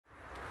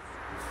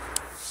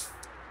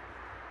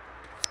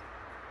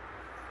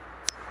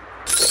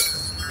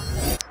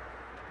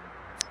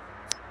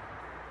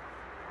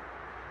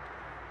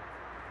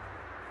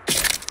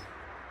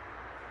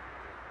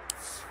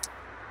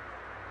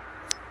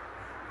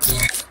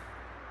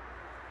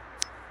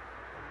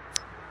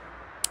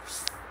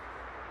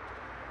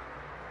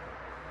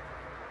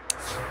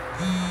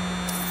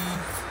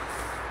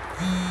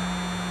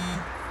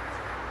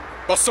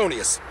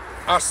Bosonius,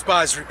 our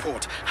spies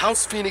report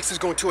House Phoenix is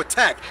going to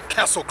attack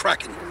Castle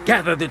Kraken.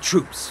 Gather the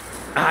troops.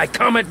 I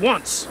come at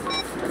once.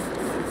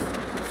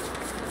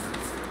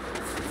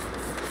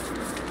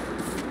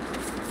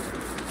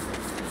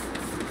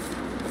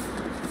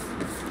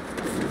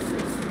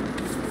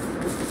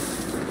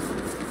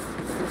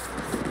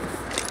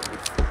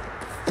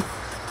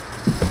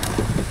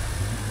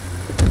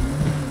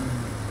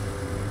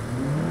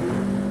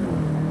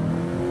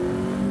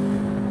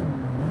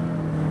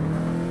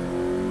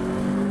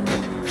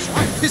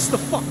 Piss the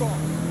fuck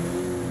off!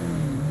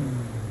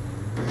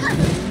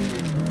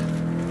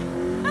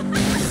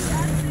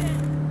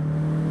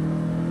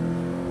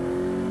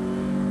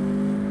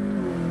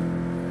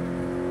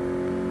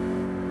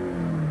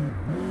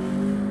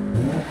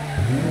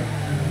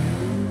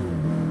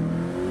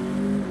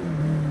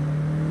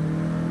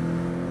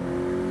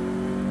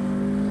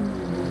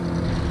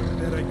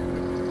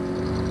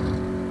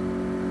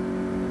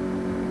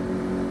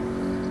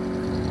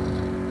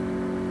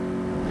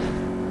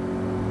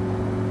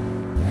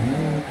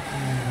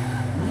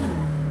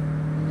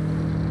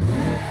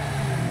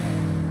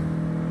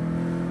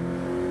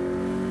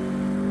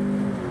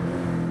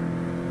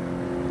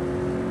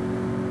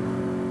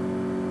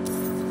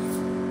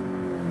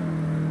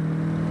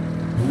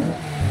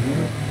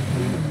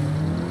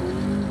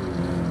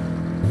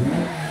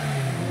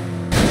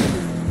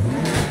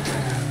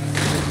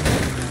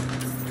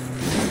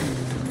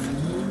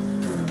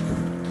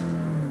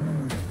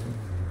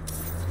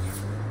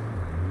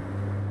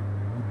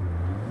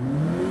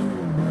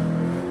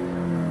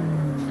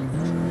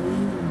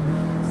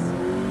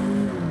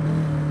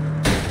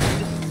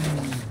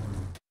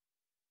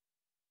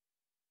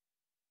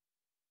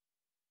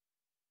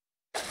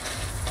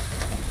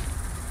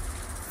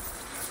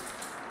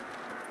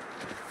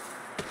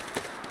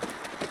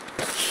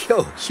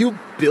 Yo, you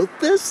built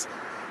this?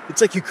 It's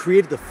like you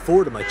created the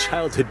fort of my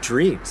childhood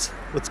dreams.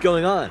 What's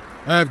going on?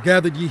 I have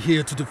gathered ye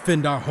here to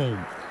defend our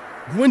home.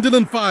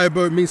 Gwendolyn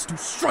Firebird means to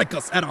strike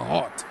us at our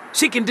heart.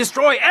 She can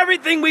destroy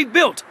everything we've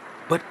built,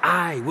 but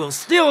I will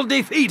still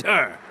defeat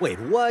her. Wait,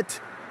 what?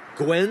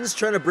 Gwen's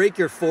trying to break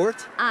your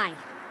fort? Aye.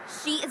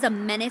 She is a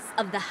menace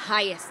of the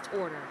highest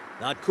order.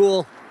 Not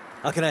cool.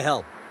 How can I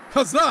help?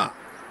 Huzzah!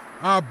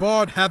 Our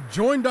bard hath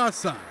joined our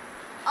side.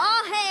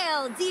 All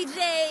hail,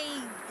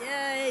 DJ...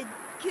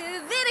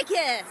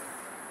 Kviticus!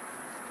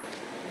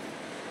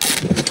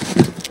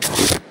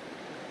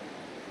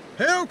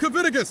 Hail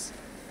Kviticus!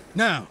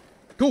 Now,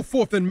 go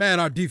forth and man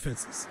our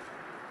defenses.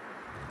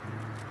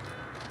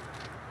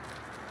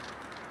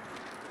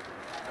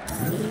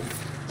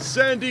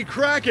 Sandy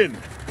Kraken,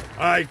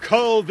 I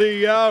call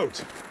thee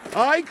out.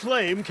 I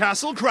claim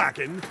Castle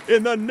Kraken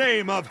in the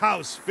name of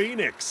House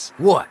Phoenix.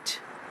 What?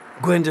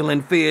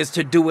 Gwendolyn fears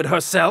to do it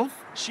herself?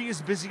 She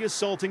is busy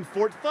assaulting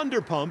Fort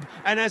Thunderpump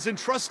and has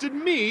entrusted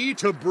me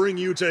to bring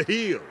you to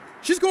heel.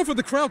 She's going for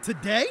the crown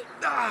today?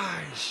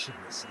 I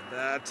shouldn't have said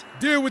that.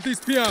 Deal with these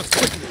peons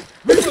quickly.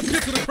 We must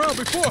get to the crown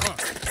before her.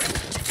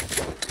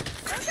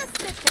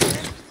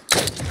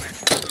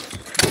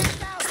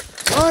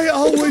 I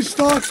always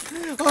thought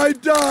I'd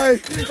die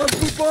of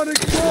bubonic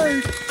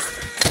plague.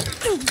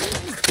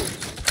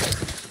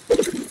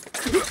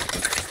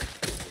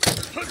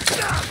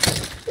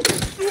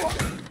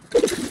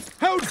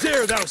 How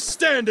dare thou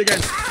stand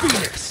against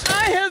Phoenix?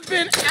 I have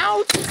been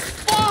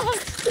outfought!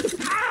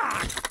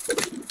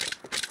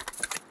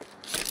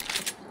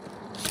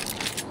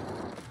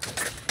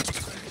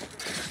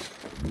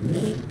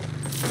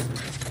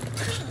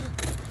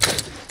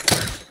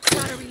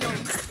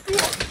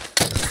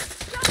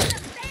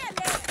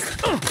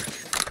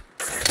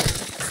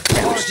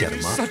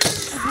 Such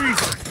sweet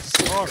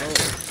sorrow.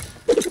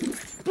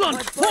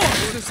 Blunt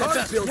force is the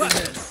best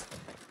weapon!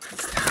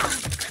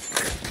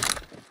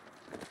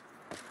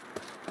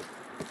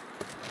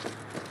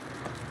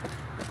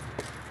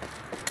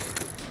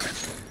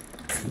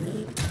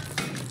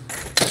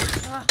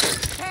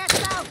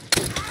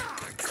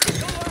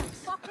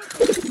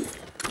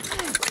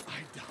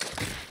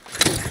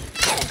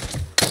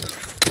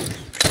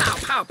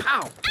 Pow,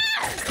 pow!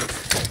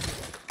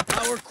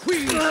 Our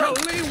queen shall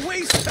lay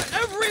waste to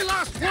every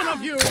last one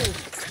of you!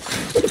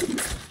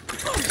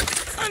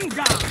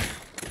 Unguard!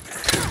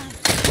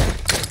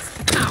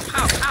 Pow,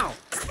 pow, pow!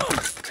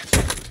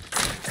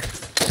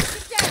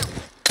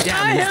 Down.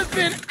 I have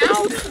been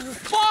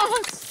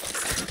outfought!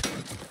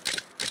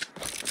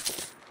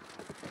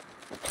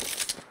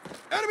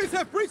 Enemies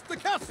have breached the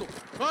castle.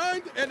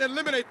 Find and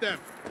eliminate them.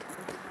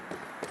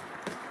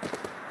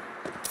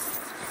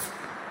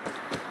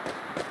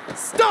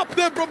 Stop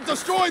them from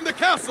destroying the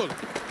castle!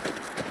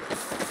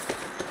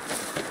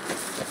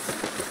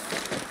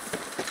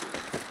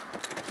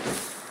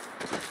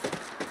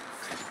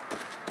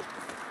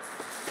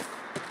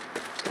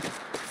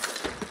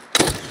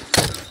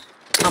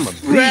 I'm a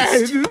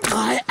beast.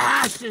 My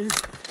ashes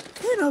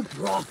in a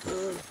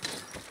brothel.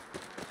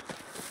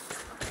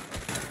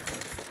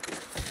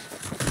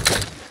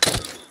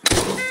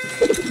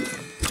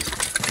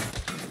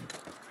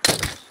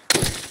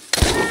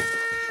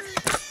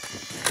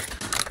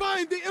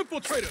 Find the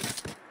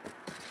infiltrators!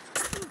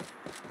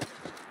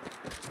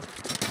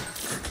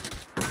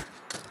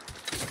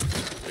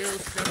 We'll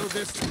settle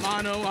this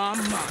mano a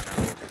mano.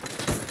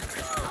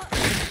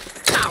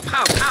 Pow,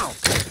 pow, pow.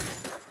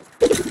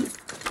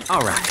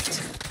 All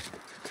right.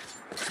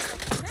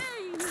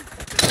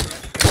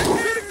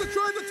 Phoenix are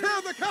trying to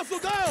tear the castle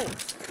down!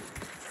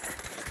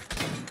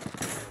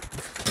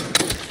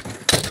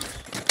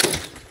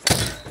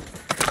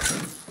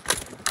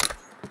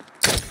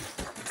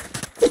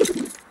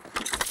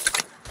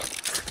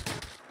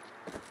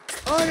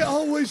 I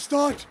always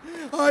thought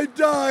I'd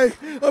die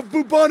of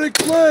bubonic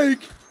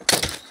plague.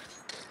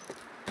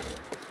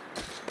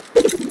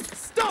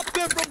 Stop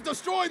them from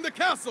destroying the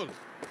castle!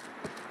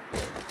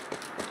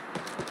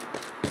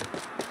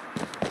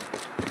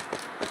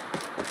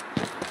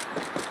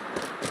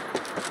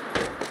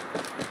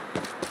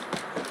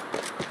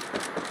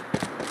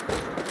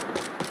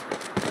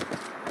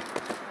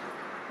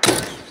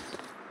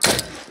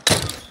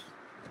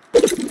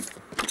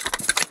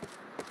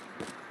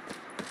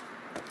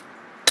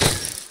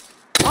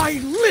 I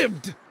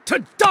lived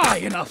to die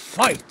in a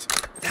fight!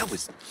 That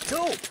was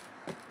dope.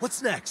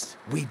 What's next?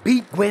 We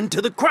beat Gwen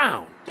to the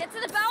crown. Get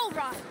to the bell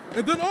rock.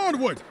 And then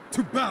onward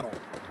to battle!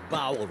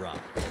 Bowel Rock.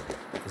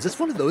 Is this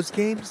one of those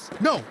games?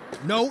 No,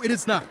 no, it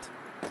is not.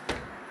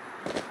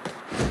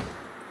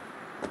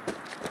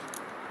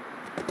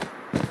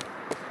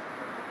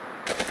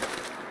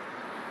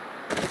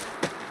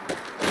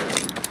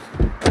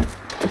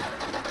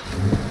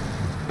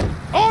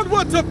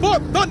 Onward to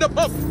Fort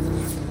Thunderpump!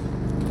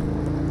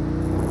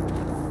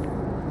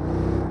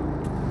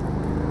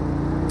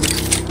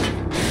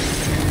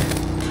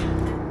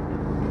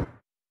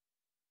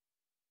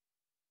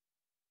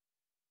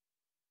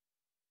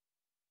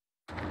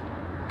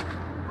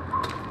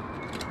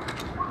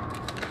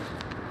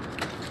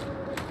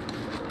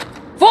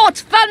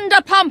 Fort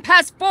Thunderpump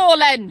has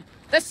fallen!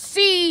 The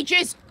siege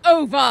is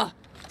over!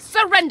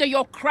 Surrender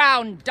your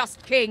crown,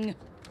 Dust King!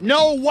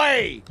 No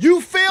way!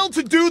 You failed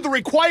to do the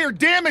required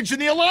damage in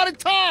the allotted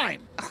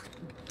time!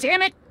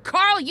 Damn it,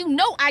 Carl, you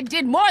know I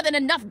did more than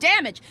enough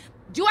damage.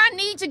 Do I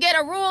need to get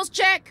a rules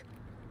check?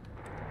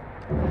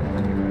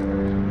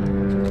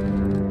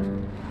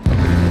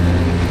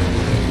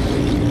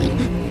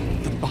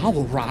 The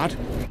bowel rod?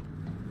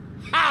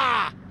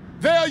 Ha!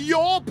 They're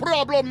your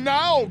problem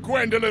now,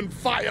 Gwendolyn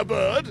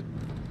Firebird!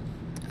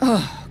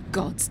 Oh,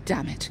 gods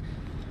damn it.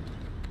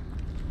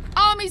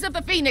 Armies of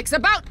the Phoenix,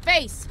 about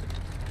face!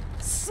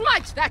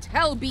 Smite that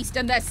hell beast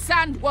and their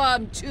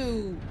sandworm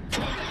too!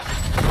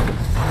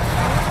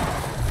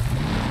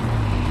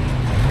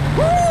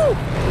 Woo!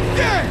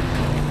 Yeah!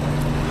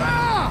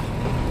 Ah!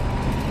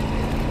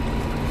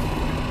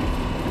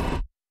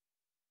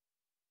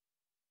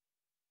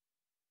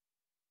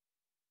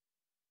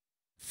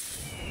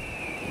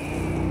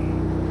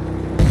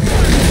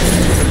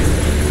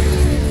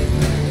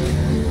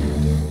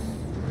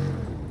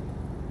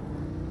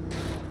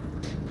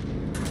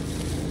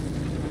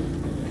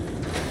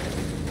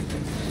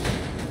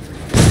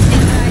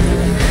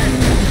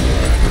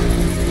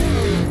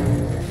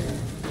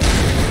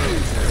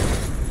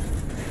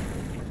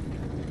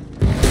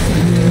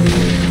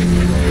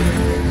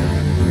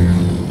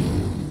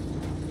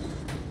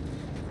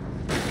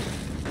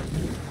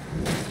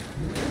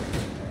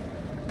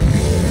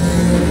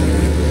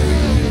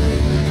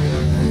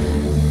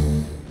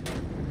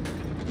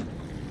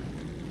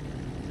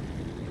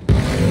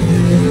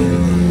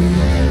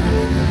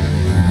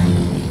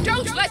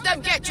 Don't let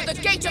them get to the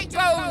Gate of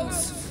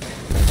Bones!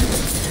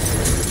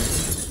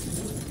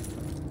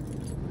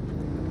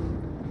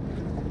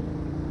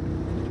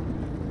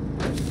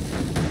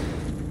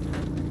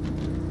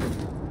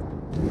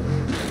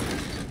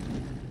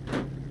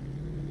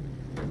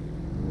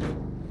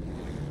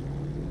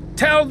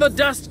 Tell the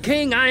Dust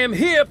King I am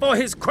here for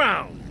his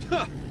crown.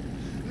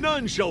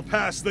 None shall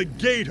pass the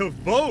Gate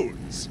of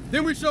Bones.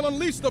 Then we shall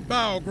unleash the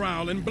bow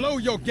growl and blow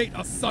your gate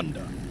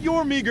asunder.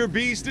 Your meager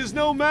beast is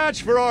no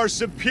match for our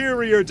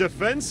superior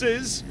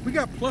defenses. We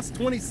got plus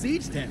 20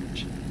 siege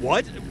damage.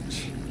 What?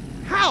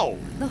 How?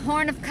 The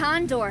Horn of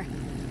Condor.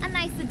 A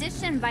nice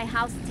addition by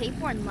House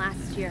Tapeworm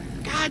last year.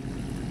 God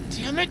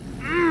damn it.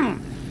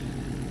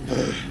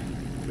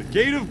 The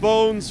Gate of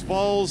Bones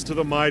falls to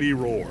the mighty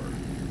roar.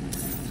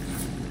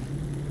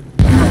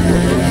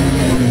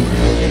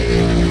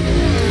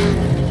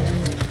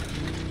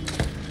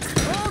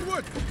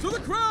 Onward to the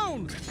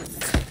crown!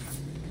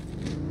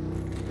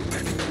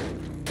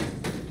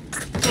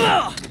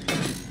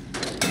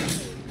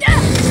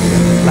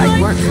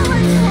 Light work.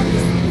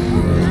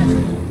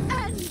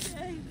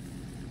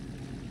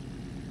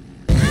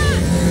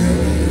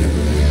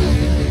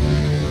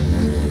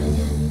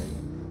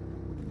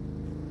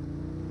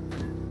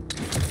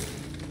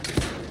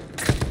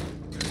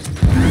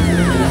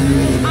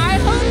 I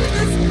hope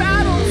this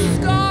battle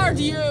scarred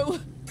you!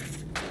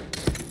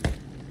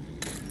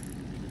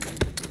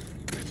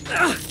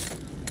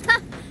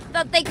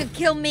 Thought they could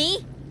kill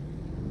me?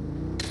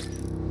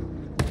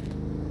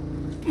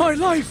 My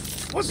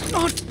life was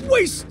not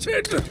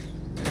wasted!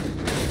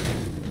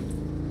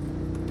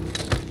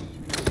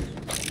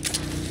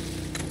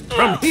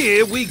 From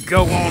here we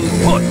go on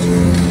foot.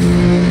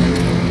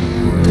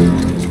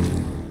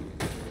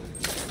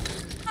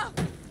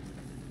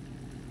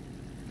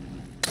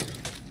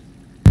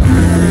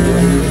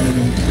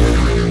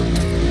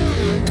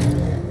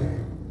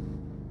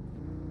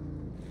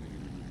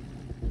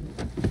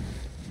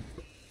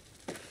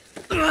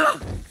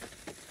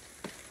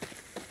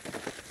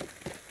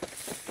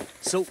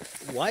 So,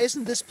 why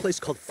isn't this place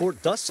called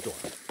Fort Duststorm?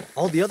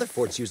 All the other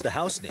forts use the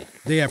house name.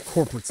 They have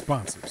corporate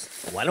sponsors.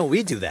 Why don't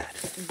we do that?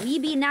 We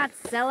be not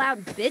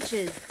sellout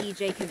bitches,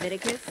 DJ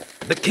Kaviticus.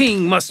 The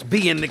king must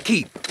be in the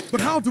keep.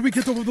 But how do we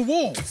get over the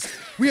walls?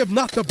 We have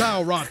not the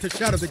bow rod to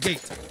shatter the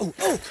gate.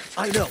 Oh,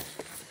 I know.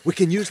 We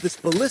can use this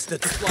ballista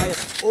to fly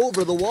us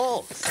over the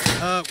walls.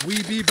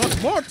 We be but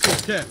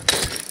mortals, Kev.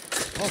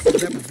 Also,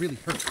 that would really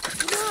hurt.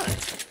 Come on.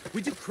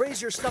 We do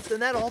crazier stuff than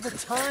that all the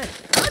time.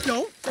 I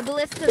don't. The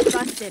ballista's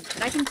busted,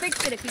 but I can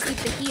fix it if you keep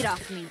the heat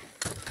off me.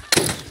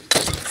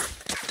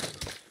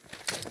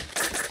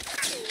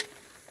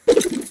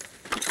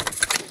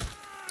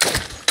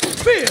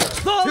 Fear!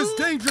 Tis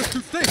dangerous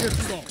to stay here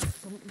too long.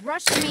 Don't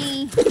rush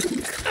me.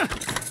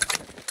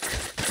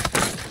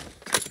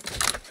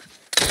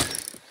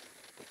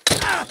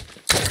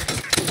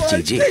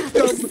 GG.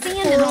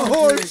 Standing on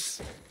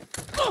horse!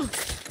 Reload,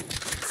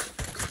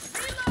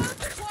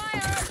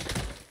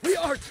 We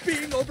are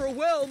being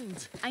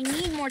overwhelmed. I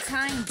need more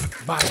time.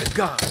 By the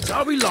gods,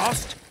 are we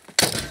lost?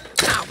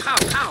 Pow, pow,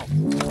 pow!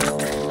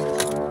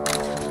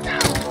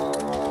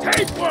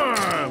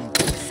 Tapeworm!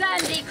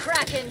 Sandy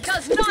Kraken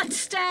does not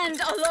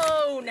stand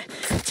alone.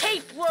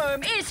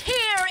 Tapeworm is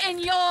here in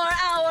your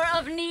hour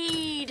of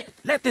need.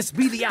 Let this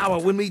be the hour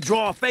when we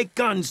draw fake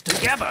guns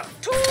together.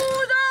 To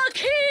the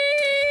keep!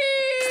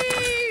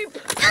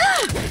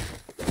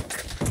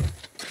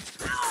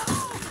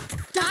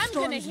 I'm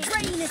gonna hit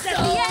rain is so at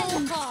the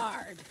end.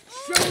 hard.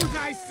 Show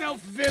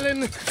thyself,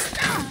 villain!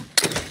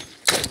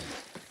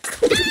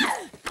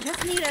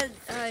 Just need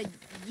a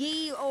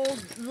ye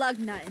old lug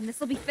nut, and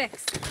this'll be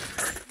fixed.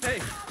 Hey,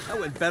 that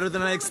went better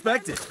than I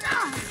expected.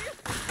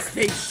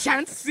 They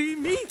shan't see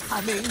me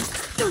coming.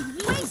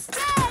 Wasted,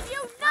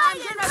 you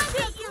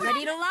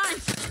ready to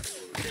launch.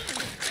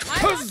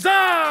 Huzzah!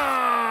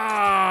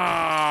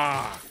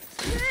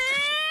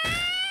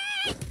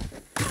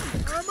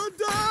 I'ma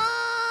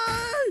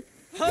die!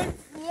 I'm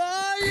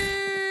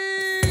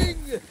flying!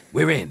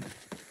 We're in.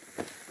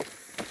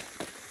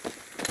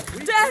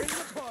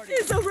 Death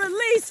is a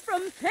release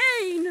from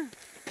pain.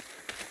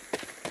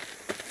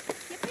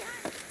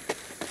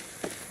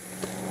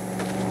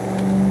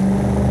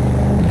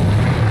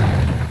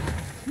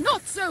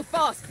 Not so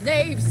fast,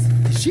 knaves.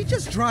 Is she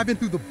just driving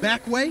through the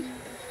back way?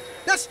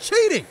 That's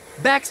cheating!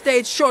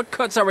 Backstage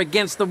shortcuts are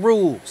against the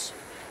rules.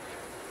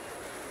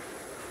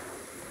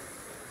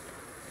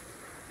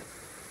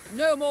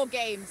 No more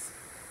games.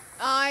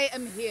 I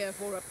am here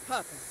for a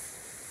purpose.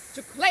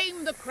 To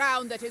claim the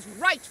crown that is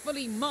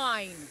rightfully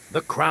mine.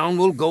 The crown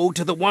will go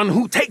to the one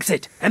who takes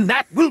it, and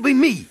that will be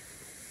me.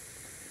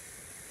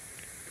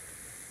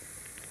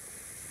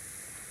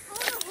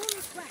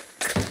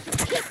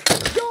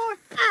 Kick your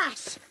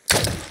ass!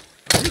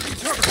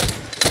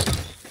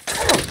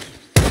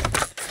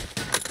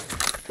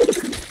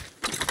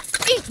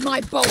 Eat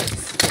my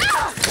bolts!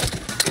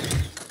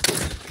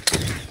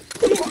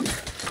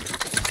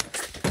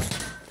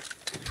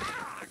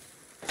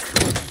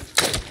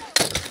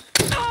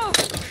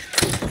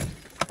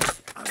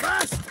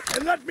 Avast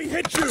and let me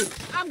hit you!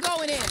 I'm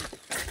going in.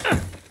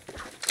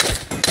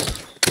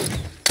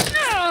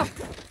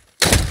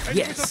 And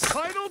Yes. with a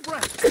final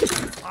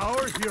breath,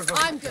 our hero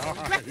I'm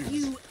gonna wreck dies.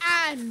 you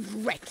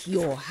and wreck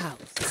your house.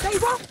 Say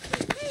what?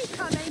 Me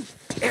coming.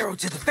 Arrow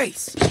to the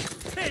face.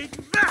 Take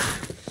that!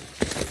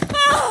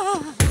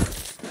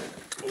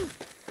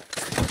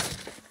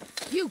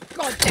 You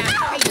goddamn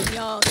pain in the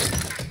arse.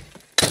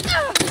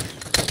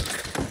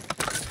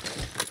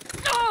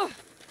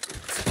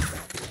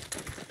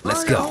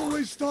 Let's I go.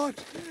 always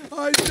thought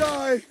I'd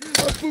die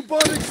of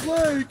bubonic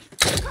plague.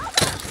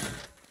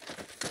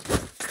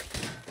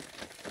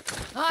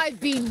 I've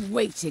been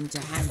waiting to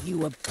hand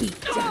you a beat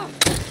down.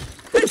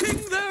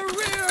 Hitting their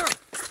rear!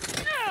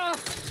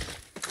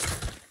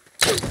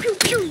 Pew, pew,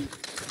 pew!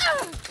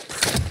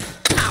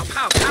 Pow,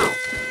 pow, pow!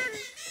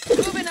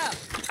 Moving up.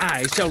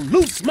 I shall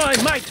loose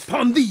my might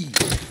upon thee!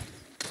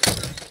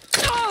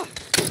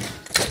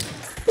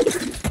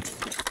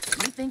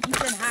 You think you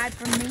can hide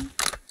from me?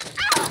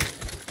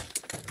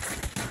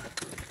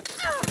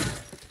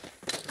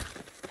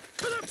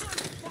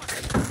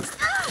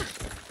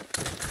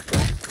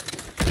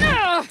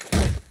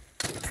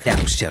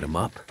 That'll shut him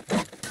up.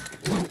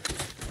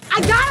 I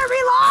gotta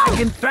reload! I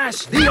can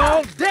thrash thee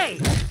all day!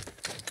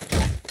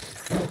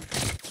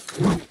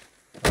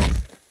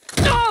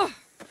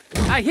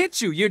 I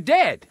hit you, you're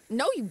dead.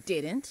 No, you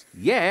didn't.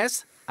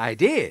 Yes, I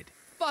did.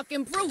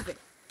 Fucking prove it.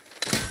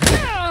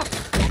 Down!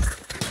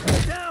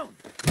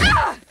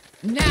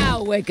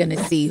 Now we're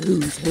gonna see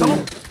who's who.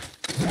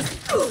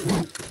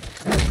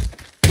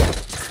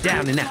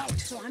 Down and out.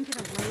 So I'm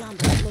gonna lay on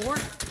the floor.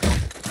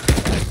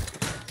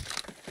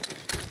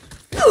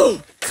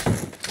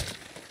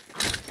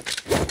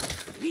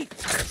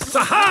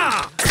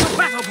 Saha! The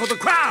battle for the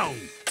crown!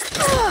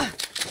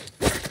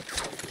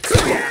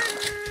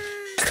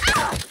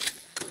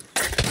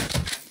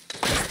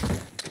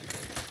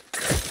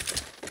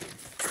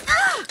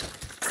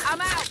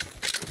 I'm out.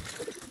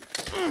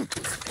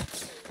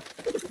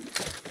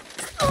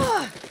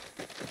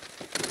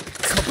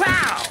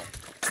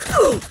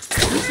 Kapow!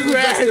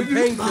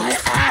 shred my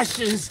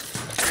ashes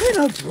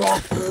in a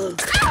brothel.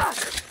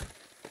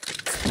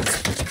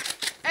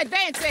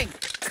 Advancing!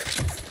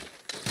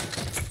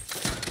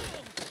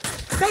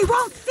 They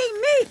won't see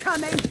me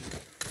coming!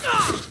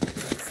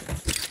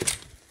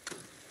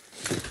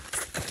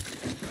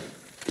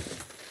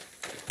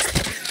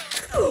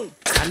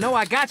 I know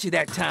I got you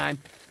that time.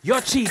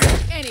 You're cheating.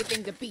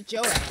 Anything to beat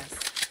your ass.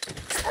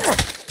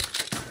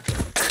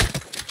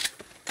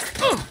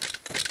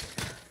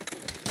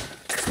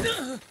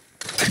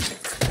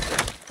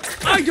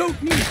 I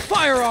don't need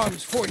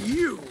firearms for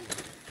you.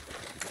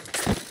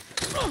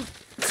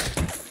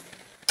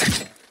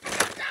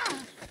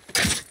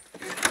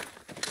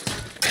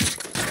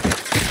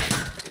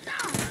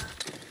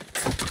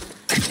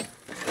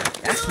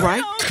 That's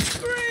right.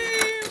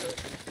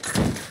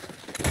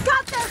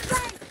 Got their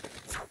flank!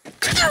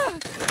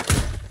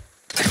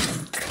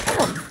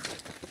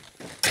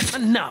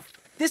 Enough.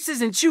 This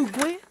isn't you,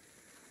 Gwen.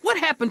 What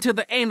happened to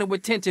the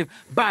anal-retentive,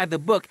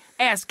 by-the-book,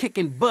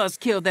 ass-kicking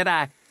buzzkill that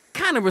I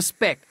kind of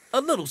respect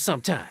a little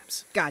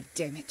sometimes? God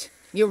damn it.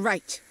 You're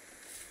right.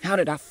 How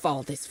did I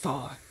fall this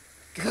far?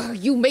 God,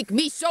 you make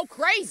me so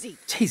crazy.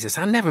 Jesus,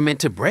 I never meant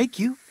to break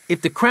you.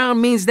 If the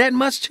crown means that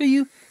much to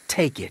you,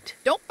 take it.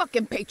 Don't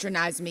fucking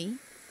patronize me.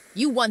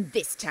 You won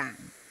this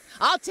time.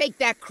 I'll take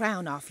that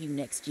crown off you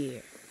next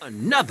year.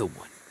 Another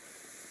one.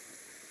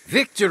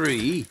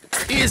 Victory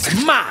is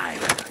mine.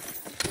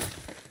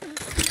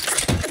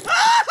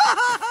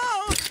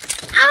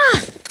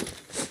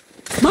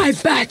 My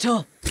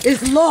battle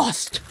is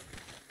lost,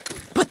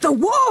 but the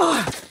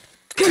war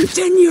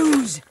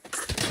continues.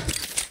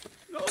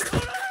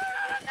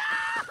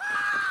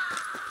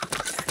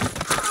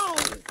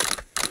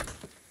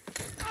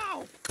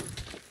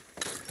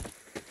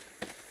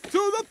 To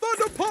the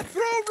Thunder Pump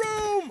throne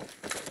room!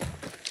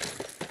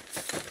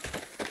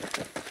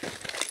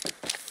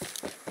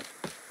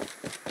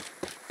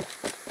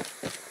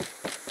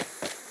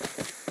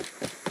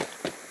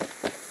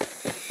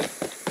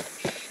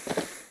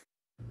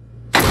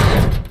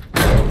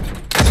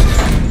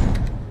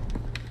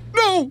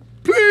 No,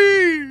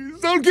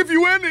 please! I'll give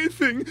you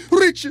anything.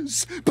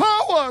 Riches,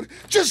 power.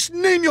 Just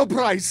name your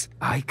price.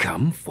 I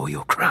come for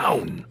your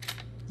crown.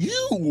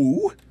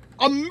 You?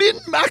 A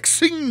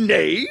min-maxing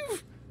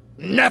knave?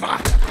 Never!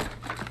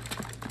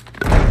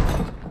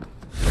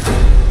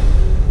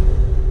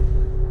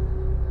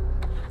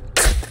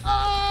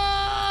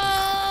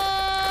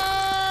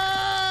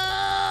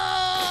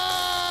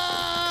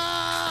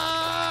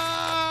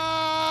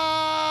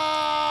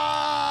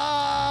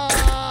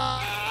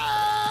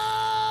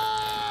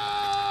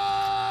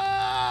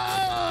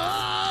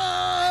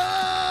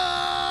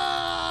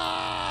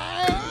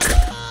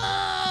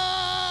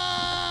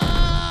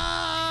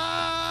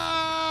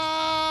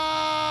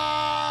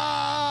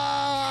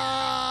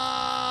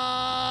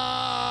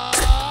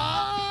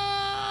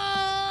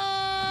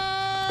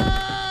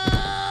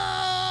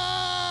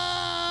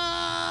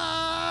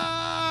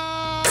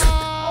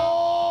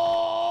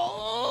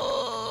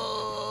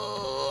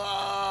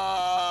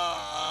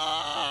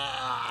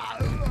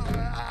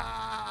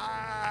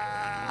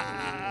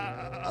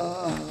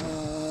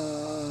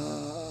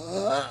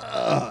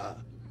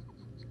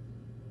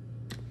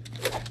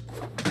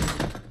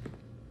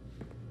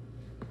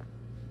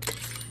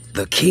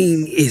 The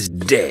king is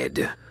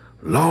dead.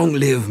 Long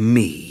live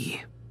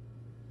me.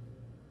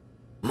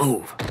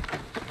 Move.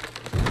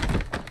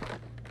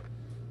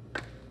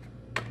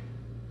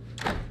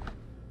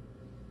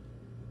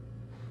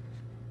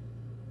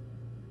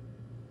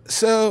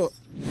 So,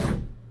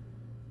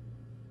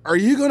 are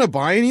you gonna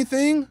buy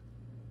anything?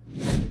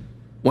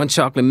 One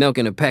chocolate milk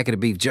and a packet of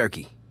beef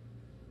jerky.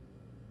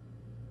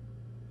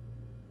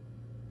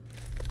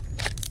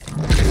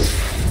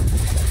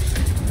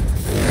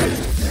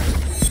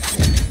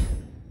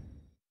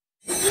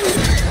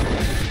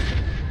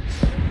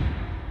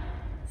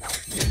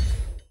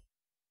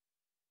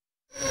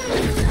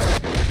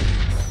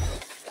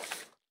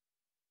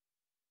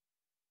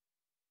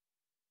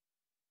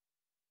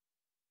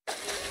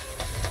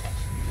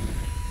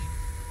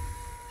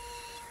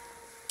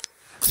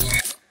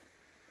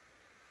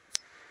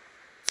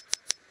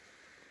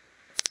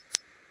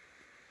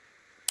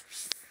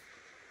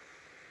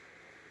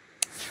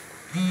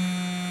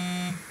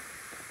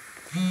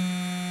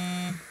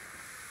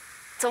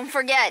 Don't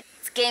forget,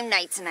 it's game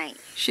night tonight.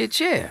 Shit,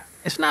 yeah.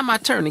 It's not my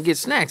turn to get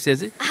snacks,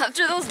 is it?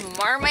 After those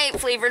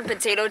Marmite-flavored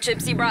potato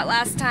chips you brought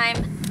last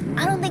time,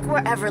 I don't think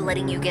we're ever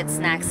letting you get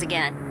snacks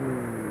again.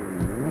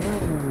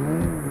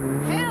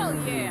 Hell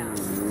yeah!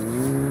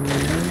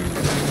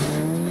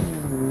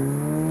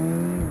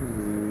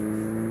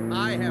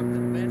 I have the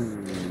best.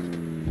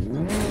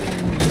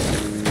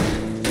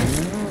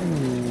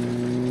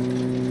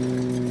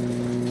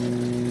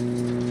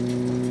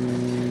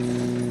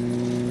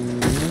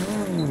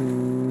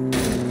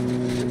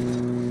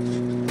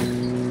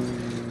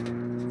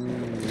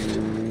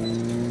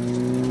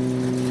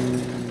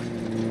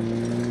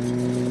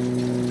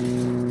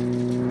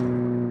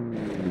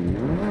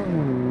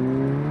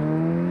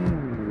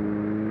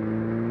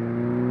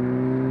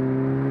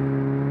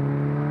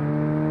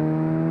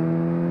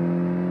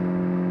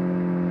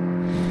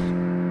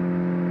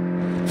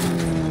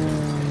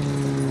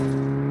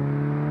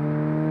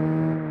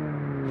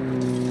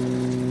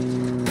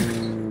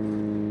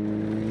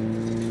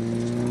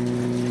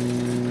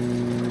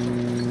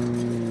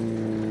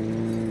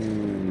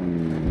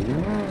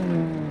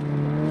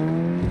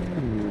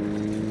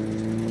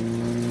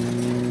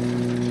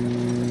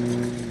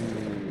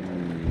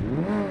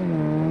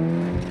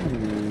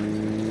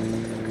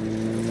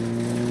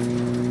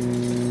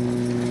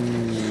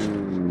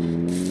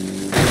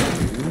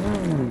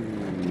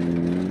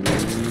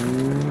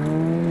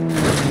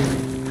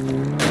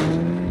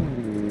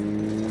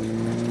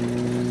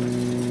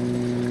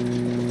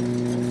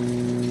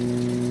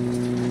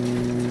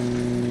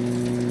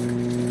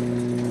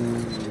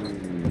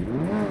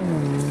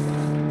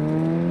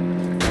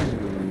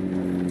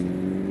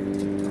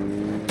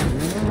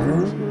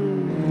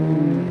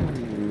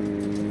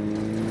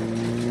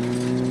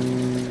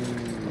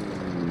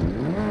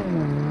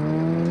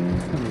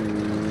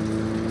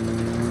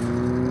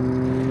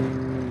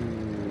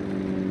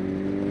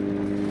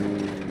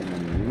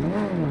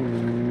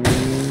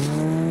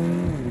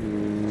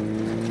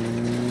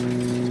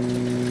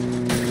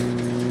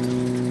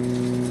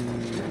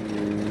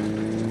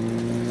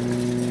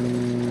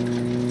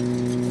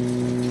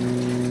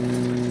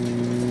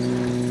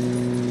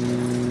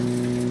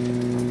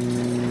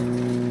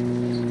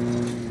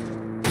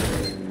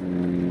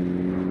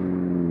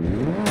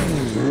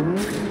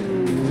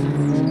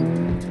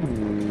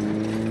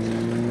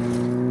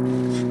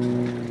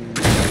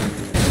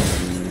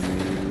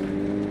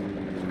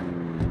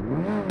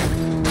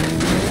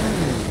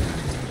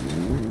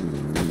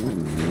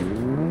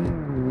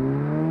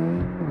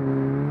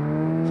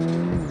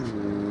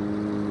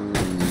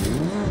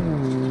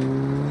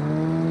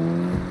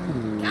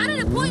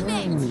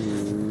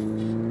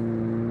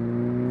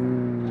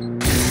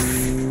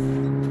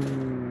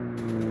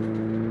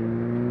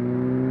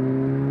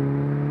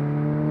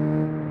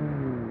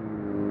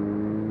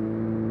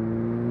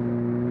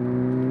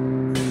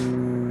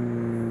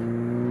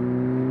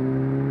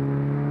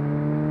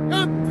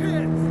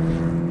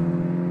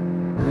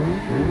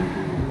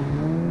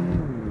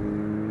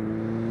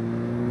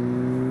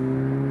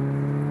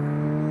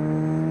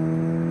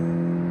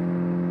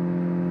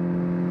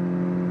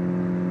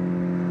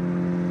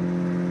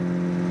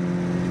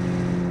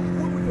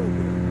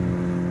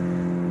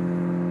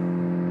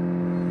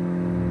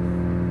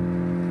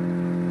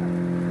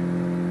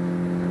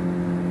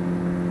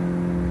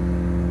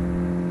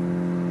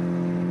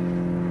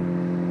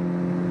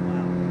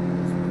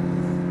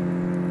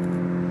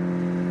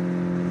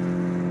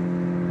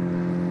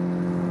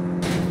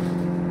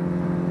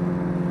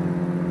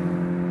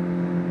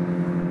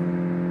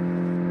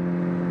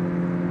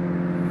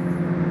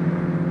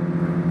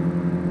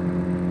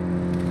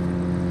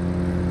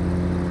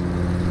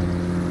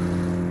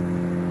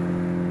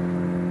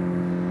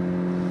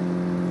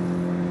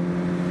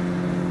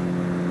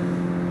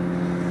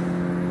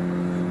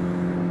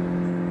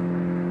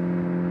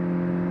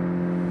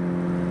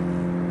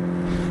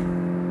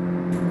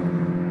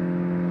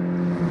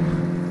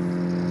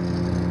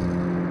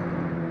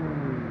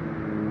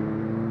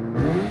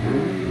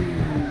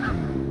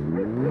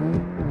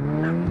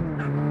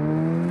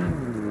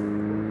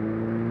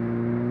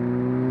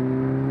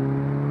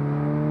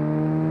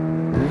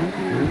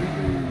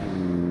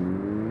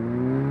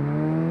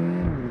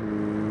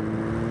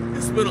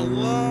 been a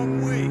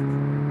long week.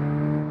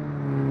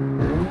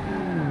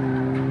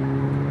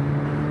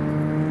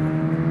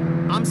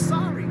 I'm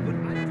sorry, but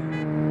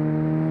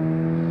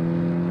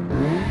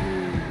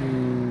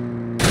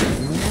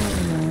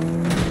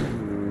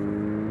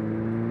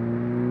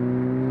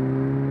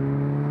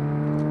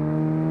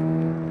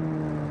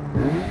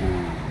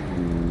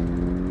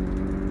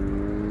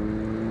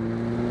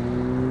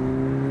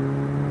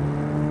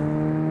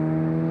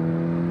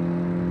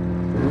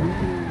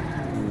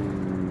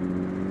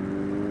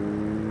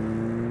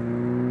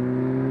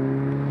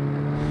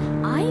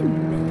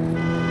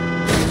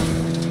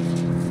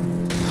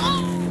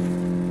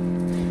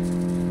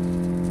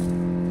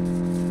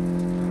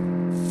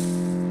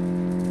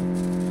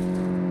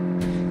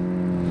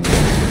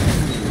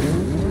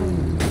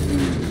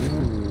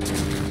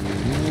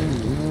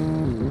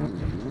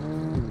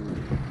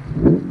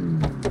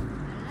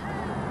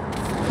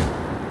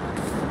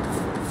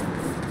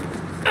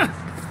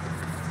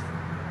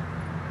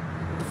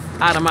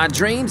Out of my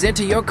dreams,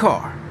 into your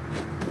car.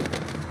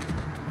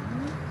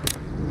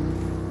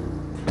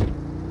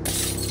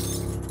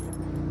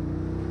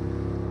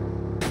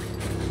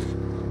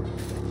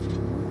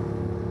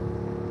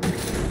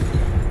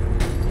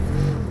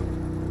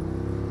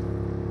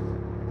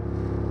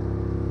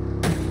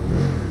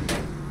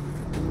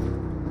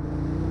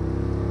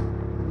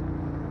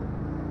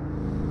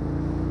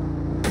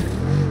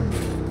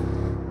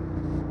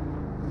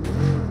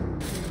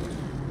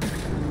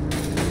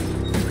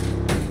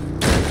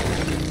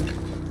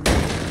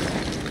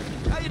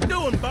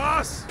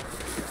 Boss?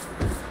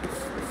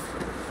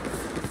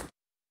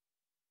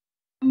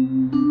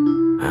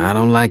 I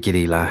don't like it,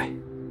 Eli.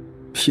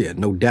 Yeah,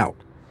 no doubt.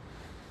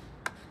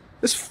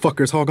 This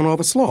fucker's hogging all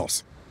the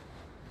sloths.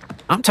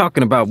 I'm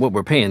talking about what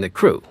we're paying the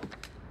crew.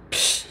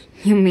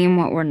 You mean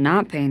what we're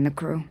not paying the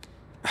crew?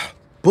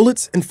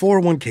 Bullets and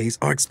 401ks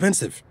are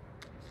expensive.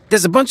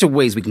 There's a bunch of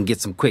ways we can get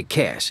some quick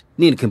cash.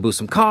 Neenah can boost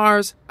some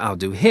cars, I'll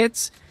do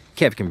hits,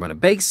 Kev can run a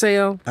bake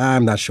sale.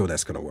 I'm not sure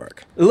that's gonna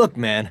work. look,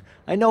 man,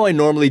 I know I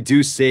normally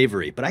do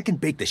savory, but I can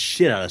bake the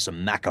shit out of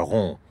some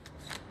macaron.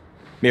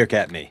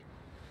 Meerkat me.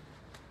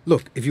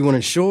 Look, if you want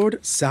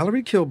insured,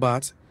 salary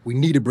killbots, we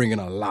need to bring in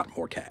a lot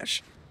more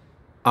cash.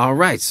 All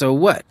right, so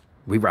what?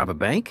 We rob a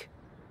bank?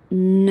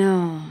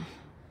 No.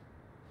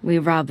 We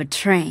rob a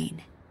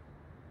train.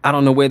 I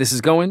don't know where this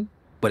is going,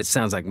 but it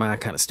sounds like mine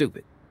kind of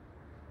stupid.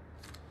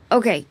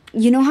 Okay,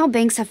 you know how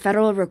banks have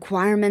federal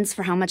requirements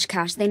for how much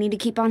cash they need to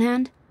keep on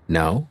hand?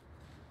 No?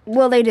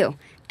 Well, they do.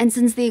 And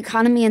since the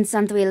economy in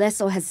Santo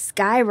Ileso has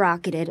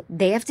skyrocketed,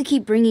 they have to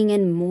keep bringing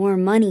in more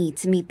money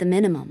to meet the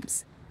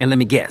minimums. And let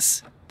me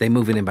guess, they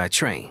move it in by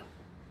train.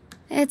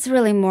 It's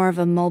really more of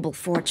a mobile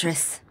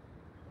fortress.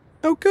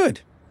 Oh,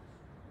 good.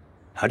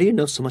 How do you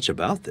know so much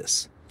about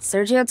this?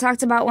 Sergio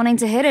talked about wanting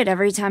to hit it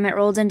every time it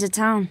rolled into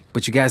town.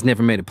 But you guys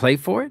never made a play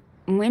for it?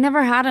 We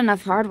never had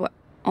enough hardware.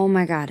 Oh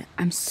my god,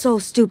 I'm so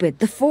stupid.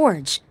 The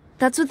forge.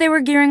 That's what they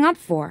were gearing up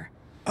for.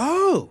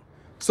 Oh,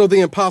 so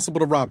the impossible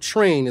to rob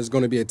train is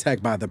going to be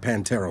attacked by the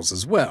Panteros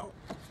as well.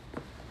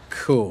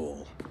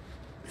 Cool.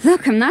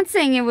 Look, I'm not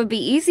saying it would be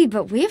easy,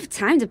 but we have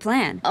time to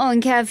plan. Oh,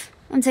 and Kev,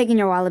 I'm taking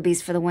your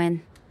wallabies for the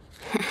win.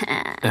 Fuck,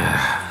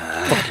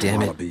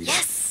 damn it. Wallabies.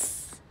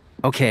 Yes!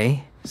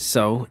 Okay,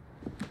 so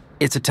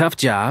it's a tough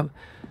job.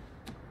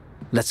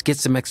 Let's get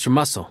some extra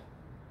muscle.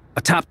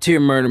 A top-tier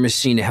murder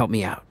machine to help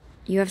me out.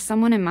 You have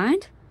someone in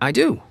mind? I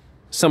do.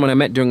 Someone I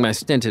met during my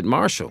stint at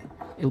Marshall.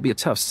 It'll be a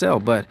tough sell,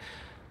 but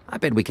I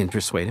bet we can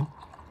persuade him.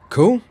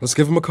 Cool, let's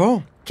give him a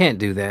call. Can't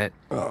do that.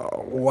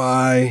 Oh,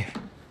 why?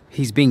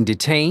 He's being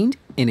detained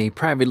in a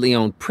privately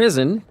owned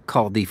prison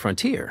called the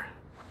Frontier.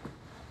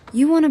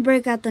 You want to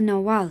break out the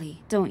Nawali,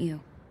 don't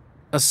you?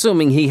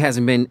 Assuming he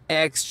hasn't been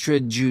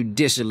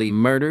extrajudicially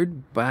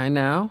murdered by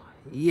now,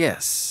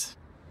 yes.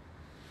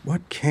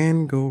 What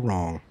can go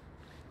wrong?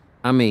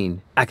 I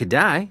mean, I could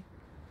die.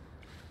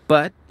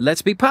 But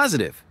let's be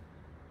positive.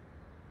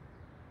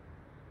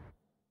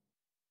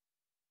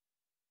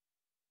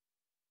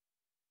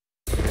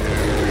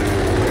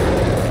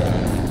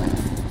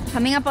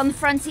 Coming up on the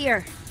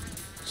Frontier.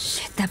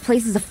 Shit, that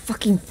place is a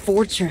fucking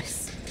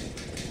fortress.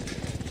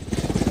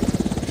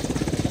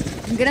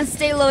 I'm gonna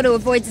stay low to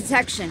avoid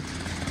detection.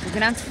 We're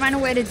gonna have to find a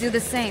way to do the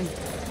same.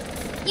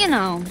 You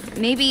know,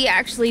 maybe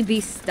actually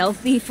be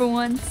stealthy for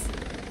once.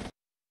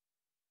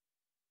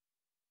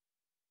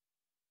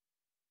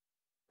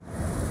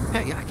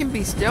 Hey, I can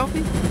be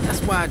stealthy.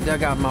 That's why I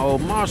dug out my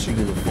old Marshall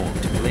uniform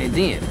to blend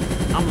in.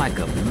 I'm like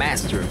a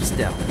master of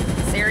stealth.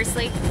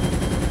 Seriously?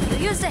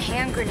 You used a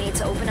hand grenade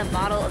to open a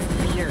bottle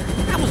of beer.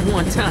 That was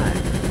one time.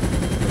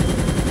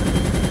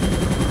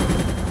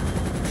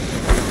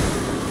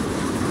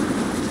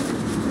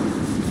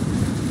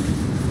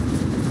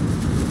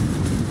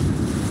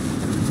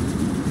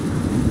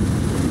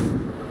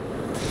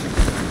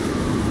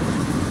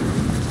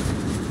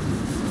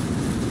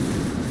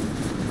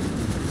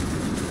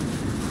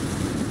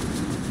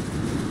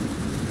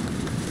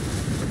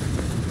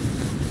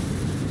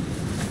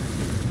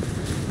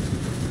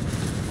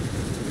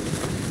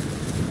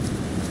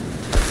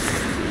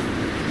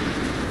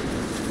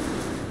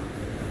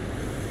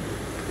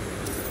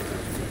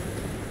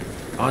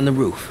 On the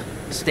roof.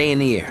 Stay in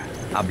the air.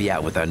 I'll be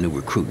out with our new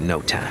recruit in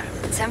no time.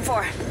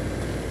 10-4.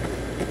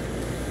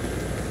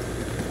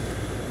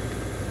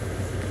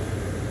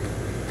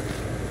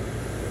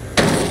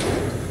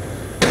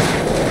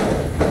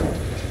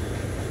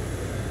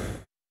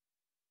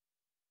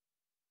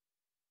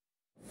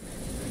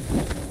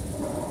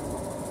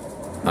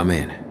 I'm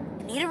in.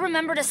 Need to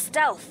remember to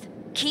stealth.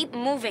 Keep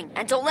moving,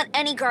 and don't let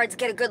any guards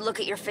get a good look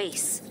at your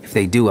face. If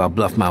they do, I'll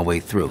bluff my way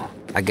through.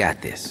 I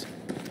got this.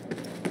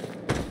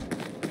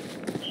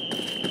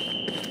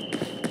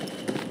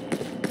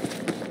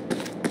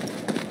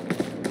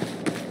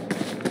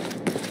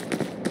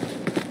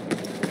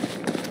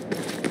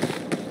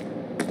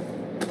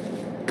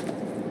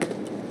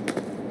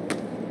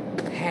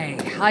 Hey,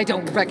 I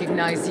don't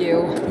recognize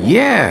you.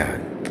 Yeah,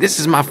 this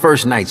is my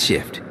first night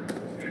shift.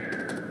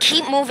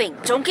 Keep moving.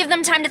 Don't give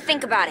them time to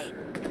think about it.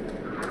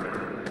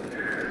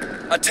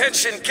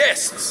 Attention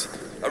guests!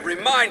 A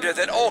reminder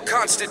that all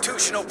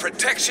constitutional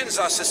protections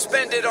are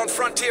suspended on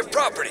frontier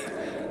property,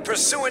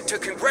 pursuant to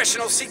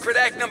Congressional Secret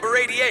Act number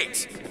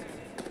 88.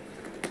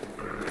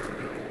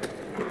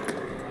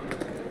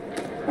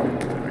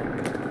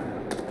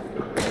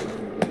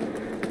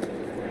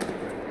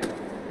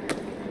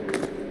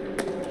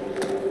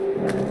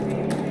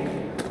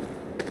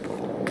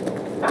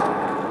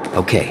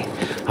 Okay,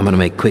 I'm gonna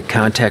make quick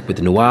contact with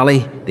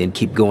Nuali, then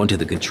keep going to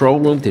the control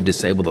room to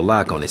disable the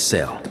lock on his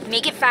cell.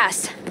 Make it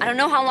fast. I don't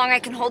know how long I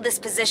can hold this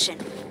position.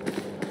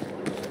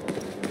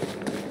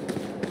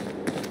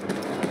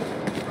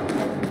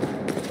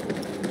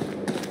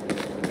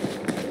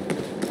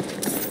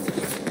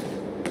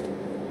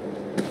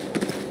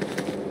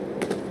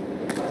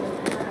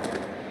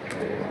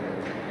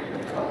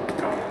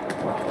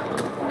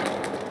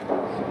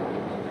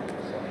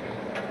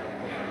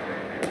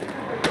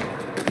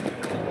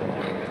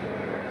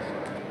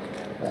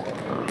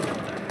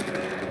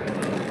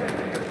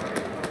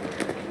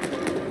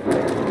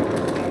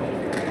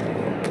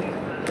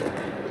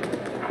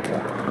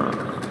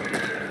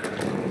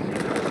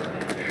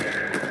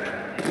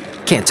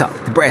 Can't talk.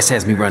 The brass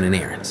has me running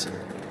errands.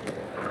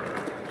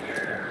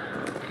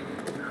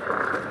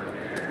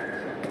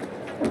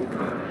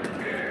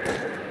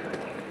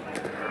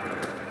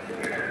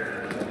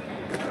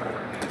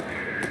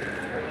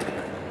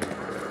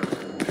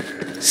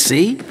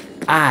 See?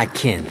 I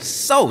can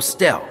so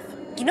stealth.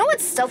 You know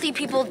what stealthy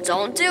people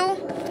don't do?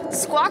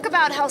 Squawk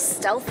about how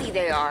stealthy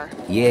they are.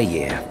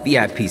 Yeah.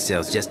 VIP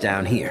cell's just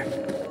down here.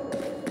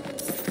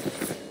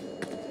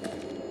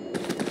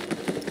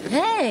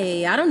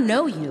 Hey, I don't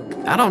know you.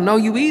 I don't know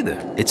you either.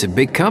 It's a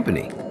big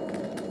company.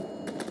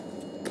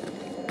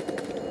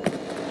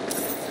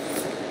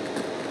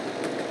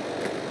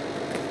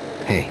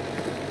 Hey,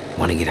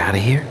 wanna get out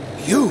of here?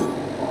 You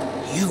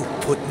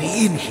put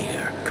me in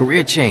here.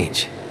 Career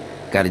change.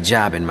 Got a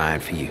job in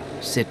mind for you.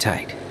 Sit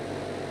tight.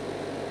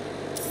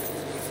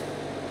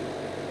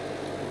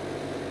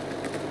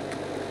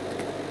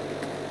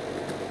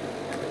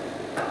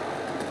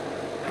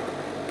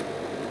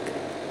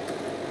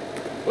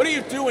 What are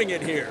you doing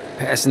in here?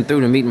 Passing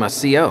through to meet my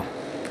CO.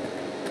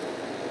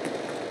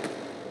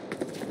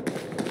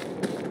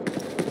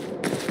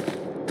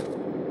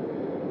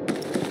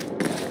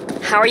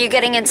 How are you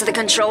getting into the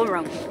control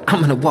room?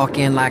 I'm gonna walk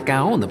in like I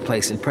own the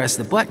place and press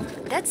the button.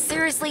 That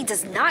seriously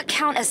does not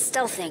count as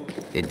stealthing.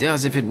 It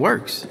does if it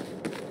works.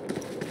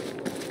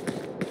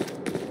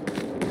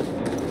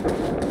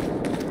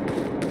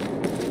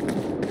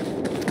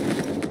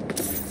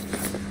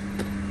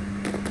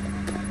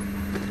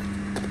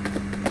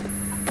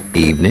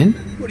 Evening.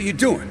 What are you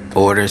doing?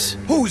 Orders.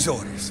 Whose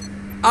orders?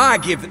 I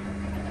give it.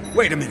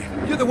 Wait a minute.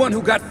 You're the one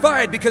who got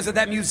fired because of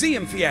that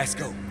museum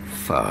fiasco.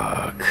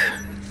 Fuck.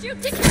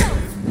 Shoot to kill!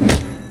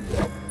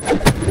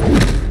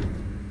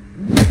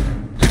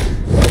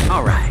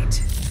 All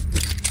right.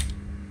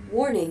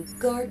 Warning,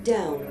 guard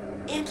down.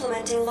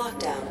 Implementing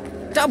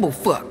lockdown. Double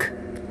fuck.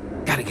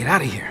 Gotta get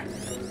out of here.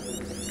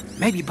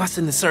 Maybe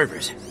busting the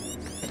servers.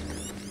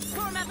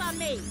 Form up on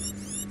me.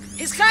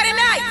 He's got a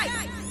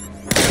knife!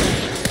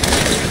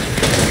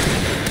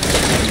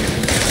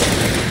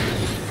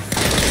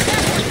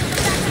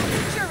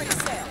 Security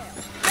cell.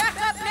 Back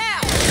up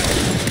now!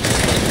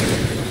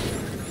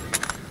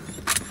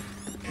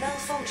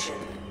 Malfunction.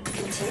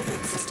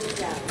 Containment system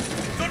down.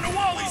 The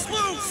Nuwali's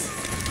loose!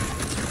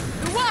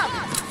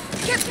 Nuwali!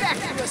 Get back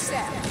to your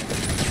cell!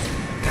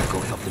 Gotta go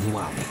help the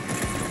Nuwali.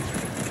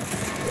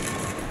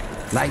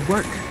 Light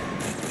work.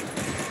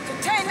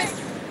 Containment!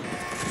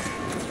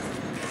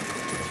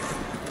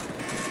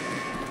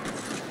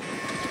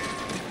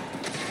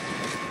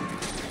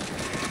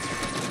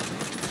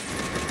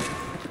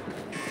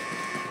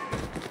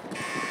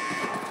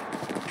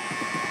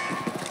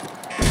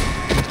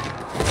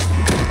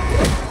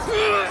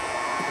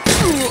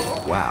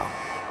 Wow.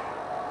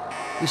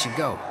 We should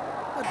go.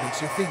 What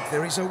makes you think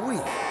there is a we?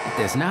 If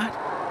there's not,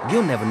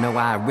 you'll never know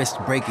I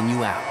risked breaking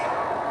you out.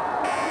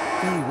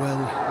 Very well,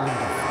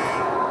 Linda.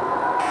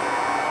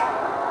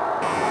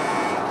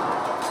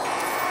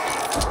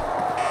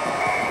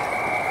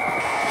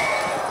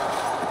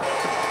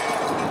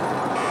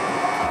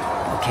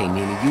 Okay,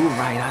 Neenah, you were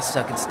right. I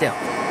suck at stealth.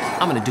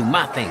 I'm gonna do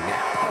my thing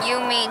now. You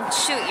mean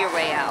shoot your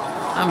way out?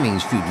 I mean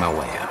shoot my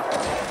way out.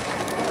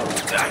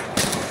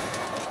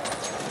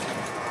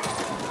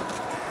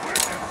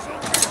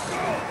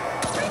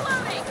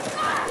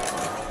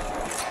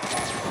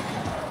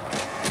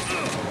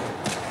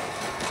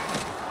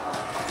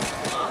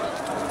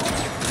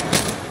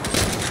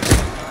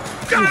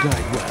 You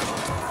died well.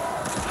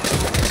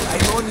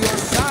 I'm on your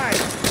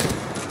side.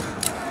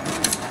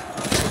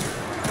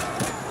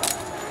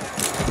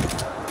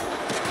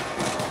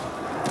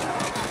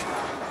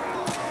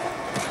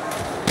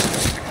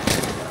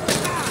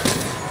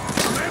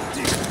 I'm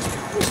empty.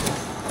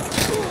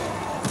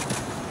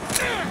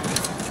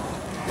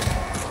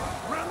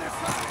 Run this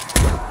side.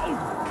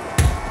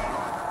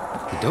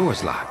 The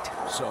door's locked.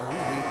 So we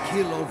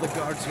kill all the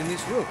guards in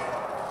this room.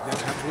 They'll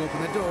have to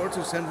open a door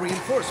to send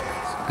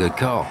reinforcements. Good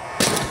call.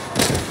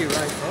 Here I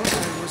thought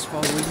I was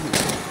following you.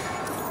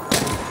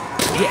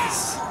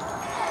 Yes.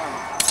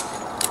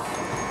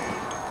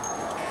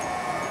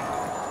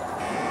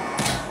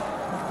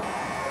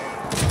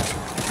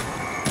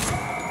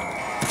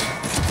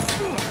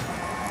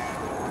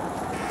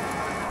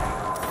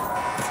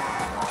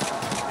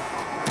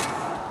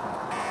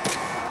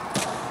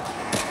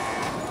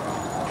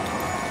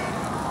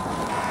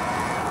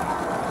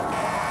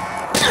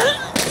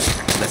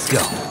 Let's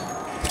go.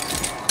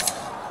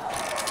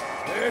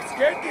 Let's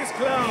get this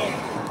clown.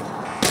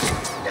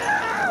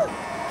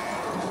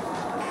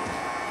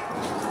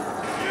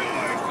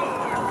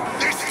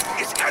 This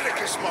is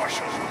anarchist,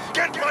 Marshal.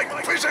 Get my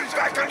prison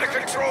back under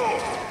control.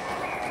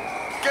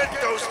 Get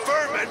those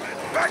vermin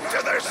back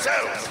to their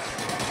cells.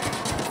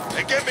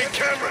 And get me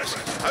cameras.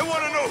 I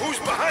want to know who's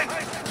behind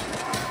it.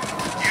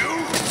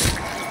 You?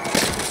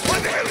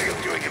 What the hell are you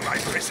doing in my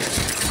prison?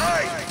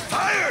 I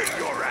fired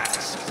your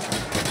ass.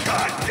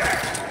 God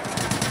damn.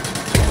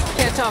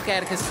 Can't talk,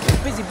 Atticus.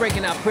 Busy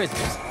breaking out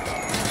prisoners.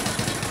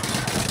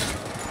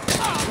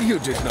 You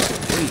did not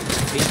wait.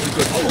 Think you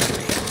could hold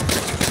me?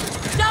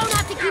 Don't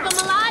have to keep him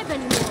alive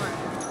anymore.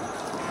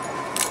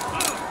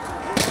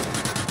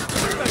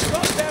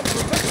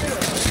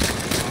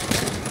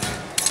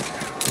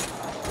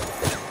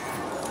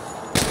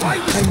 I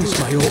miss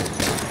my own.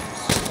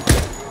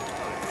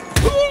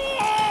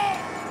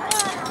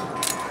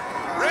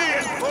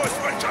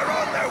 Reinforcements are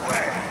on their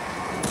way.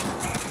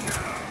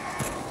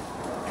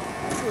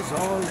 It was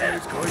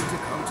always going to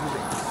come to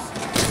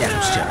this. Damn,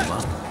 shut him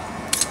up.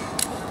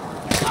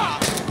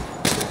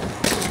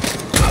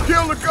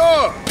 Kill the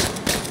guard!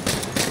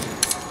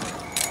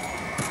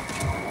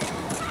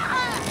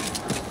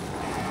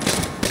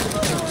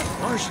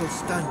 Martial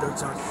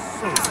standards are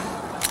so...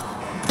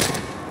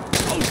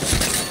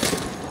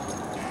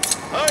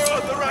 I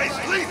authorize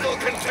lethal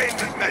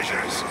containment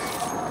measures.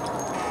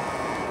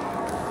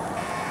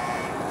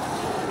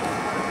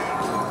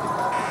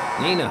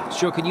 Neenah,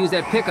 sure could use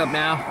that pickup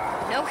now.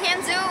 No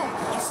can do.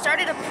 You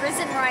started a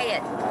prison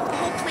riot. The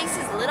whole place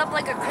is lit up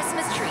like a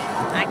Christmas tree.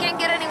 I can't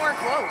get anywhere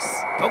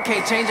close.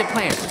 Okay, change of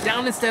plans.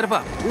 Down instead of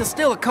up. We'll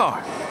steal a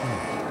car.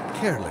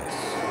 Careless,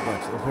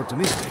 but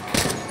opportunistic.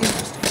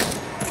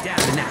 Interesting.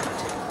 Down and out.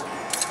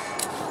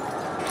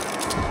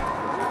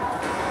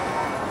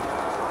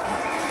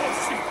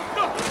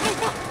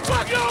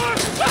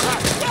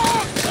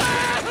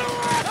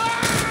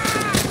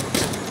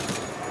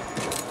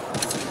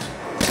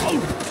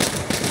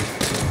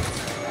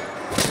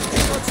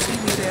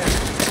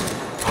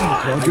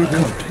 Call your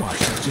court,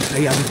 Marshal. Just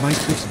stay out of my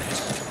business.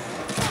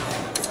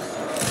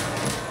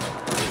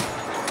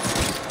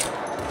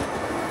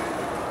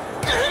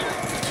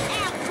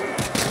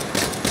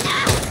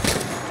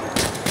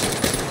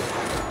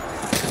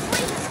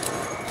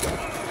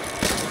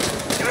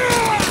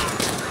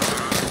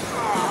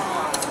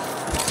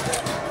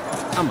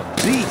 I'm a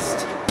beast.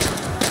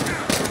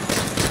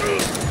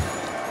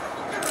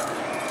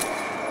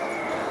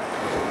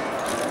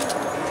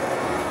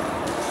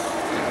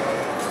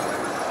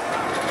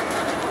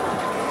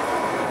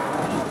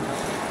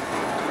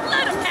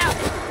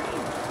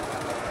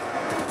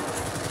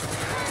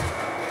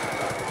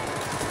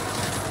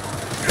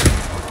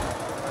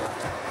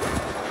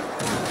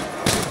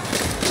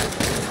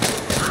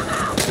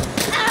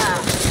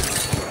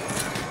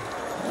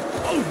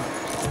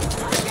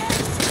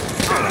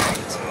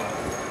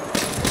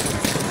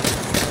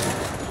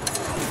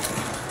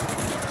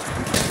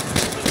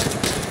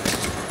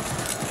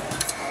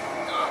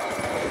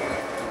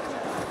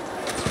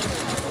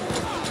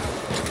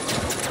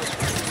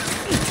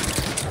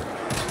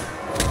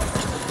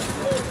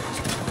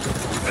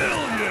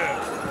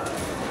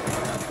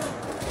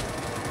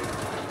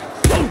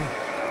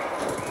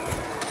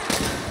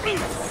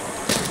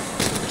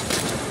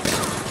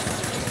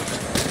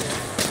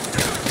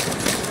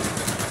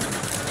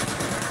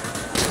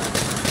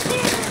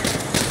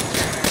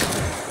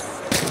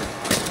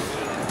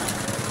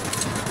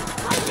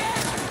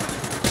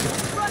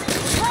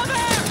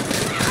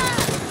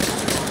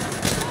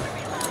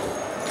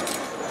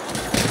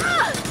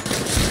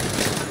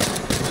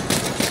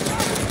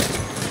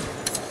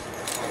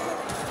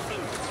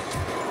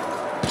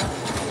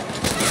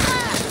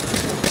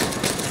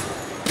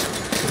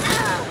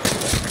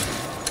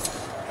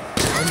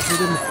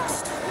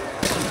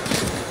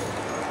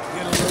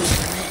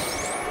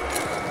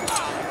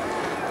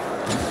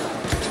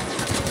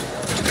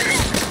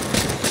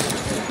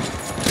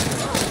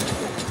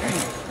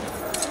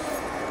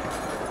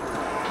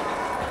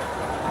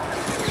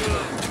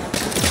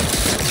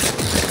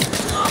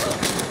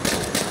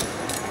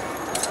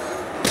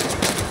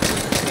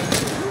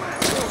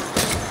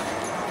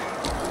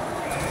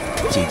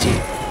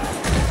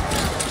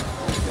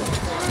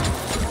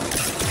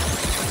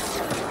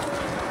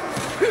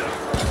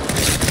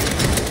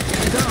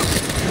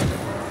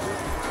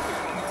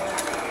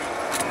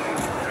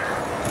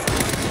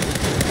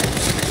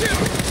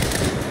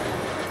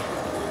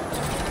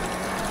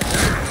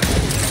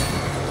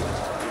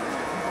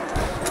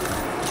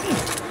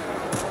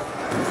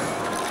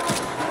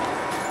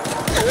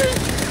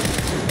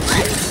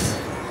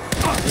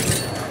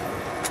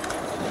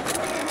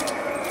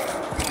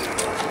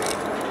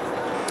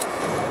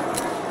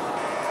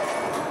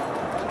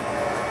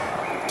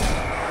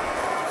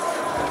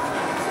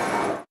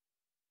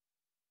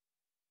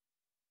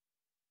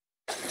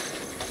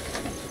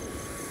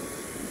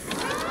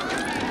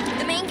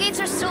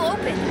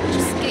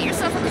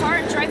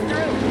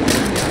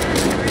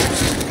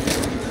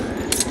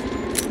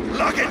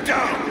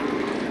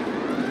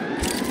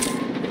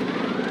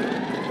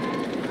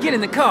 Get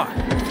in the car.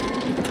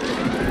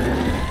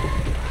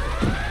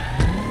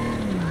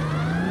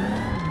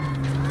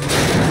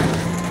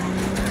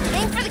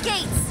 Aim for the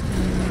gates.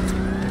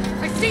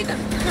 I see them!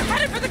 They're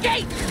headed for the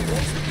gate!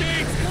 Close the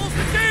gates! Close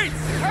the gates!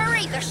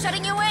 Hurry, they're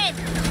shutting you in.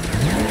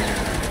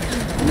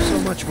 So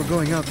much for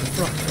going out the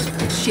front.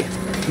 Shit.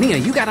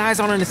 Neenah, you got eyes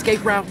on an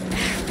escape route?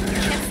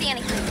 Can't see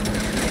anything.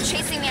 They're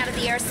chasing me out of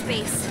the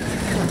airspace.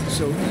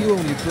 So you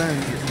only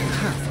planned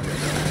half of it.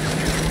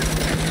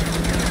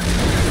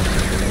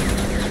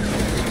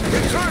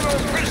 Return all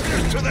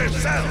prisoners to their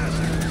cells!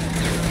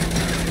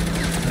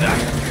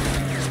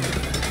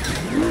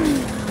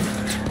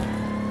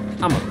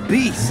 I'm a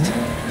beast.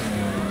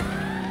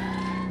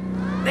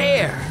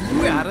 There,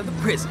 we're out of the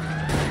prison.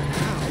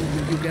 How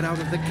will you get out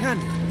of the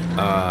canyon?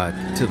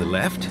 To the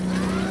left.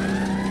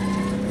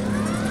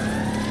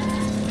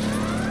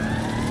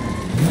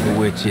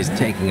 Which is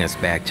taking us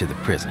back to the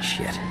prison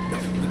shit. No,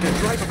 we can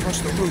drive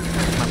across the roof.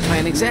 My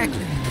plan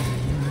exactly.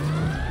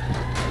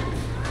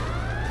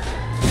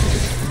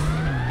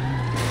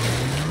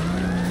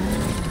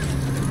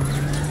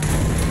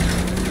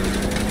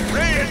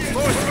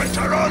 Reinforcements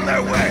are on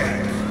their way!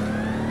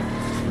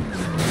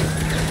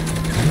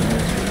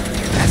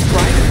 That's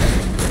right.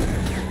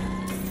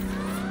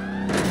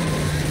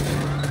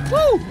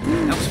 Woo!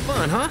 That was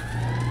fun, huh?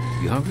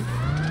 You hungry?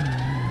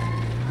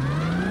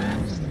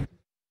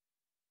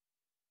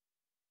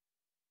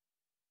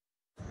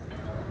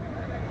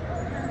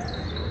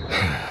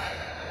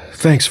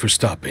 Thanks for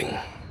stopping.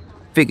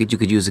 Figured you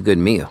could use a good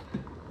meal.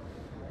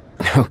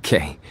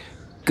 Okay,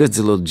 good's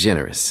a little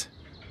generous.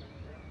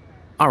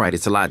 All right,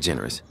 it's a lot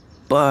generous,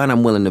 but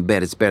I'm willing to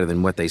bet it's better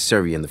than what they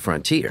serve you in the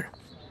frontier.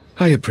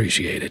 I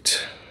appreciate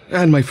it.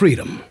 And my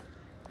freedom.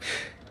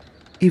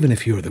 Even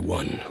if you're the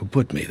one who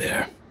put me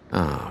there.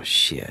 Oh,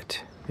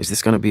 shit. Is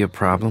this gonna be a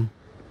problem?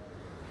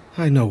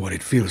 I know what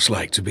it feels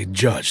like to be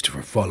judged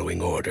for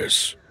following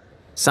orders.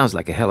 Sounds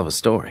like a hell of a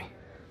story.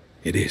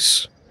 It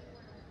is.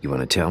 You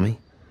wanna tell me?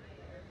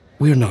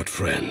 We're not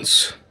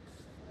friends.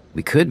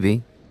 We could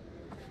be.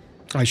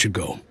 I should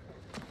go.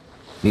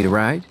 Need a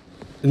ride?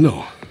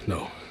 No.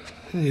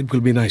 It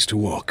will be nice to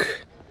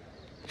walk.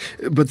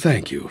 But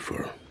thank you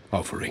for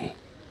offering.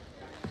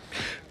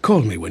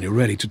 Call me when you're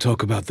ready to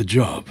talk about the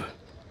job.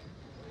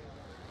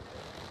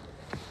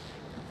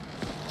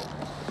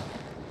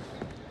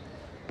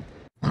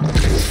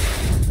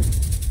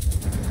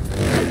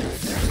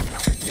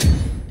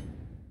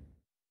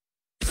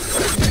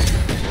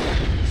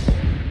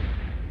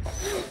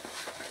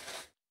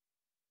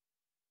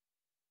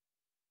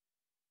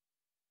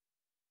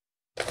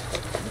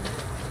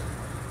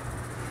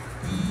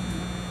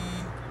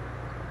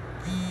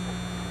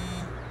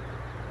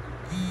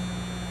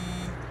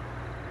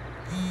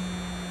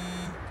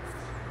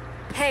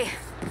 Hey,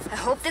 I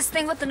hope this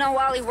thing with the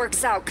Nawali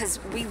works out, because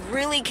we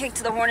really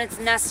kicked the hornet's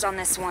nest on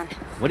this one.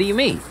 What do you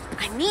mean?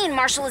 I mean,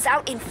 Marshall is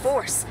out in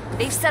force.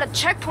 They've set up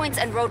checkpoints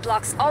and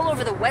roadblocks all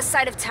over the west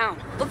side of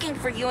town, looking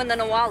for you and the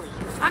Nawali.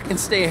 I can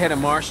stay ahead of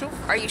Marshall.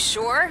 Are you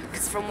sure?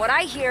 Because from what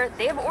I hear,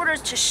 they have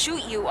orders to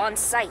shoot you on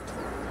sight.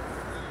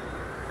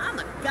 I'm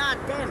a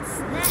goddamn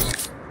snack.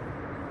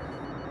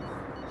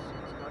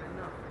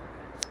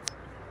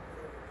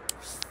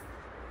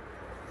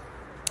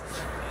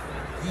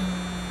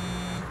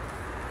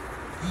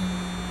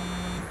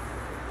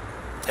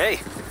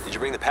 Hey, did you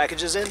bring the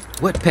packages in?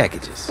 What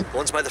packages?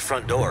 One's by the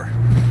front door.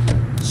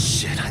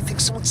 Shit, I think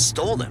someone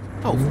stole them.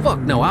 Oh, fuck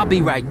no, I'll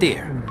be right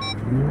there.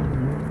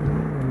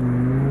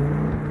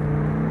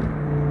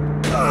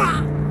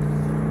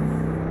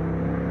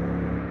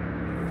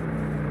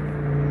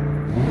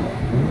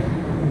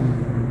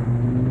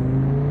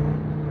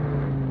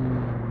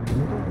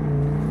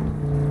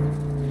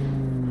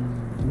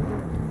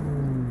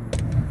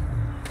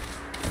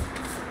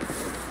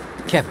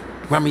 Kevin,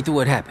 run me through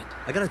what happened.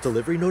 I got a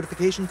delivery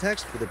notification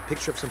text with a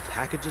picture of some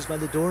packages by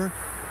the door,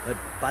 but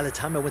by the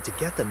time I went to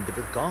get them, they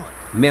were gone.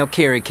 Mail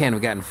carrier can't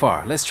have gotten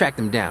far. Let's track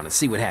them down and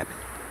see what happened.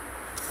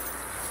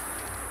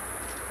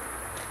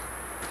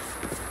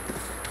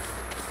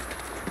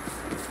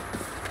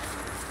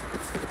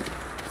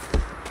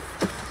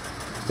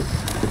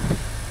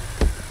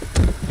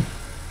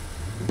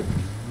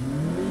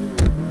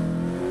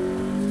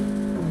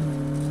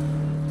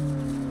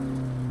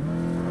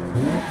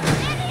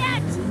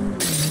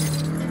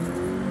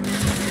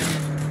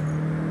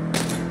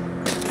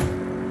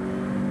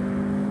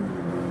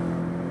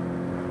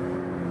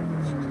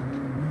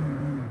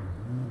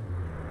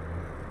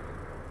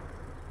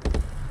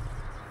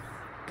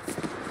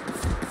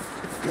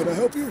 Can I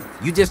help you?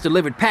 You just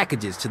delivered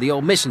packages to the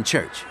old mission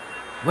church.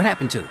 What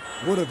happened to them?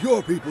 One of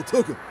your people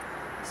took them.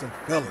 Some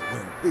fella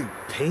wearing pink.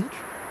 Pink?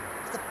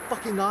 The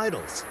fucking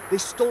idols. They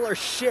stole our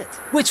shit.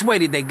 Which way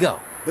did they go?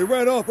 They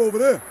ran off over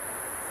there.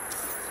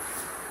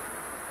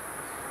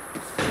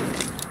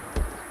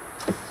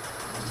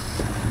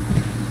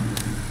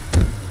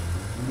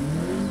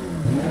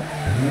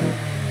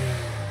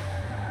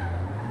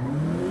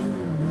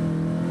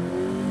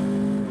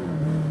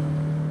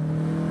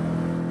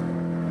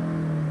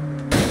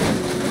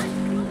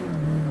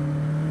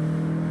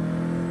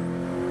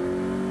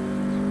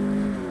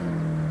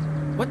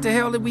 What the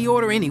hell did we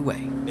order anyway?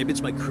 Maybe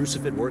it's my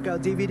Crucifit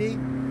workout DVD?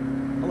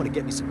 I want to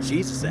get me some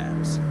Jesus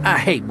abs. I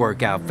hate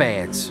workout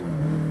fads.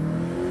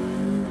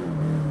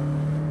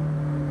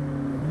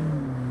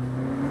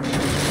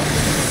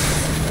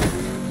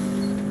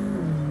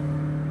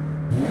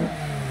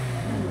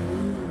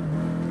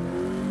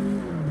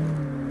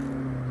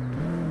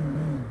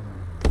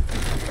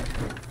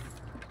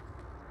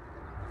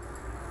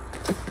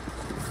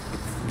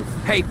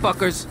 Hey,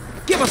 fuckers,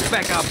 give us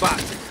back our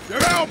boxes.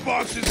 They're our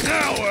boxes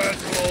now,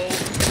 asshole!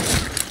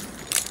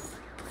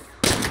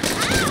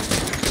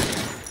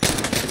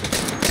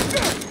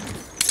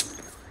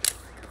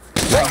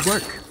 Nice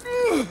work.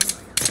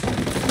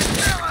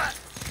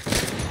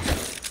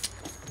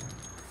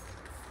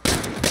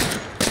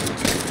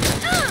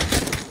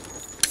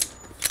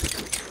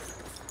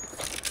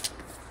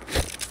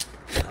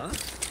 Huh?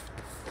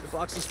 The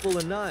box is full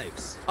of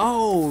knives.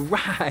 Oh,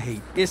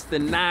 right. It's the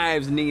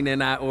knives Neenah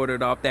and I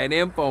ordered off that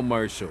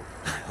infomercial.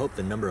 I hope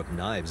the number of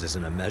knives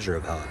isn't a measure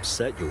of how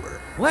upset you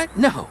were. What?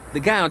 No. The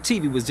guy on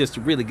TV was just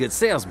a really good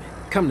salesman.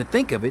 Come to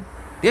think of it,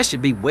 there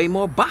should be way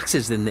more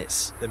boxes than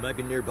this. They might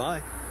be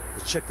nearby.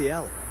 Let's check the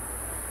alley.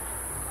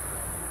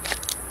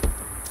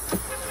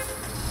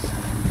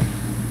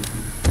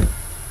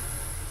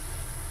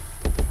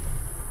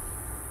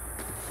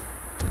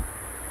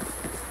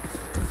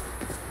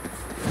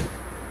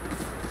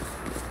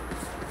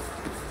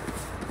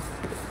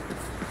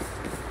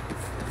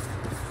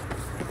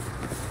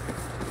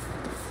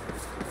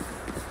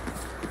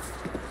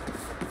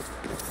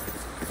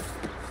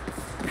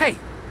 Hey,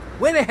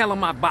 where the hell are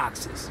my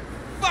boxes?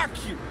 Fuck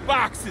you,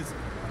 boxes!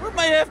 Where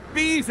my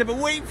FBs? I've been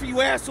waiting for you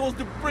assholes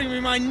to bring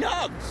me my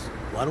nugs!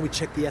 Why don't we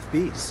check the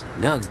FBs?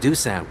 Nugs do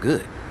sound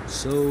good.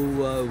 So,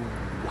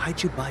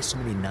 why'd you buy so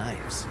many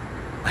knives?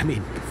 I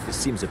mean, this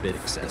seems a bit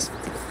excessive.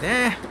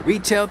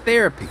 Retail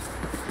therapy.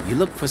 You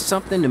look for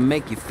something to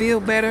make you feel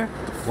better,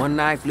 one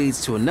knife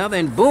leads to another,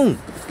 and boom!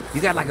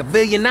 You got like a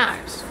billion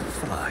knives.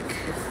 Fuck.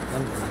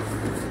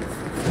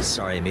 I'm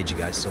sorry I made you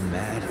guys so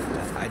mad.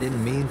 I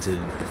didn't mean to...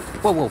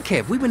 Whoa,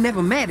 Kev, we were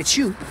never mad at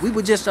you. We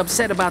were just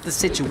upset about the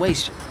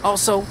situation.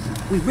 Also,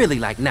 we really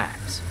like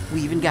knives.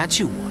 We even got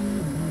you one.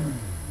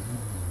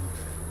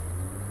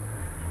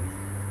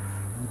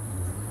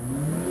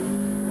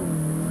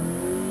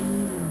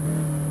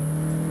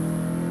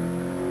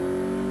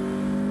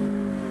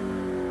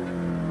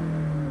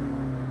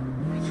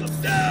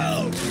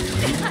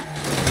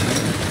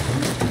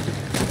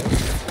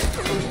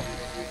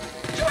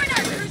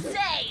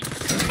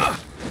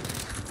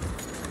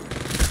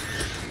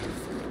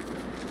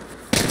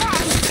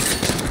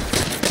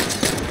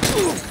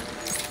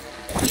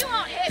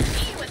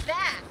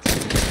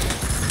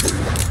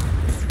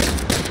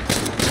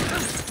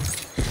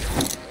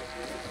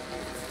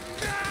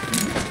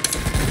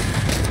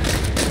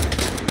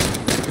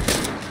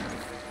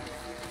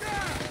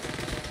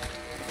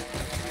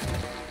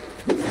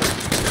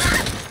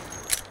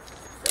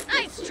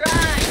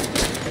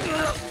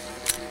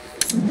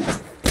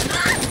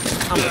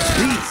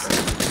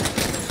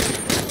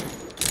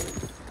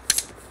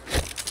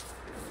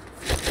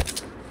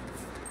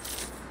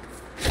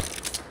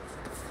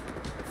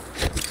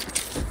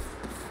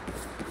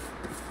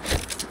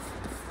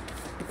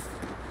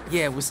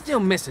 Yeah, we're still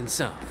missing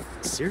some.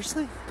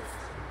 Seriously?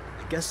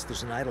 I guess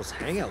there's an idol's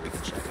hangout we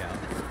can check out.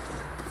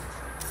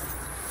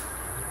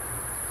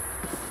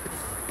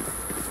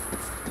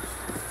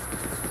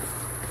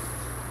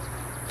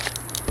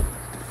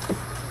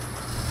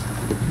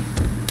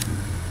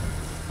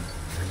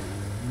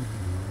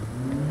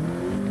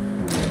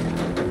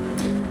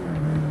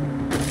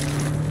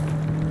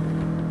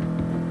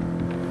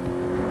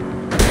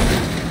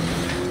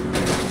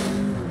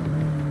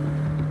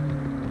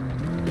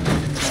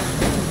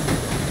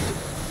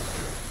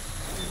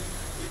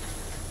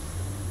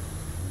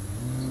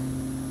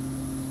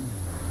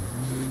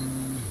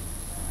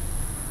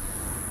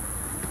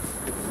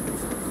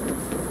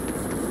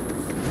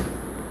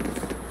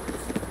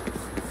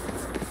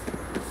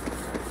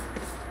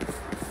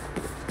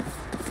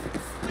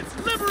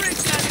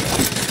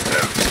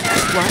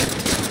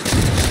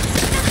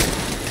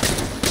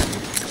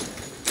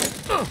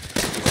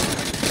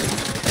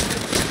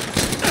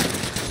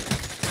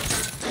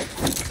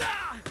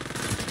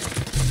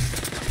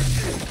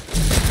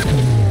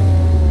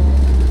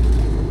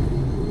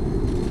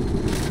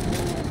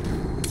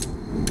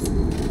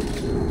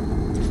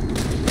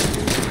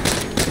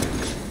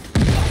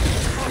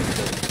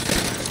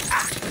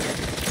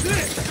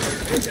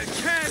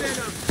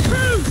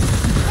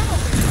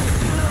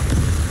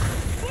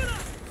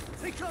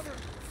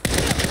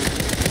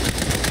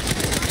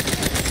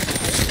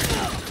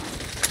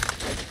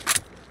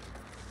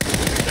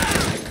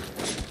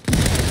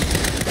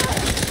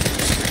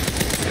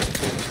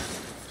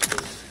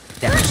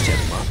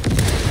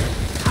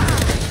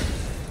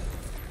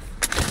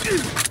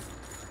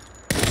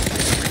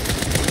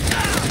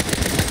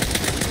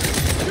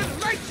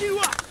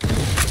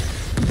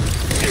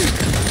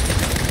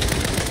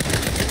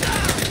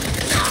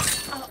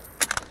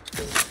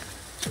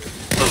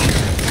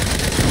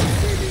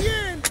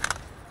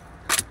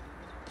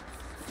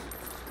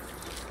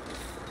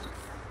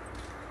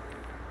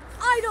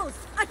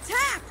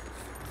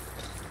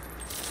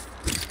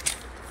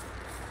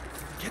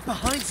 Get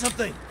behind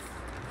something!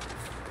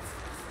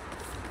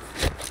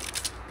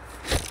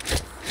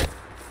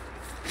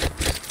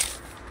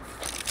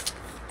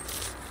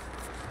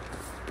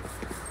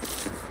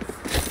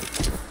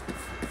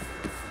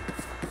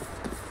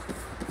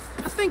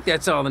 I think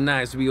that's all the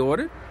knives we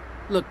ordered.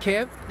 Look,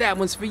 Kev, that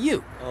one's for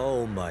you.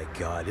 Oh my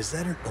god, is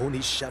that an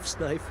Oni chef's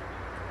knife?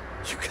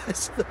 You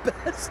guys are the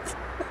best.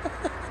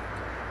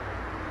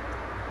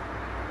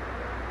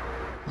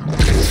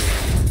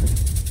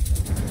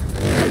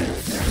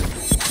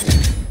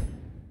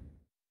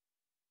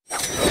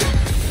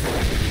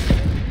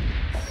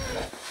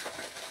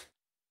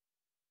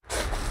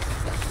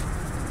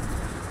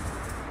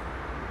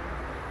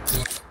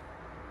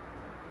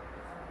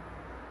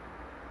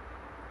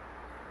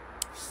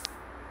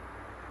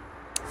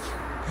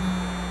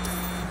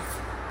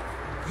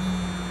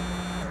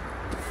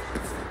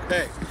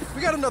 Hey,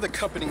 we got another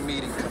company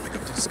meeting coming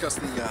up to discuss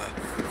the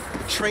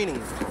training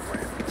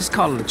program. Just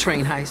call it a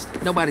train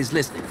heist. Nobody's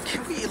listening.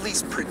 Can we at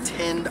least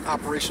pretend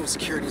operational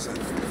security is a...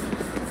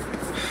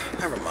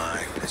 Never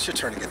mind. It's your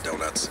turn to get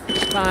donuts.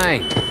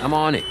 Fine. I'm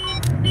on it.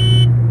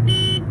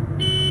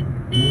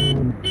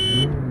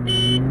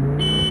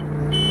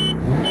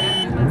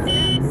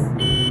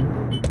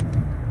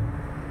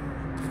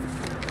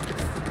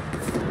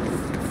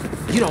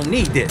 You don't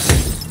need this.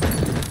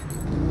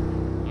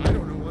 I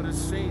don't know what a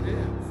saint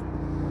is.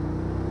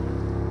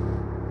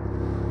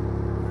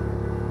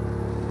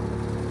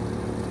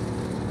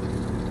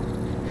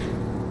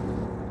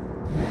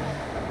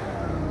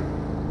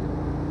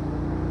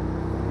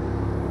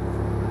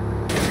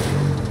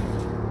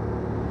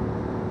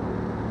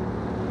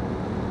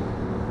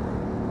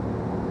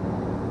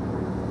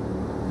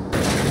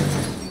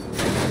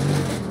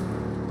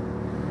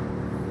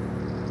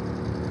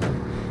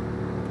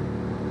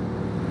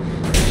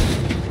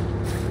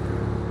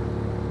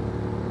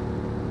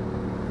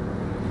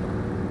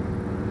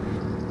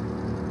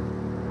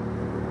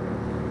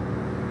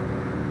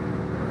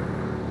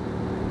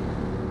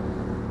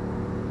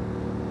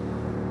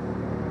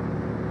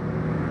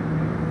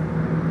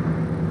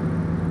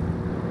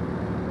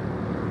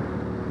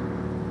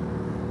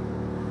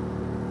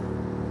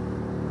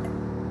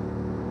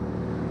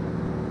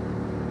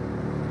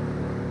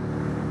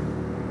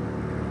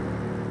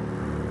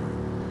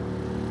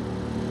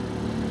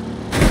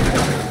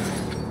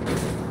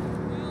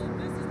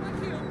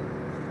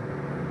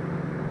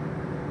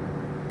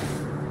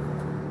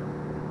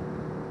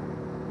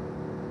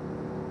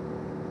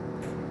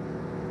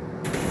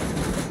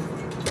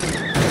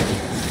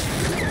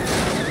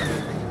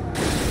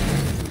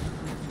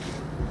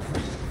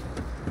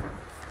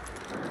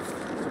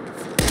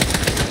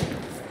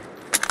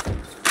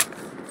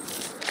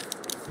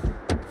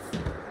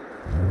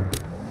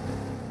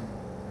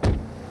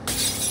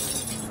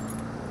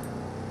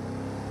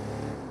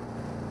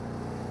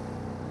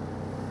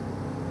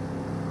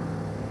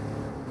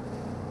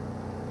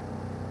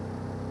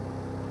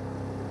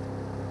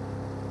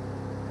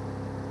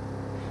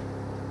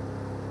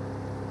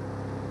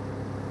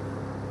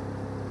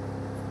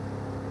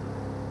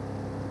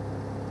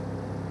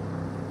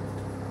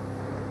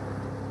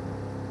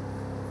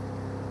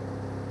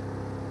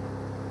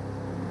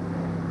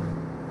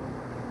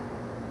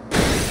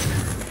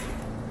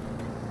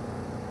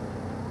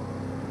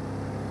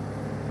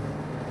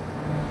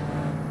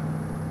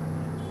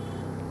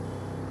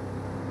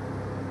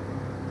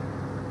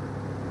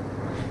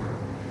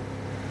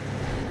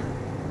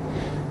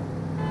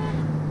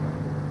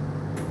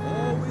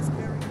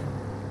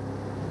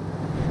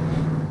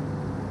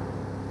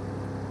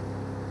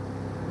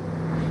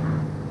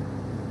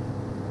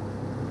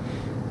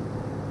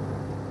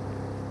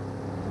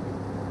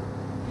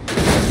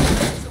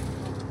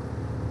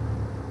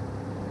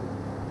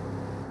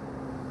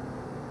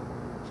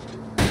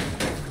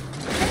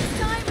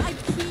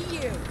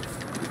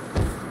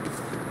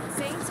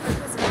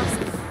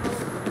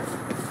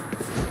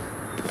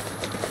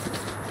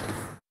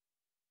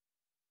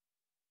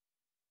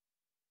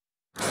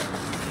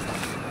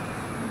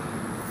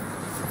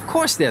 Of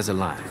course there's a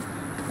line.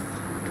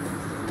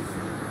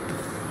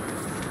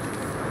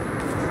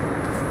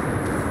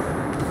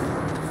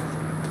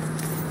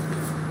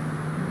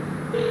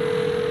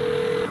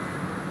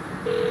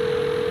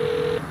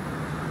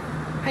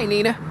 Hey,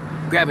 Neenah.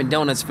 Grabbing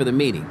donuts for the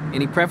meeting.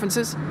 Any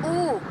preferences?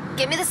 Ooh,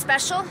 give me the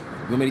special.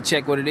 You want me to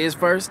check what it is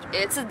first?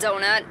 It's a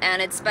donut,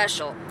 and it's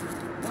special.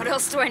 What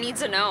else do I need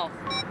to know?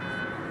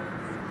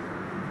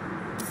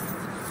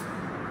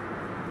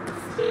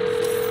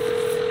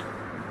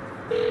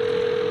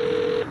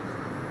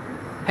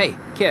 Hey,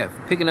 Kev,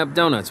 picking up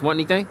donuts. Want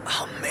anything?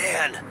 Oh,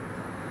 man.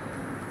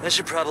 I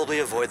should probably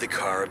avoid the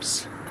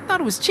carbs. I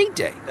thought it was cheat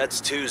day.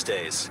 That's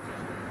Tuesdays.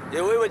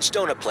 Yeah, which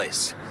donut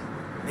place?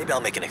 Maybe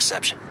I'll make an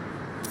exception.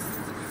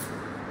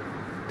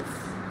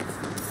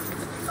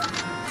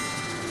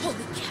 Holy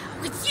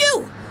cow, it's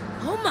you!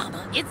 Oh,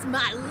 mama, it's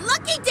my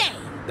lucky day!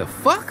 The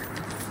fuck?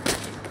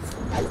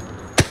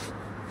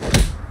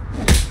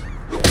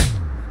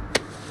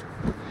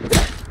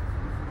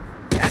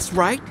 That's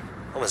right.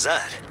 What was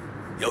that?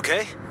 You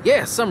okay?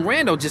 Yeah, some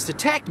rando just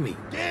attacked me.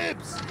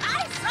 Gibbs!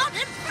 I saw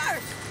them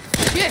first!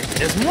 Shit,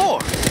 there's more!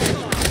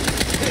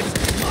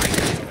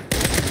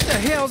 What the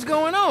hell's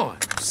going on?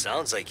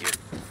 Sounds like you're...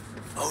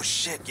 Oh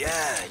shit,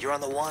 yeah, you're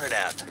on the wanted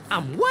app.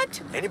 I'm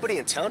what? Anybody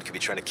in town could be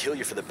trying to kill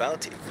you for the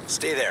bounty.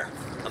 Stay there.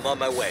 I'm on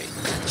my way.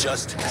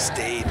 Just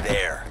stay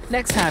there.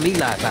 Next time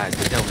Eli buys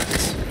the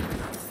donuts.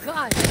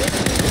 God,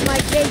 this is my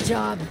day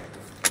job.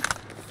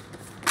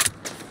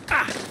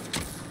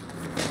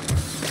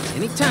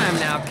 Anytime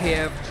now,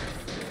 Kev.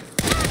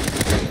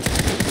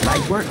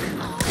 Light work.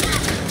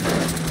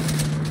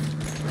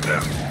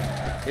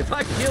 If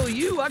I kill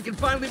you, I can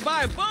finally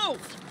buy a boat!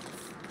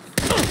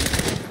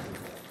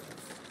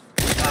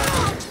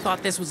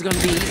 Thought this was gonna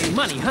be easy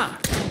money, huh?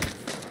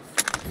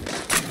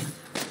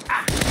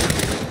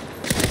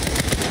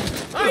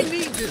 I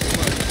need this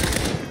money!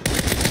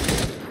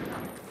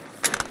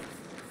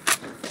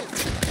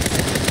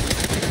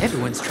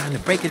 Everyone's trying to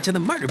break into the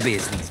murder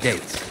biz these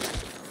days.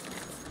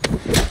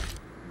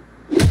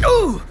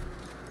 Ooh!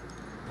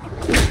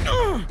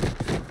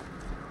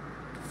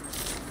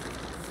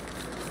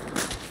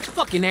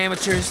 Fucking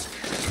amateurs.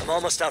 I'm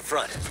almost out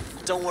front.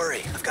 Don't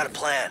worry, I've got a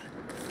plan.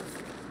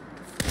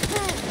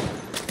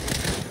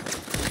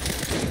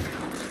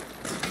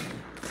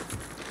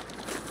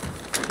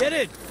 Get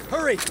in!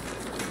 Hurry!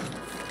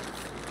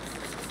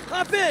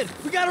 Hop in!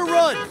 We gotta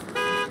run!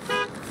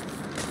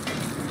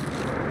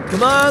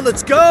 Come on,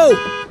 let's go!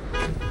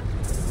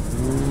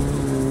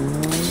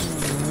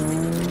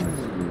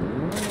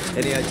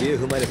 Any idea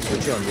who might have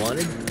put you on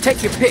wanted?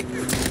 Take your pick.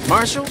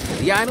 Marshall,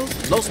 the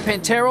Idols, Los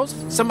Panteros,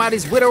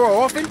 somebody's widow or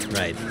orphan?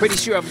 Right. Pretty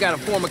sure I've got a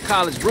former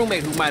college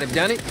roommate who might have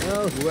done it.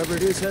 Well, whoever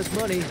it is has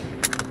money.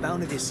 The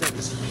bounty they sent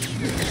was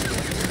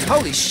huge.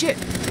 Holy shit!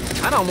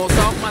 I'd almost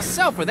off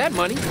myself for that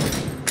money.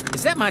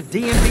 Is that my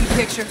DMV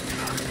picture?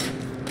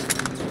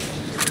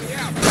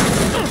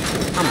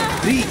 I'm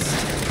a beast.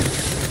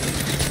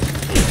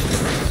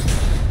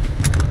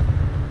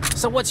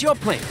 So what's your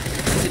plan?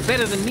 Is it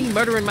better than me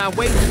murdering my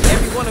way through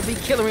every wannabe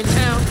killer in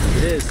town?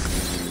 It is.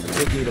 I'm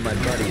taking you to my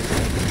buddies.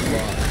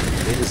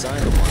 They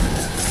designed the one.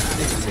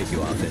 They can take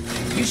you off it.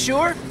 You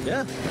sure?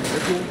 Yeah, they're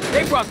cool.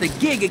 They brought the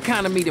gig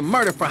economy to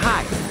murder for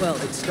hire. Well,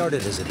 it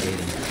started as a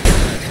dating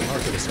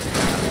market is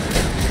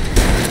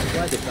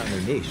glad they found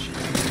their niche.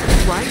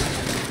 Right?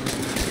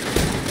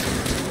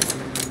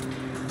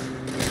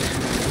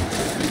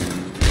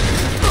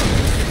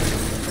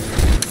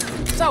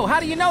 So, how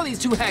do you know these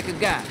two hacker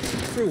guys?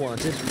 Through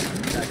Wanted,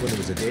 back when it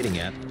was a dating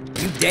app.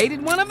 You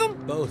dated one of them?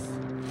 Both.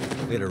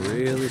 We had a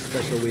really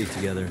special week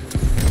together.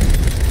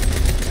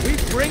 We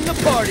bring the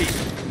party!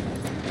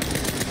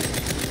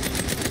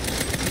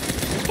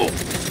 Oh.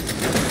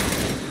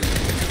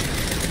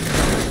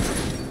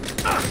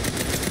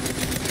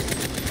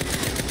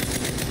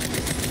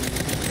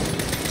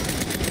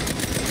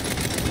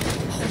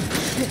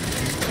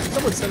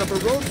 Someone set up a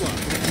roadblock.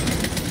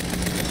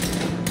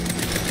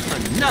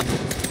 Another.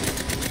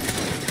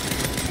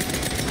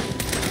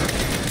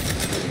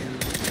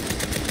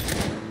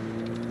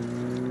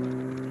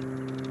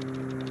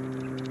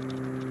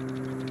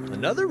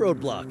 Another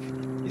roadblock.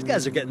 These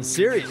guys are getting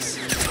serious.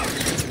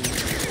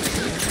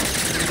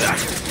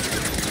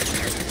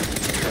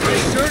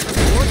 Exert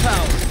more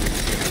power.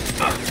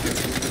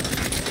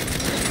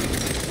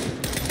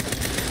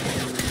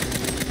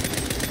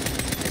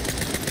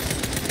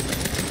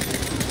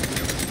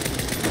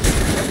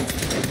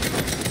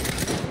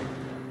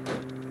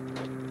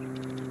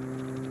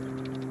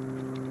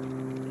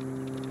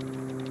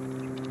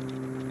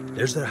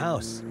 There's their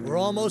house. We're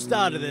almost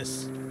out of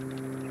this.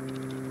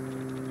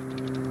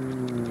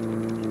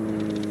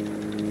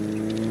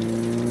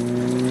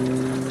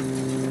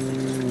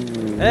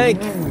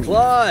 Hank,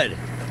 Claude.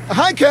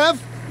 Hi, Kev.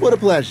 What a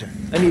pleasure.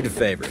 I need a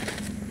favor.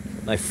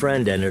 My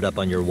friend ended up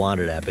on your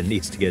Wanted app and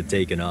needs to get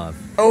taken off.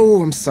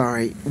 Oh, I'm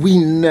sorry. We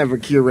never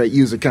curate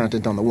user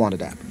content on the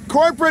Wanted app.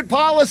 Corporate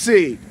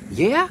policy!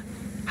 Yeah?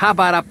 How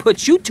about I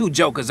put you two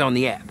jokers on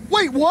the app?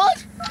 Wait,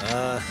 what?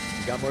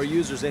 Got more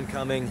users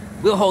incoming.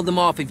 We'll hold them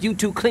off if you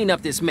two clean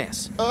up this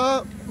mess.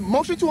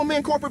 Motion to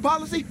amend corporate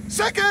policy?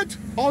 Second!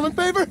 All in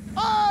favor?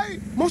 Aye!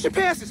 Motion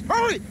passes.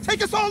 Hurry!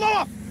 Take us all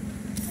off!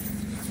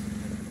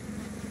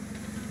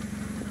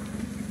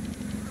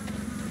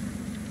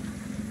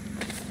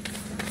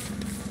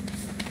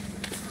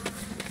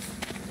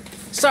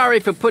 Sorry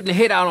for putting a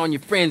hit out on your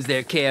friends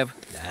there, Kev.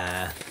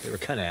 Nah, they were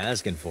kind of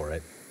asking for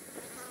it.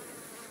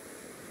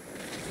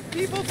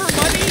 People for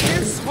money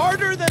is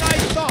harder than I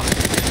thought.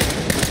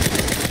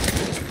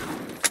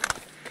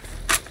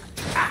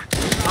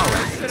 All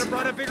right. Should have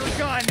brought a bigger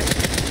gun.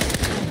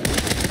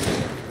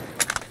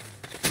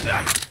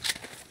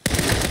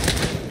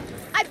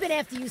 I've been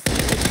after you since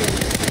the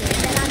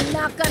beginning, and I'm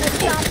not gonna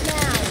stop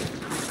now.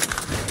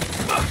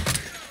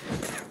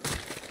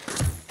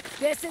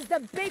 This is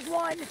the big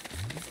one.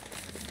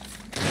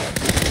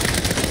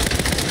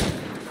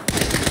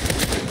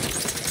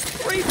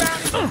 Three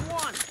bounties in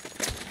one.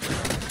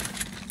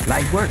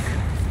 Light work.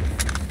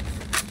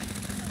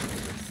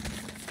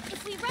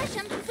 If we rush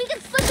him, we can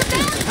split the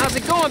bounty. How's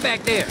it going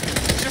back there?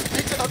 just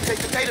need to update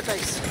the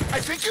database. I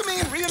think you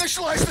mean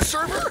reinitialize the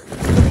server?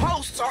 The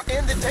posts are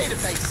in the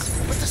database,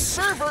 but the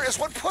server is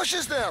what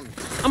pushes them.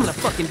 I'm gonna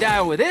fucking die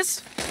over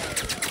this.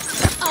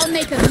 I'll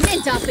make a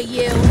mint off of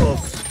you.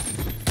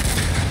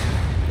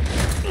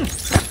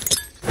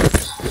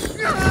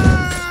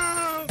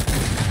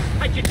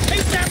 I can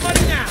take that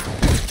money now!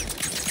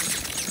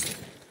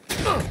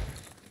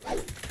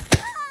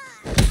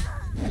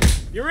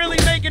 You're really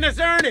making us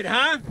earn it,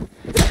 huh?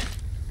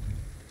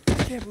 I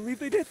can't believe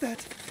they did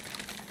that.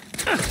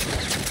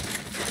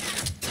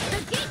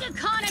 The gig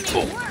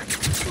economy works!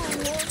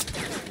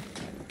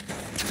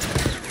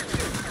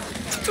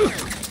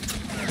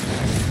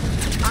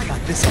 I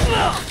got this on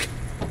lock.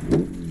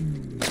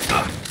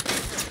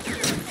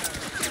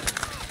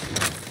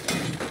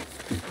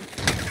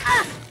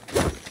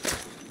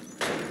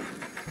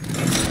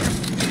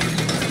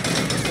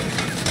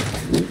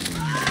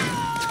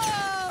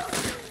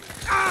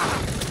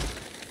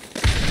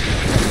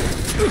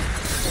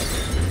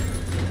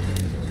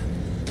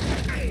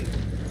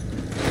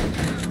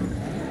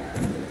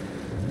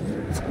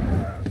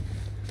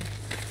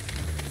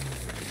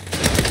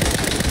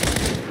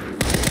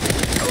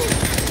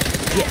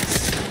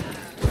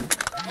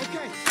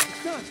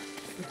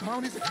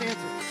 Is a cancer.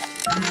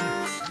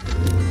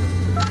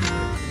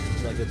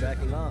 Looks like they're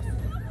backing off.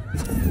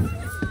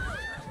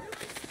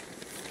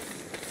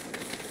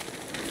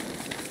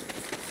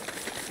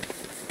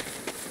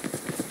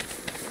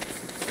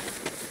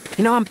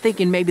 You know, I'm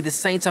thinking maybe the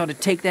Saints ought to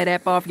take that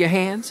app off your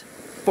hands.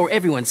 For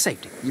everyone's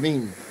safety. You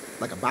mean,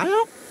 like a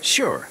buyout?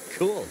 Sure.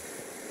 Cool.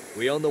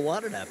 We own the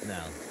water app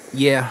now.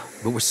 Yeah,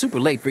 but we're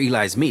super late for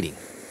Eli's meeting.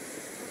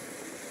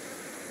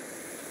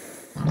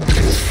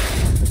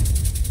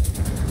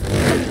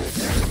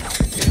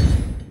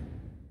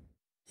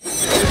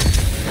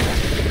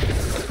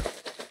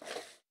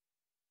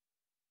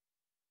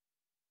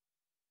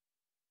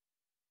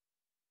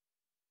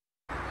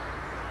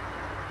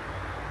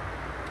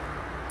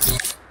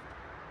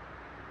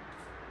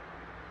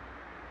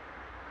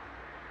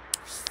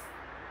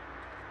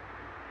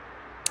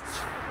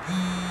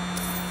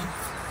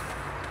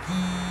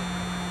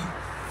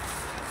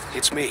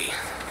 It's me.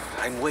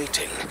 I'm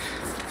waiting.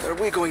 Are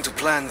we going to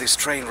plan this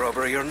train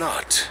robbery or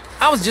not?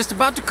 I was just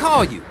about to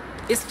call you.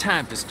 It's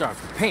time to start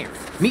preparing.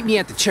 Meet me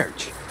at the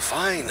church.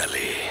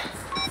 Finally.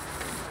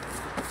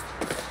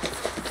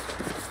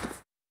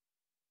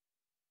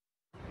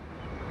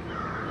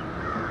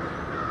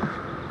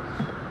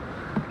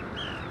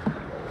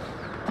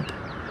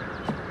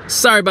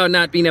 Sorry about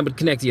not being able to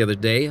connect the other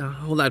day. A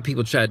whole lot of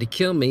people tried to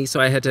kill me, so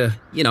I had to,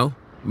 you know,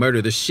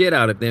 murder the shit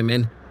out of them,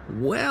 and,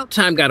 well,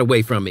 time got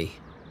away from me.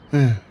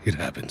 It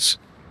happens.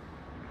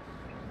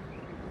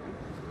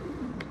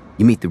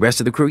 You meet the rest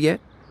of the crew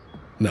yet?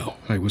 No,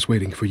 I was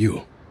waiting for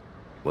you.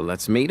 Well,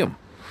 let's meet them.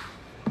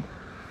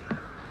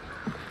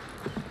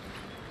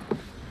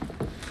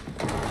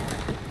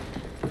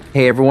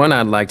 Hey, everyone,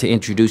 I'd like to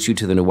introduce you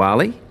to the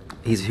Nuwali.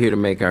 He's here to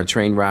make our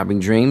train robbing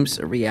dreams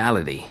a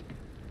reality.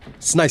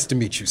 It's nice to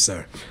meet you,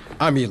 sir.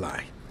 I'm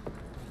Eli.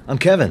 I'm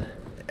Kevin.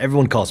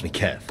 Everyone calls me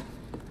Kev.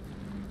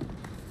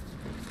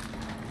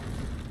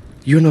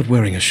 You're not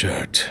wearing a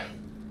shirt.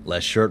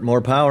 Less shirt, more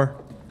power.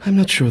 I'm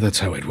not sure that's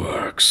how it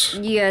works.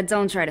 Yeah,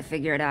 don't try to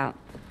figure it out.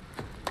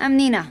 I'm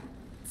Neenah.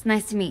 It's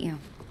nice to meet you.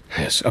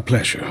 Yes, a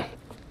pleasure.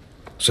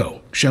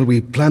 So, shall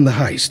we plan the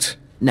heist?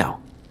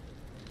 No.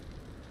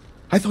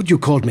 I thought you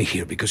called me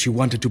here because you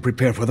wanted to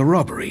prepare for the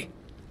robbery.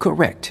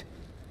 Correct.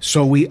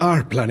 So we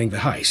are planning the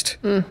heist?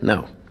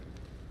 No.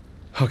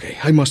 Okay,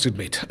 I must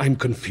admit, I'm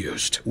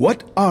confused.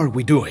 What are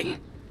we doing?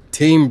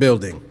 Team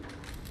building.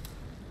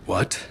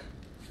 What?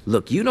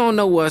 Look, you don't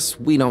know us,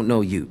 we don't know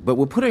you, but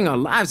we're putting our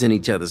lives in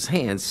each other's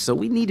hands, so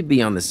we need to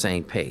be on the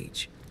same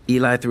page.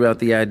 Eli threw out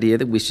the idea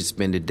that we should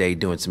spend a day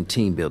doing some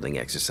team-building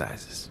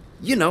exercises.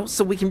 You know,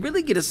 so we can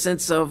really get a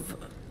sense of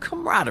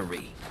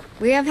camaraderie.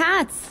 We have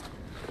hats.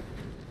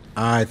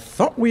 I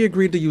thought we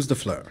agreed to use the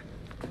fleur.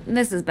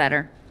 This is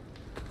better.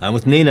 I'm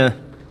with Neenah.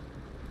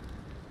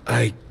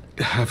 I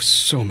have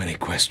so many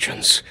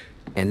questions.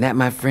 And that,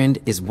 my friend,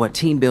 is what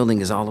team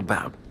building is all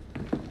about.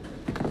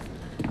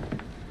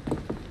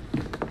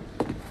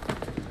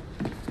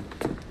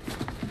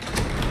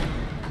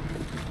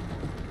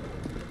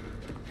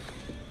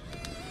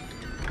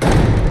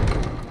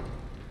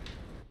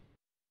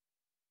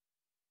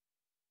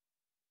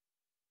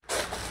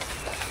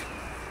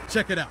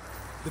 Check it out.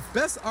 The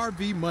best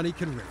RV money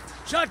can rent.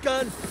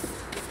 Shotgun!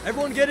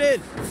 Everyone get in!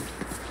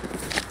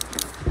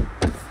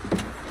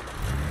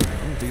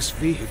 Well, this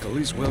vehicle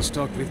is well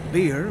stocked with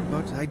beer,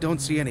 but I don't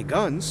see any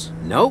guns.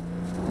 Nope.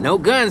 No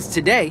guns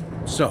today.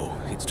 So,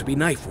 it's to be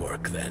knife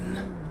work, then?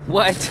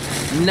 What?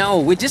 No,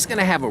 we're just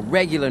gonna have a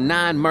regular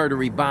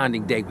non-murdery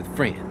bonding day with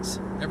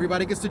friends.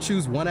 Everybody gets to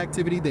choose one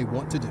activity they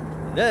want to do.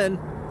 And then,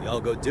 we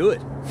all go do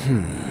it.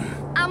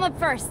 I'm up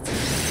first.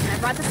 And I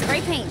brought the spray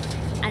paint.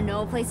 I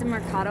know a place in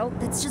Mercado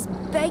that's just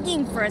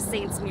begging for a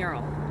Saints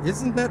mural.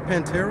 Isn't that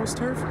Panteros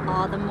turf?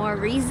 All the more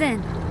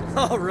reason.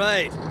 All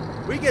right.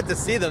 We get to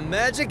see the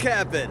magic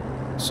happen.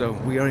 So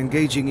we are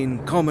engaging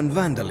in common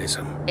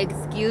vandalism.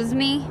 Excuse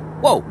me?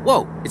 Whoa,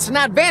 whoa, it's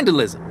not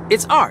vandalism,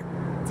 it's art.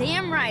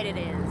 Damn right it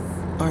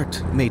is.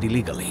 Art made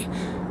illegally.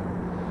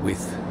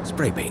 With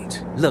spray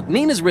paint. Look,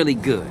 Neenah's really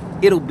good.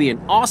 It'll be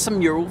an awesome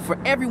mural for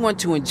everyone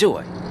to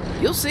enjoy.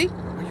 You'll see.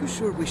 Are you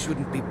sure we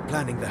shouldn't be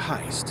planning the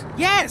heist?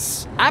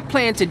 Yes! I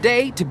plan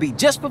today to be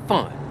just for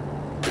fun.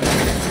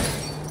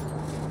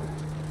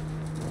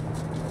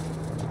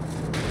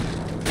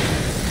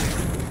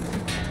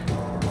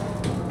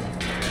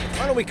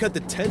 Why don't we cut the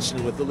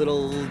tension with a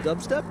little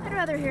dubstep? I'd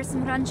rather hear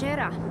some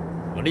ranchera.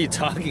 What are you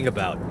talking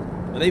about?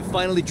 When they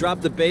finally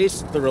drop the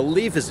bass, the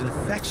relief is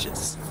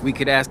infectious. We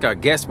could ask our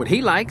guest what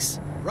he likes.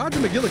 Roger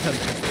McGillicuddy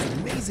has an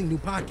amazing new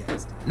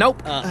podcast.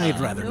 Nope. I'd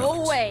rather not.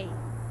 No way.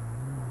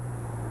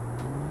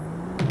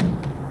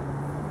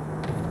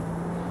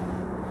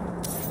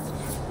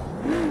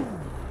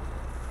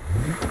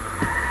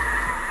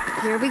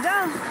 Here we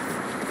go.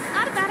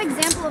 Not a bad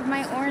example of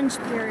my orange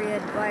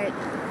period, but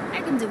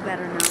I can do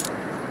better now.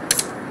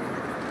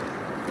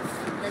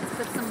 Let's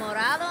put some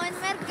morado en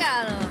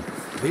mercado.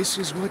 This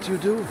is what you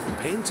do?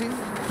 Painting?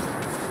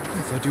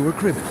 I thought you were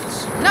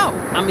criminals. No,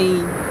 I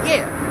mean,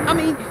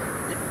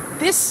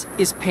 this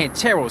is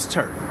Pantero's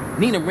turf.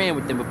 Neenah ran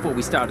with them before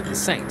we started the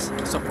Saints.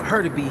 So for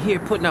her to be here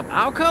putting up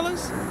our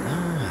colors?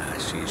 Ah,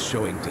 she's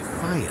showing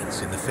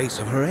defiance in the face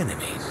of her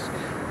enemies.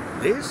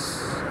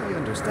 This, I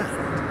understand.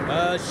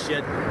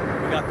 Shit.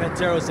 We got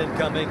Panteros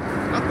incoming.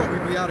 I thought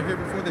we'd be out of here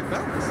before they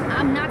found us.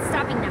 I'm not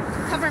stopping now.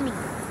 Cover me.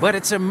 But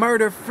it's a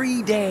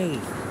murder-free day.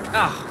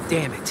 Oh,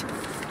 damn it.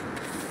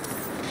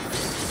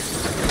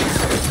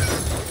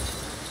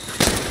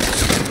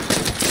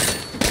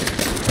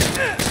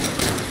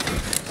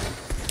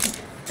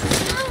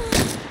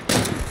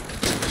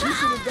 You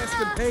should invest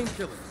in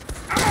painkillers.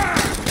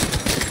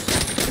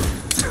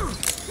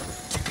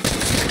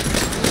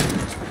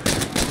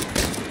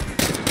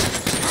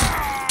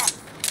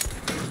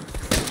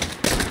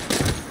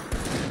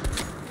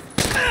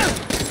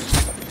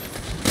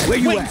 Where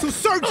you Wait at? till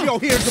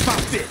Sergio hears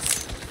about this!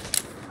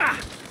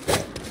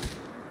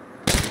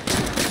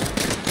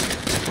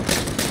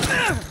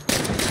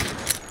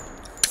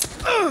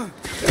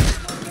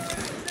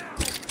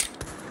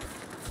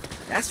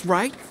 That's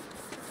right.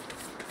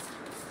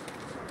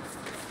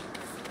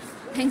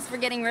 Thanks for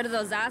getting rid of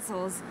those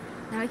assholes.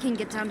 Now I can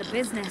get down to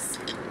business.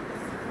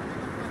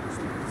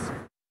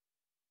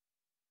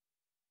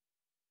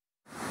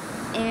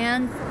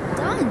 And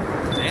done.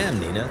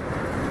 Damn, Neenah.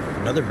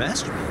 Another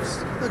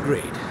masterpiece.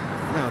 Agreed.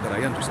 Now that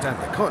I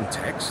understand the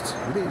context,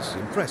 it is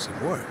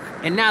impressive work.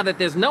 And now that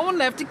there's no one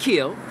left to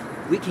kill,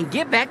 we can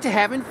get back to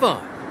having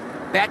fun.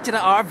 Back to the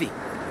RV.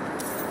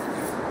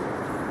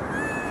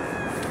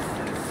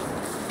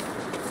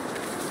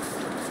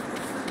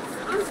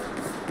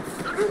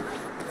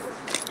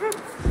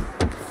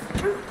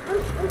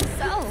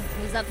 So,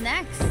 who's up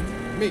next?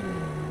 Me.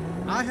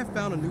 I have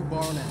found a new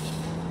bar in action.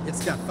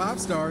 It's got 5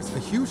 stars, a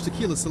huge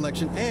tequila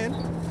selection, and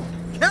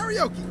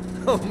karaoke!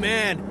 Oh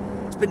man,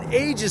 it's been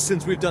ages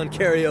since we've done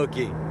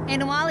karaoke.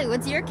 And Wally,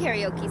 what's your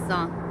karaoke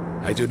song?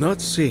 I do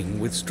not sing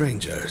with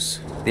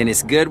strangers. Then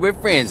it's good we're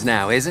friends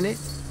now, isn't it?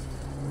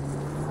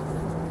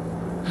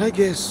 I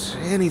guess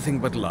anything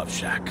but Love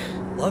Shack.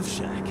 Love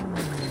Shack?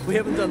 We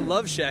haven't done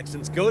Love Shack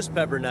since Ghost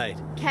Pepper Night.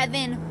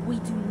 Kevin, we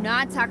do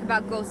not talk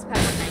about Ghost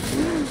Pepper Night.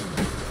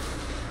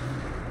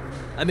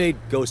 I made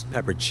Ghost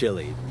Pepper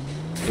chili.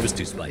 It was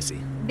too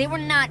spicy. They were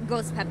not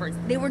ghost peppers.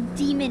 They were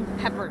demon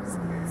peppers.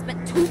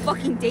 Spent 2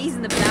 fucking days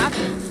in the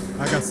bathroom.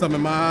 I got some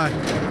in my eye. It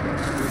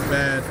was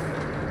bad.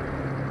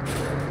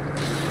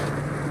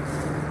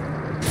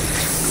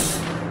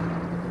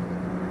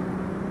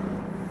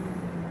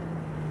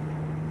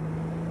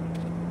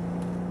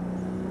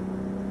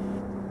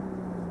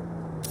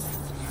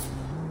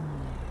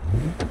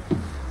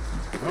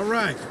 All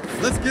right,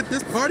 let's get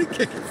this party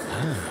kicking.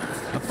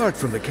 Apart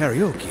from the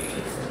karaoke,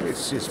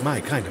 this is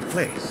my kind of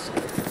place.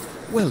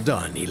 Well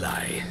done,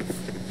 Eli.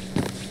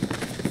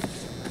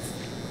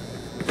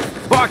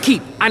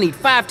 Barkeep, I need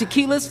 5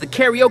 tequilas, the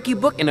karaoke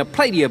book, and a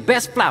plate of your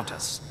best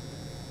flautas.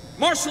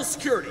 Marshal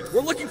security,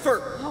 we're looking for...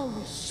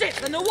 Holy shit,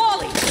 the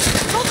Nawali!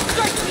 Don't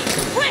strike me!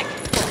 Quick!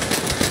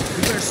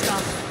 We better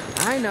stop.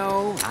 I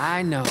know.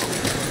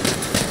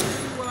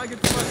 When I get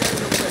the fuck out of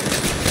your way.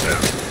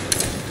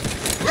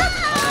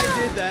 I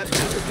did that.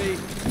 That was me.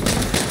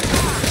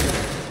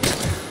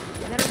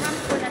 Better run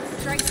before that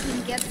strike team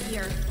gets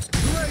here.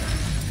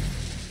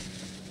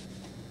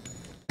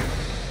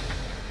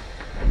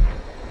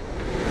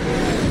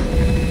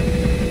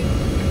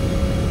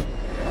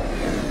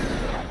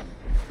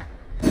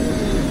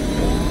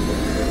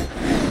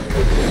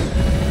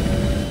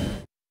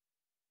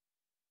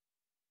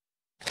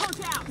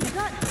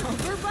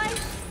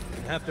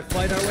 Have to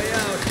fight our way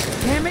out.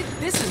 Damn it,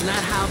 this is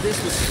not how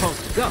this was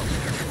supposed to go.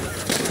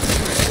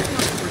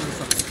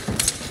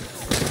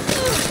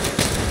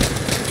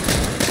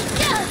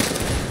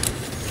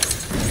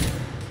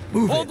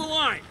 Hold the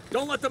line.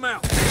 Don't let them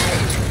out.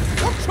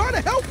 I'm trying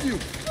to help you.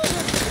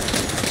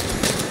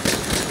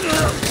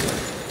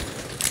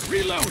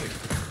 Reloading.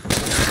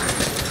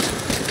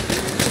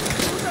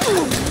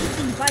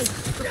 Amazing bike.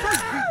 The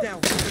first beatdown.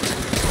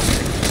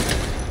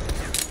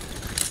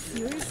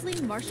 Seriously,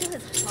 Marshall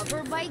has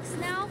hover bikes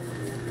now?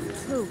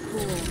 So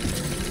cool.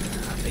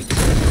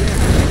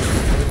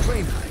 The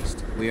train heist.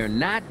 We are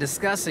not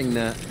discussing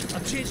the...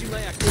 I'm changing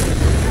my activity.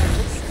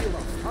 Let's steal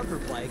a hover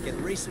bike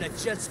and race it at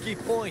jet ski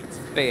point.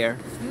 Fair.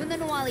 You and the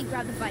Nawali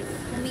grab the bike.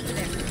 We'll meet you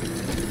there.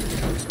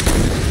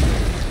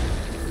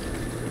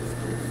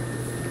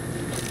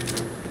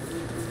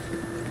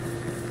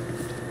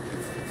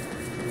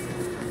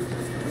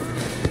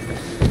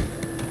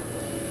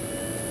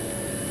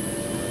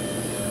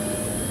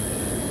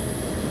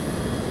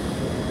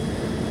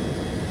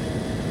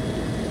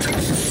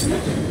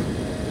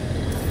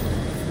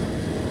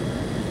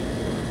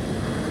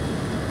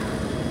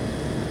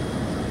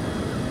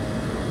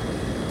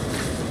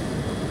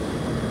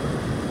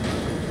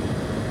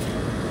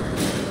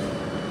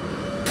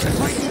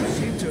 Why do you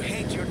seem to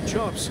hate your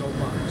job so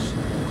much?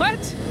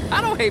 What?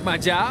 I don't hate my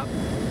job.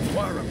 You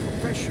are a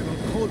professional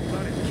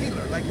cold-blooded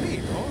killer like me,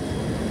 no?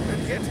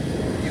 And yet,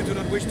 you do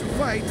not wish to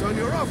fight on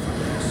your off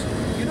hours.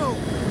 You know,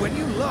 when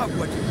you love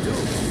what you do,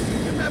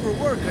 you never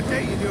work a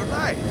day in your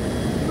life.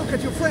 Look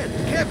at your friend,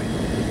 Kevin.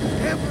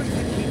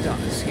 Everything he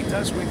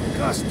does with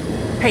gusto.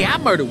 Hey, I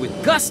murder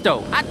with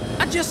gusto.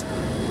 I just...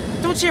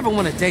 Don't you ever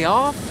want a day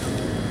off?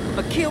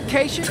 A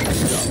killcation?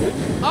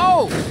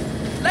 Oh!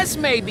 Let's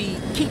maybe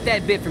keep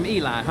that bit from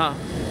Eli, huh?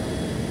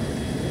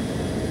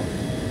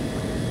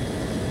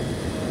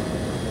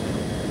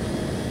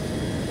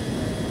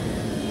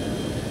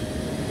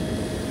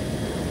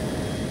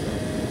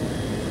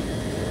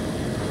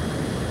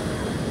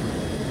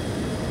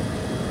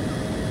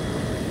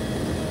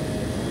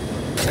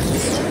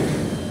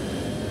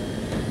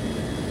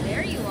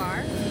 There you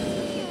are.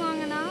 Took you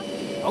long enough.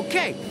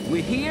 Okay,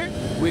 we're here,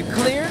 we're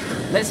clear.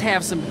 Let's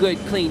have some good,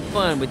 clean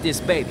fun with this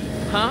baby,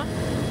 huh?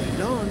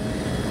 None.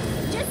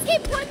 Jet ski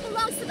point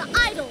belongs to the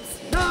idols.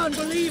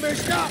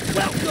 Non-believers, stop!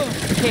 Welcome!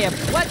 Kev,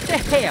 what the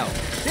hell?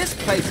 This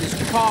place is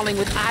crawling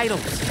with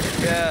idols.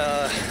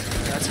 Yeah,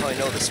 that's how I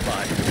know the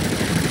spot.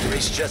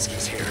 Race jet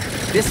skis here.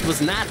 This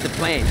was not the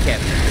plan,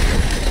 Kevin.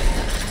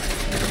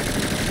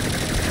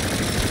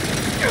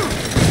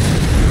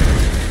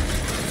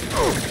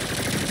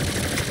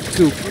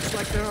 Looks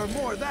like there are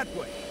more that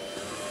way.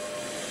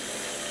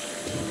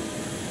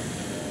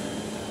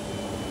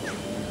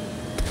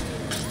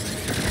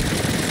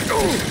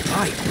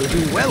 I will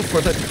do well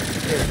for the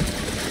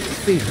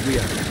thing we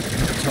are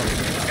talking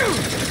about.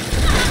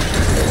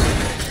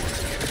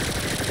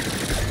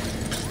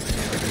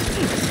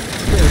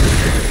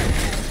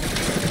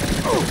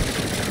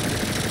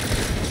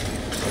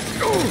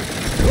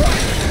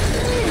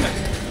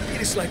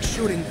 It is like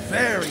shooting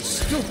very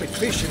stupid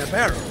fish in a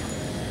barrel.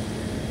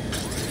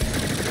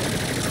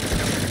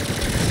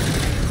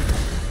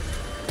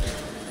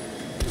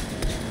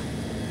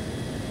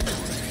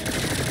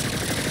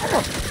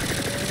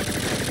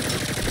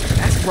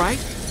 Right?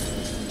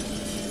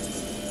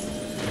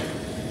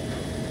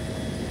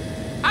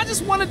 I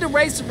just wanted to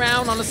race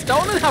around on a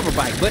stolen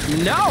hoverbike, but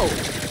no!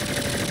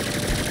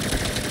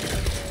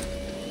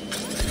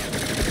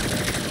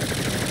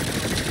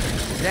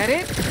 Is that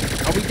it?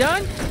 Are we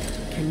done?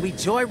 Can we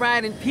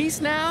joyride in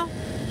peace now?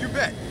 You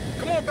bet.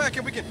 Come on back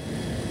and we can...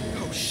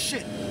 Oh,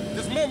 shit.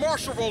 There's more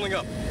Marshall rolling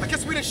up. I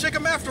guess we didn't shake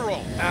him after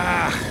all.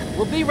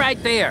 We'll be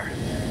right there.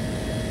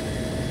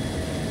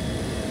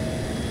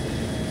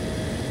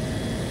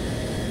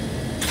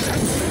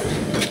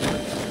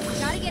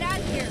 Gotta get out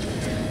of here.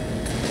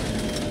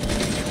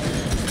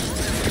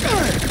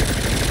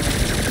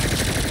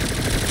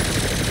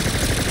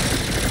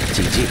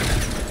 GG.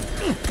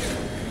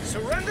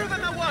 Surrender the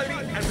Nawali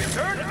and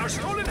return our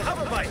stolen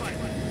hoverbike.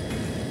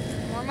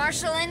 More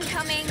Marshall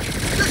incoming.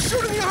 They're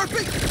shooting the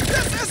heartbeat!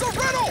 This is a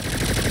riddle!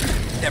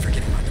 Never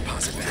getting my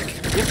deposit back.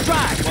 Just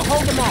try. We'll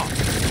hold them off.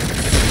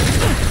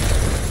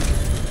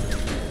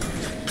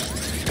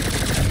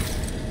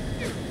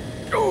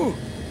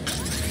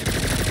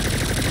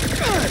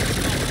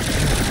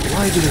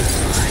 Why do they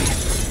fly?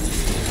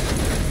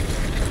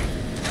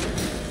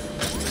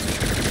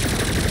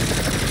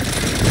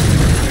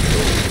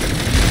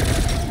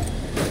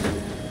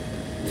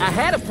 I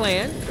had a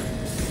plan.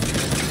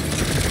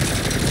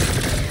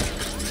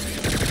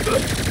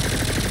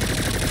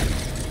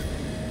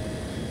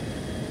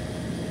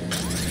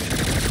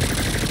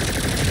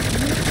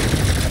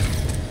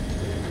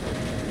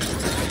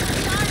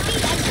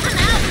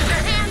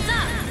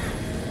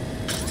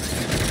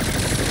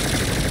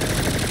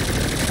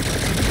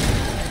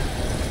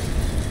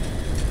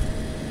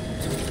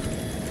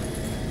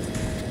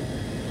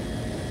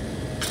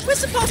 We're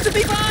supposed to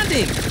be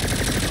bonding.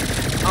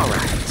 All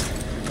right.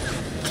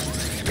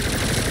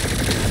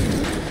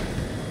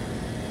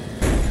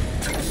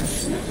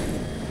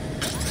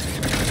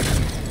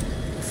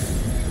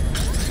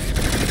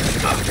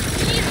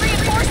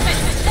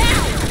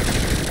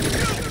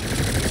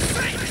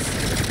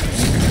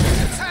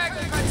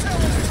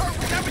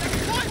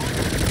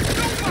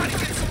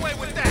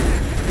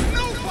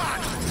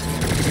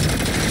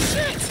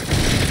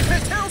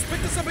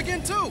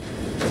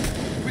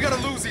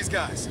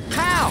 Guys,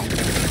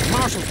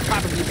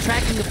 you're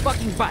tracking the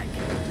fucking bike.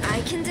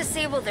 I can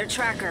disable their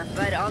tracker,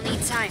 but I'll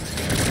need time.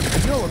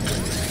 No.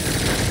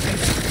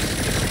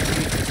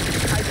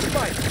 Hide the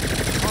bike.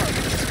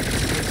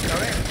 It's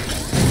direct.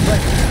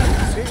 But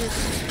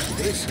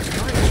this is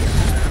my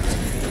chance.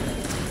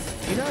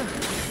 Neenah,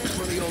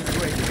 for the old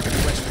grave in the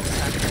western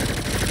capital.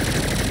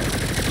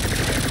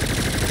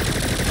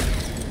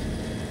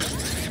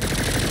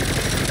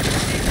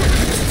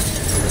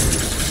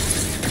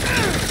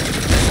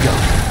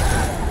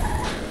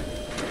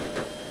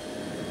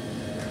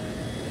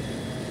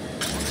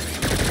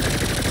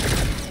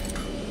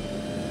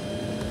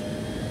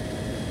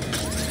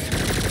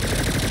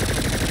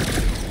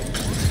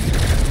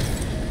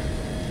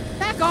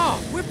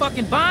 We're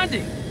fucking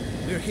bonding.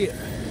 We're here.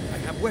 I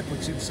have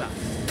weapons inside.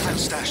 I'll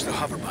stash the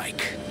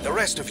hoverbike. The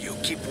rest of you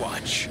keep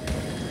watch.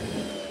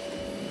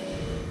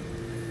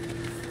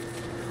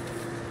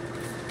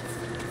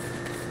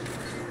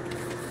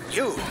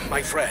 You,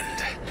 my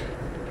friend.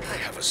 I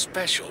have a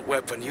special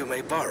weapon you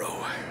may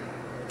borrow.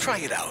 Try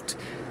it out,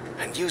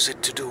 and use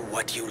it to do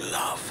what you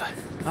love.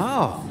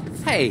 Oh,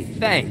 hey,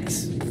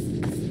 thanks.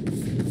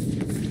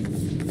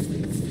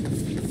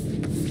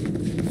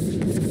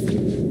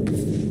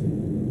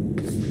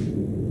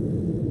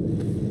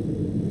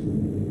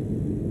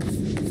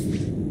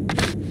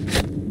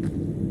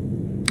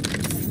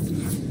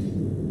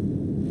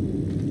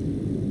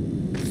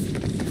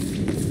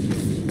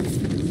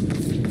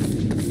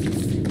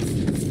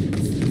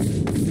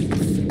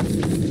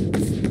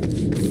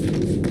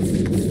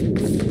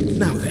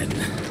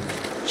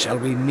 Shall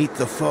we meet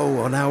the foe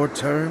on our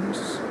terms?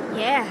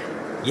 Yeah.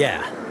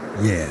 Yeah.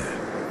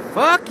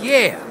 Fuck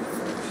yeah.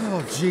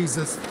 Oh,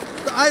 Jesus.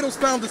 The idols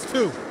found us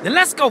too. Then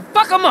let's go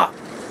fuck them up.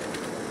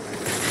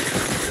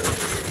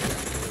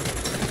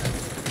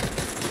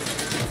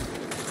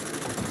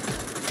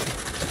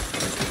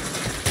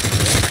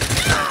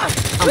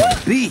 I'm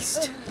a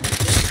beast.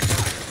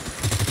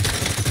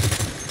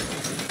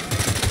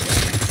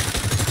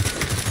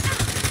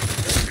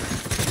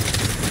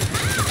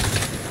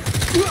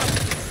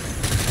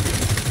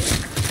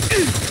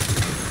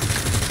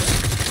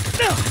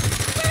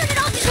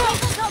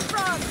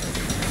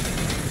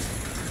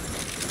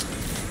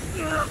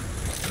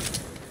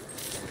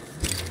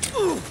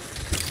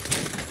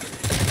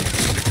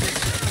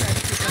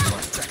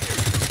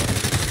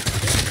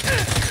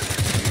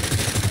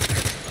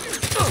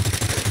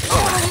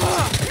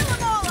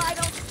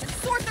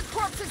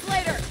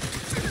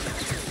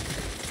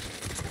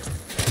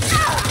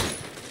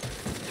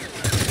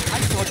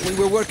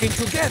 We're working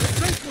together.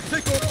 Saints will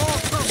take on all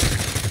comers.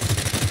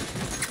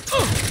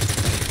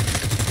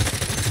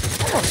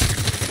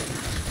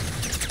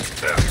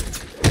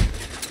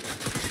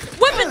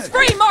 Weapons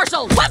free,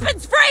 Marshal!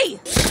 Weapons free!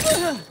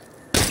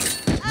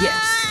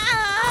 Yes.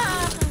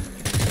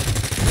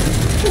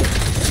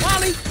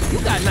 Wally, you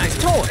got nice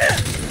toys.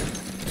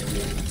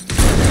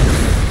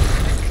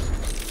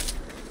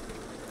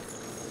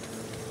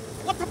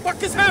 What the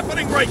fuck is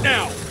happening right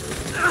now?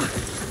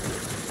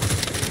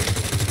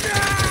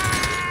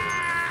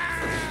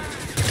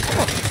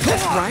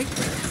 That's right.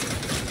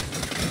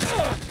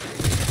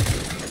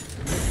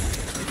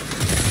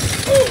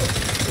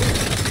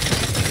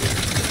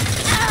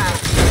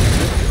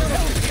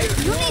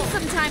 You need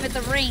some time at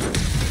the range.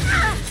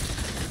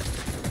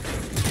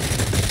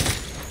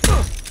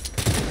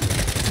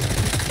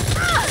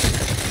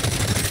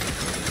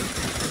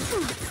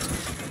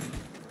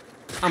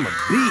 I'm a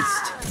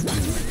beast.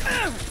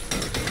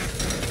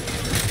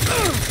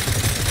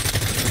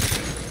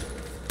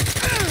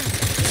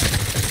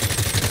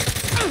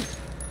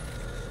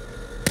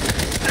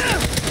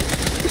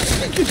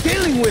 What you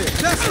dealing with?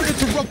 That's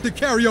uninterrupted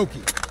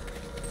karaoke.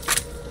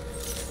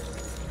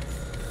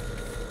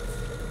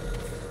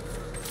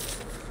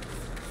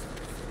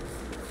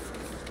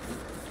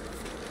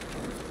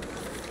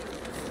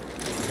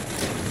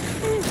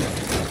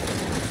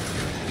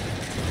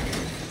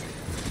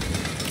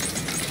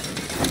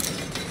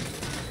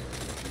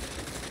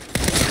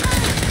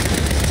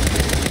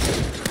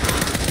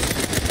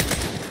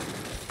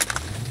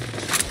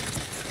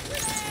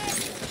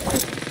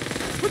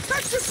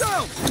 Protect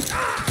yourself!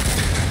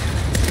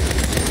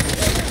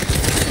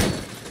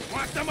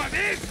 Want some of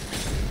this?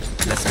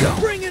 Let's go.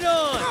 Bring it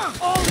on!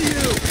 All of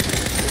you!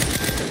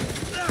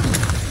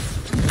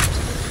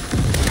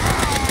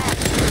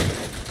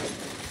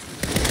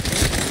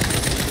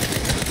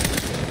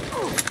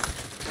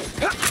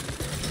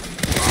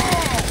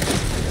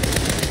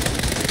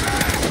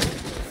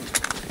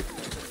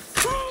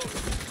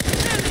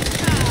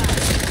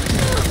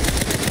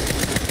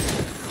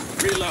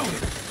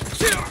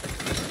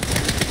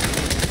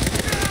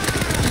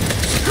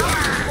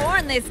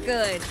 Born this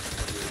good.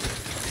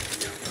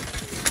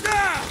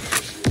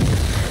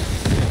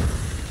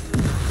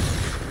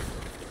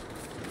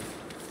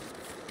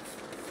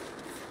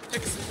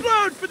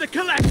 Explode for the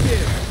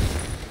collective!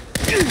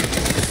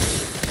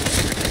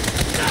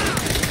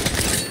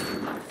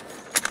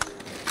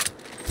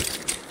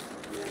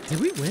 Did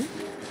we win?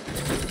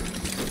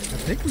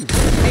 I think we...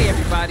 Hey,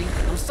 everybody.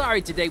 I'm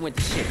sorry today went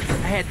to shit.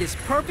 I had this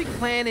perfect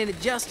plan and it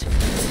just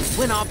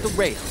went off the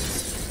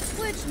rails.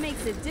 Which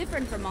makes it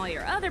different from all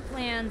your other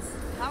plans.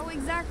 How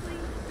exactly?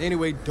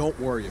 Anyway, don't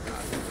worry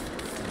about it.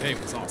 Today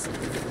was awesome.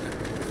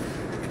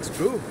 It's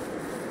true.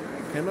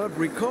 I cannot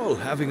recall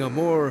having a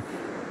more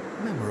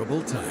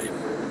memorable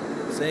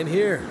time. Same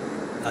here.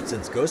 Not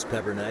since Ghost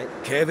Pepper Night.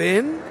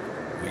 Kevin,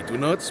 we do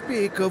not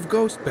speak of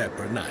Ghost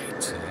Pepper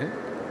Night.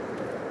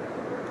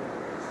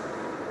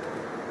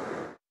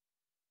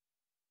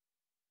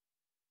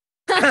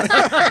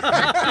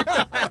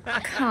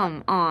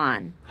 Come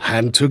on.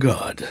 Hand to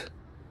God.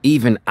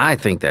 Even I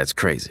think that's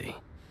crazy.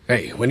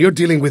 Hey, when you're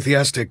dealing with the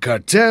Aztec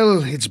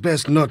cartel, it's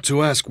best not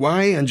to ask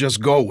why and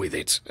just go with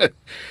it.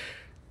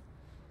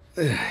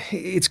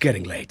 It's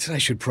getting late. I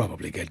should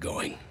probably get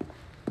going.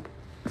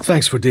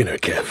 Thanks for dinner,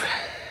 Kev.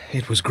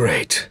 It was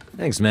great.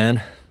 Thanks,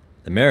 man.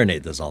 The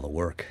marinade does all the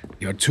work.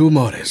 You're too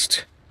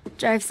modest.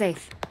 Drive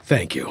safe.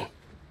 Thank you.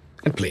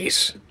 And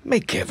please,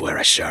 make Kev wear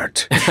a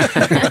shirt.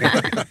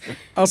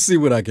 I'll see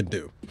what I can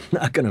do.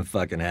 Not gonna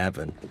fucking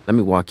happen. Let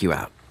me walk you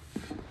out.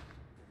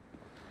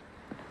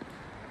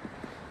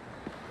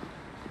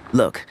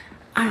 Look,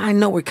 I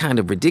know we're kind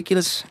of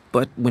ridiculous,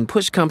 but when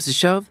push comes to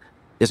shove,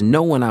 there's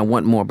no one I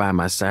want more by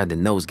my side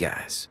than those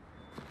guys.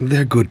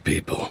 They're good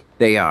people.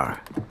 They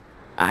are.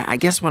 I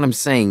guess what I'm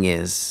saying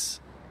is,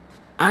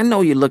 I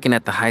know you're looking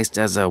at the heist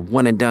as a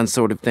one-and-done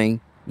sort of thing.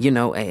 You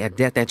know, a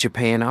debt that you're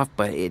paying off,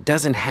 but it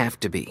doesn't have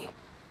to be.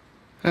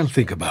 I'll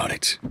think about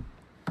it.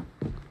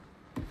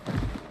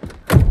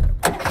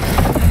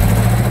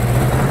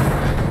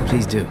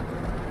 Please do.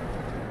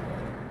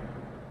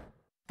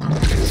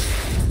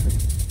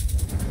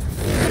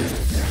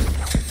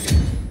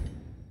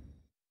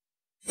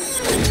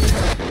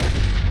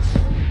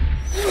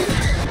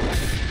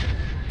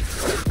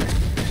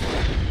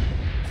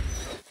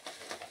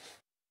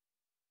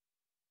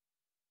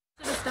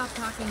 Stopped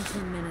talking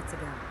 10 minutes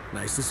ago.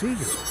 Nice to see you.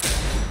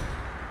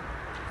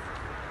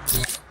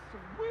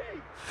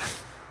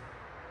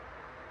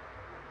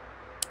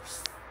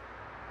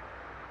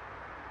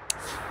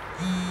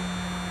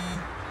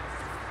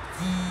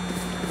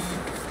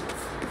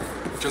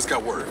 Just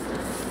got word.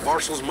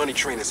 Marshall's money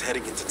train is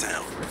heading into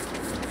town.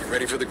 You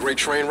ready for the great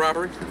train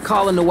robbery?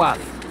 Call Nawali.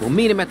 We'll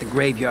meet him at the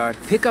graveyard,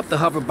 pick up the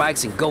hover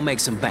bikes, and go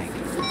make some bank.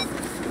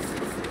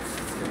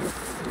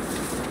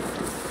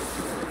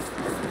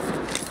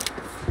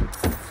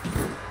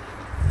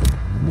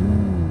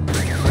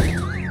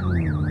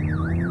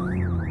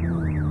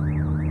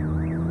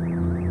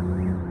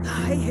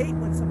 I hate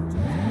when someone...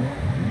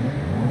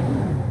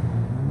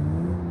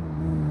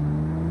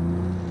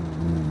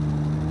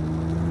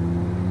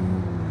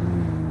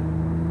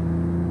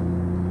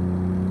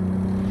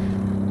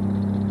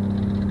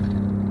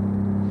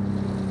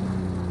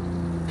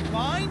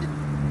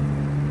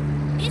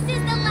 This is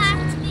the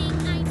last thing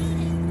I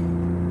needed.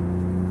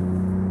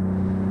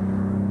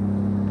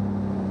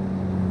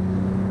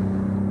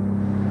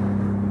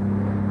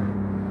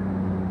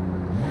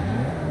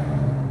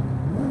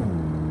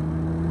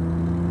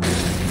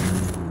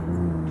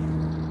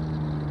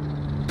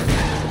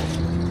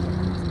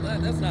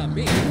 That's not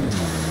me.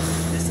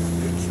 This is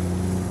fictional.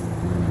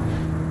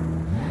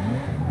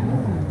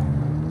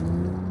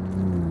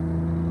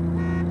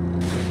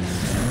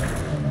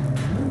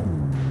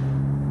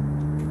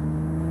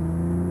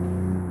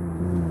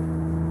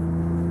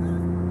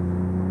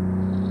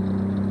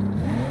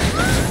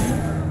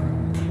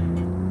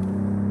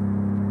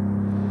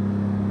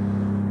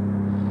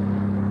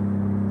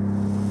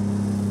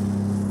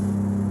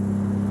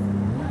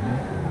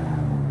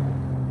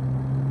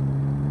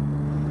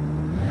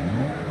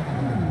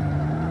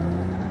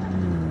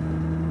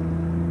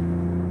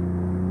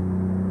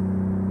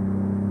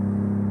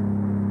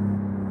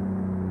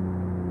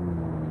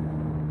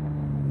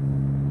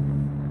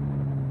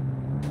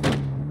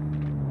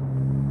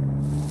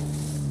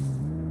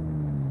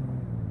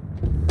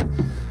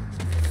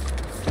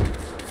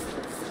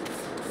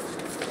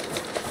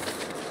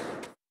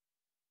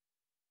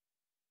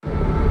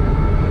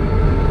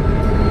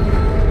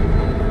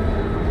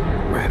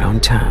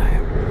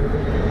 Time.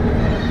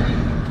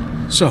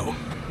 So,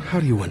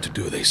 how do you want to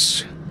do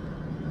this?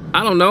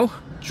 I don't know.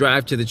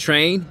 Drive to the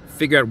train,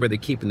 figure out where they're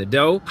keeping the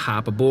dough,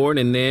 hop aboard,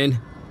 and then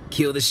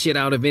kill the shit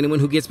out of anyone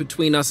who gets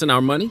between us and our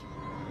money?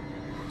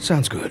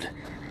 Sounds good.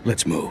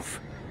 Let's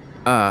move.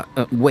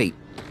 Wait.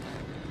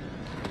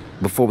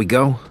 Before we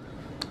go?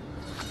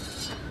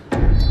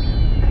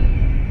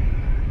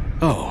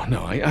 Oh,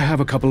 no, I have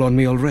a couple on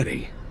me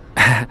already.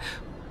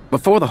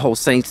 Before the whole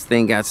Saints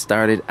thing got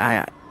started,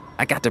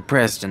 I got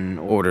depressed and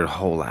ordered a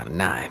whole lot of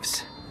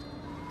knives.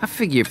 I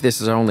figure if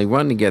this is our only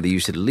run together, you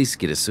should at least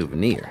get a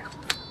souvenir.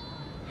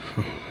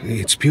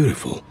 It's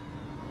beautiful.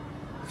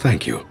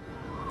 Thank you.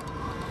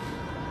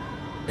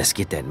 Let's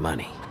get that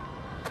money.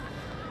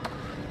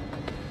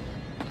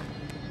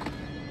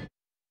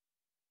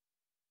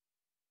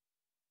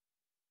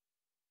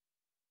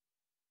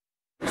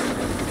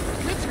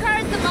 Which car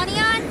is the money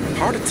on?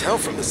 Hard to tell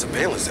from the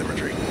surveillance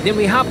imagery. Then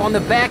we hop on the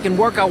back and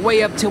work our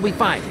way up till we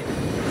find it.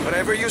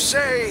 Whatever you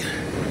say.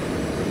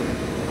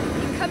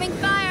 Incoming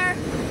fire!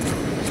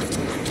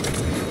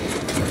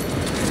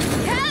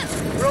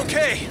 We're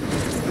okay.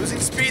 Losing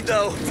speed,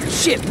 though.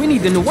 Shit, we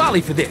need the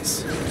Nuwali for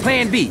this.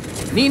 Plan B.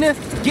 Neenah,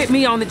 get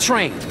me on the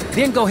train.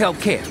 Then go help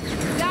Kev.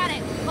 Got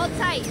it. Hold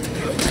tight.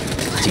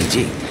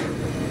 GG.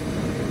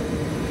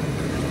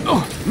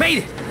 Oh, made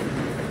it!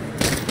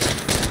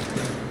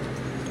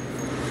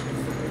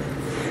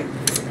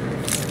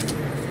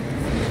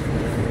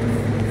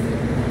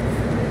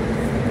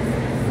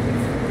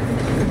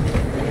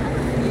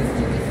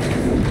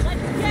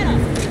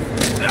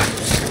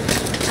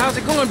 How's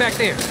it going back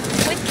there?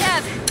 With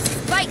Kev.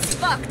 Bike's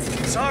fucked.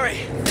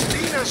 Sorry.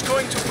 Neenah's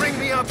going to bring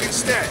me up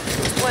instead.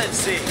 Plan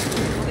C.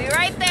 We'll be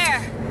right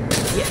there.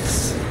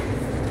 Yes.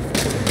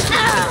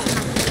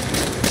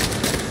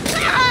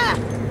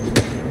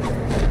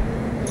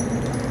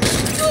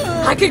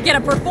 I could get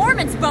a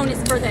performance bonus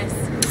for this.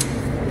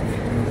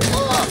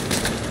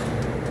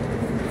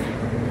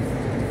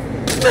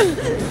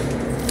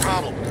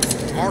 Problem.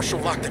 Marshall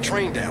locked the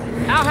train down.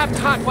 I'll have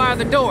to hotwire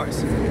the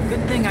doors.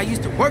 Good thing I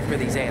used to work for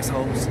these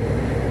assholes.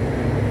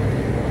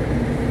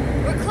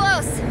 We're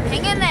close.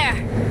 Hang in there.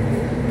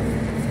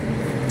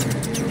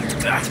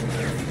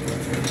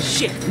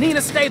 Shit,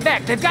 Neenah, stay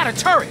back. They've got a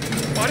turret.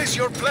 What is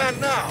your plan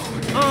now?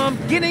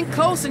 Get in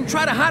close and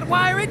try to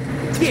hotwire it?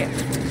 Yeah,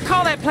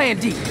 call that Plan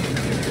D.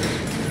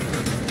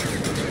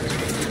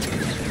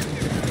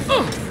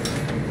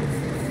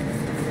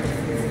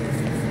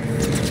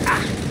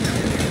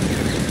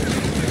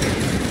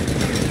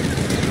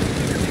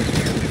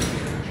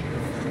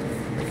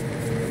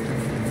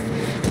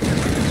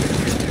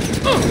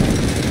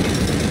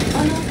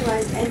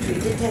 Unauthorized entry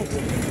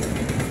detected.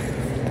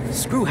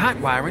 Screw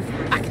hotwiring.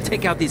 I can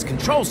take out these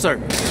control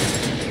circuits.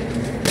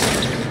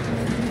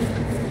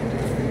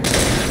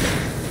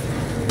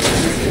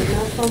 System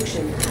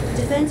malfunction.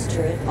 Defense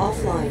turret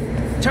offline.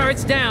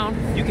 Turret's down.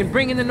 You can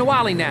bring in the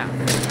Nuwali now.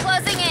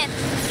 Closing in.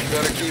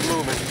 Better keep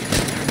moving.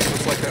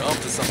 Looks like they're up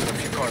to something a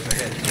few cars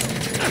ahead.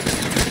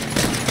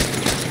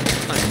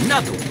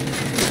 Another one.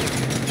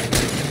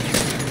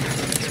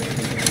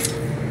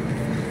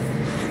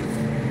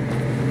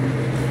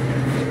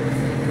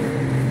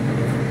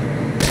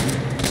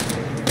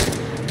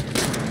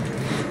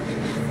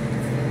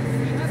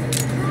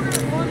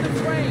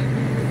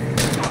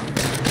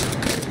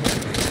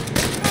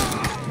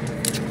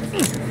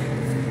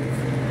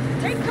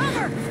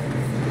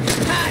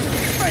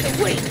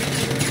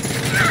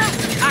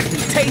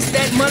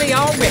 Money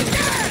already.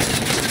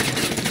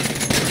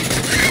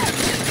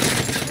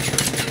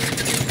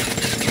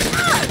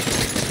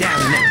 Down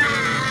now.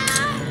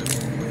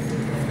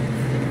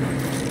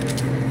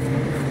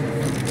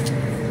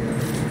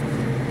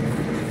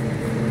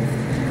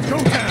 Go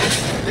down.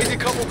 They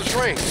decoupled the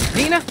train.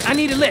 Neenah, I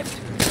need a lift.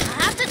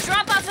 I'll have to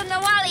drop off the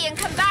Nuwali and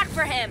come back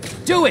for him.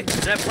 Do it.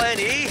 Is that Plan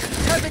E?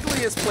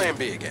 Technically, it's Plan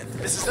B again.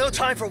 This is no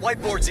time for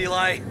whiteboards,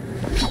 Eli.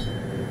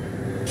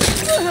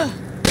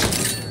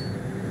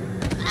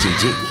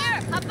 GG.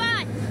 Here, hop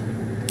on.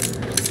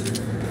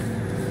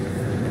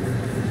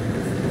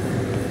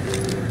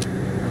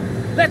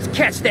 Let's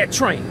catch that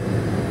train.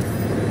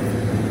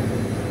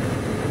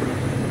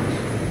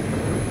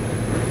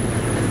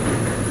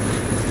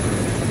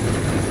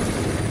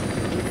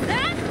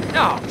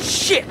 Oh,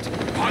 shit!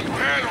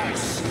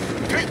 Panteros!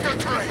 Take the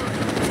train!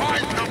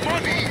 Find the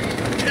money!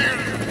 Kill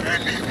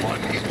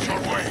anyone in your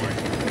way!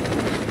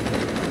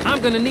 I'm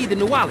gonna need the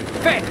Nuwali,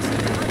 fast!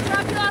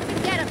 I'll drop you off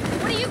and get him.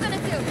 What are you gonna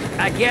do?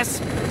 I guess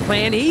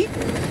Plan E?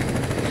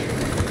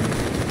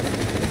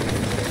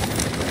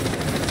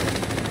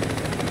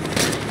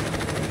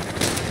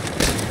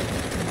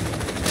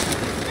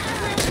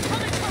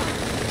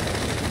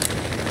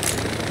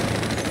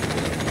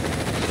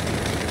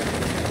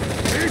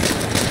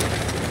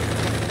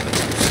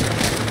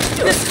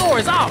 This score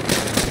is off!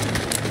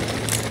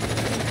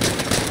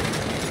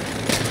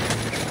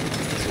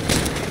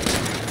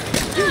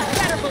 You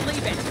better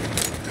believe it!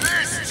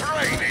 This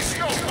train is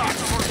no match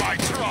for my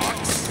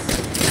trucks!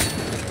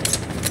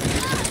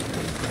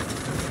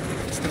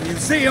 It's the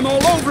museum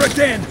all over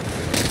again!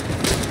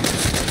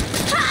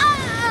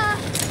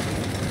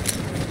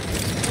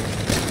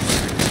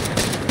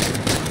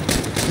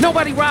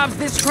 Nobody robs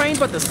this train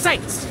but the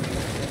Saints!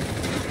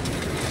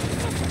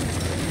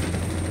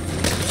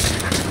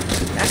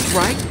 That's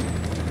right.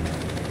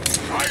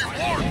 I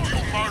warned you,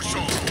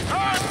 Marshal!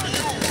 And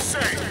you,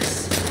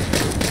 Saints!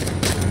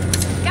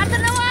 Got the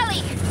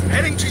Nuwali!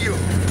 Heading to you.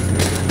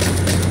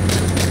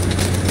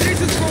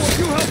 Jesus, bro,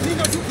 you help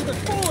Neenah to the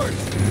forge!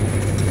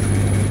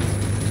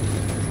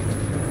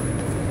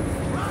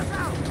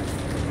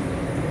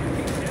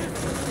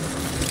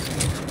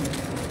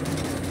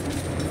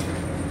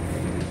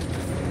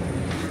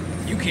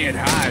 You can't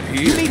hide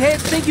here. You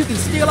meatheads think you can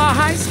steal our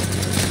heist?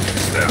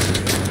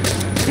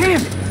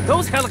 Damn it!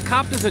 Those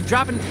helicopters are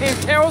dropping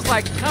Panteros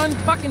like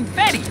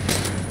confetti!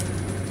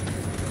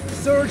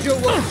 Sergio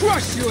will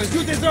crush you as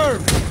you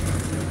deserve!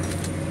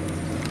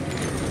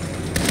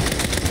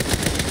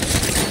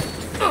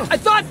 I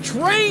thought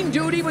train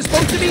duty was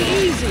supposed to be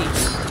easy!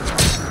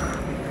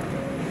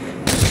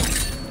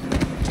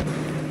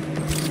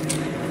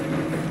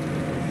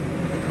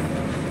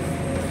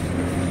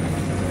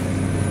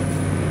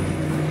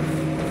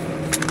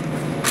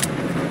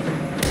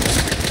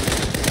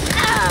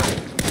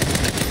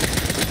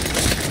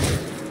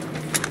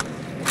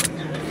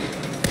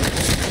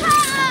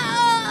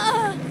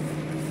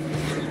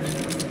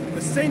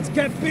 saints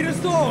can't beat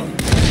us all!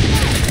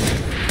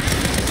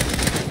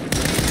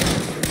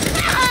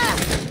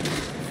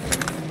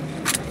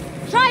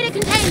 Try to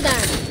contain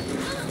them!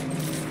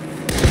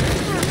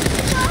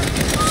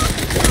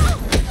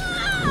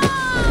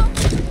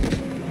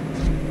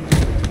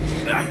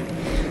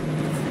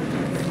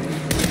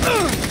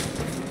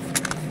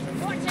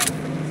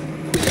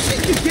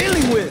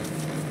 Dealing with.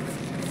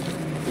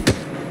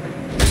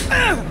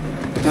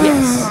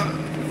 Yes.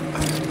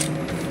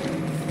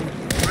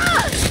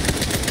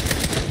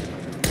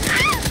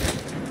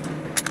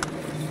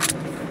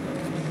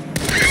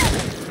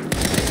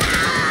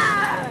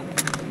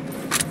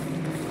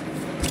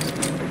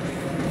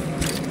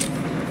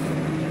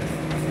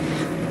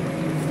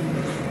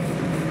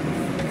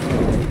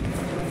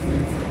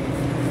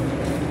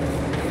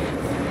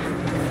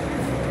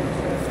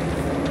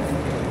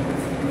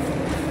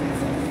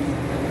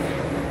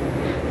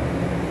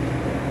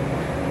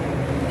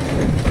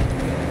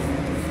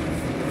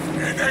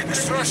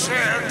 Extra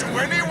share to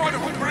anyone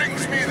who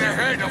brings me the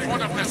head of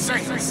one of the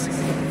saints.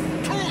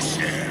 2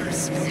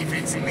 shares if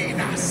it's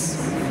Neenah's.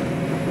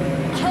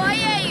 Oh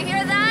yeah, you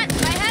hear that?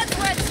 My head's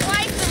worth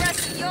twice the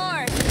rest of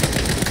yours.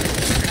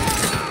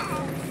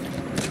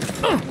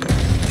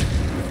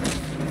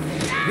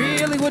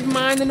 Really wouldn't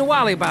mind the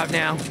Nawali about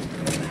now.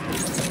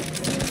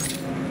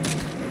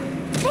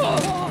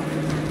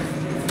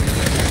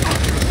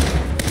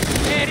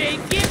 It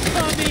ain't get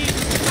coming!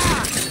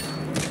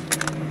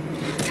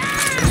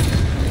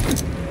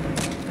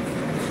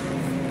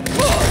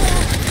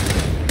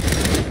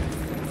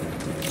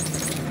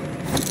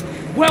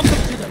 Welcome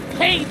to the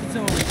pain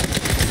zone!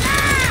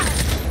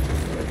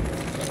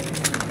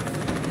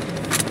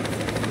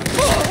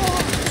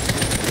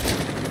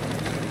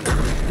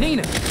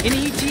 Neenah, any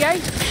ETA?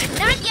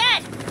 Not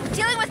yet! I'm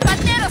dealing with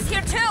Panteros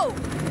here too!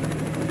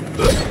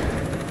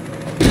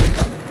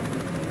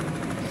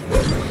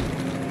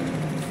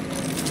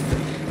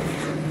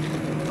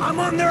 I'm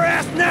on their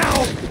ass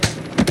now!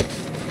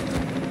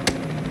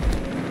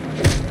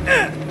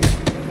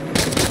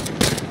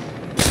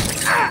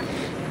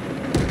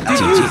 Did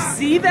you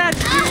see that?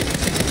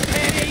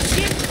 It ain't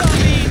get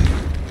coming!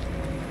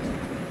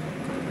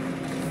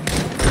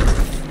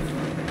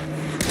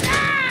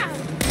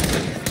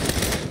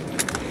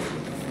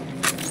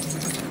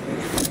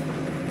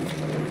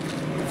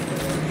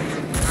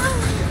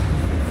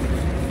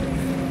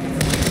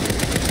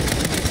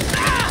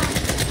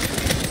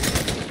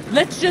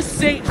 Let's just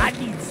say I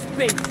need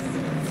space.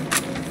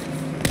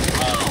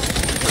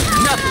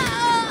 Nothing.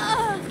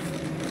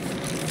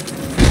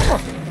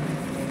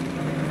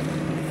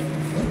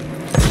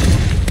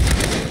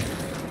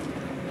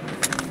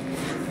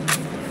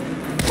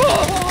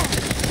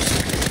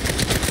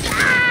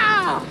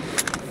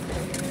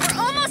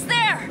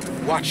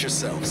 Watch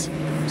yourselves.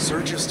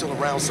 Sergio's still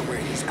around somewhere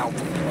and he's out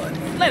for blood.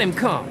 Let him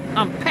come.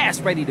 I'm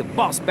past ready to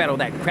boss battle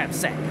that crap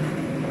sack.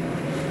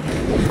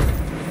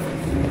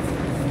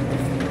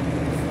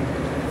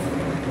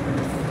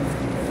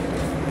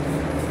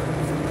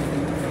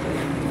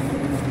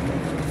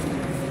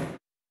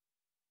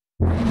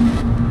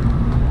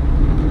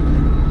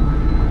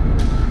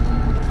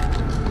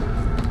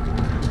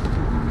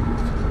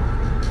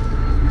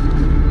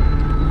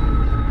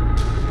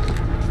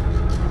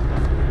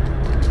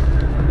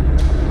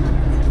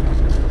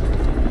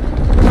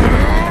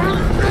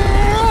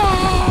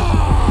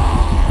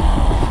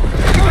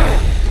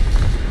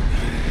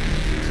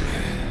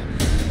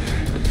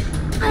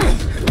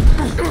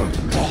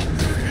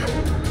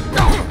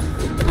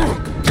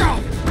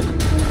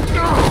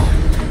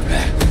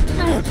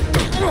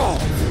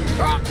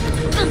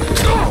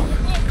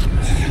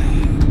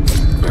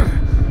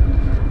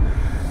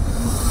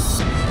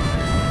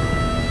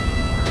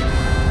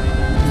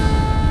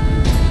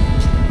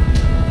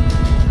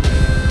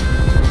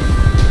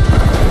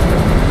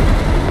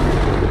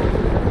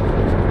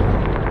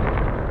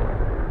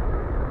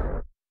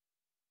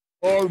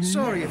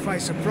 Sorry if I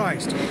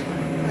surprised you.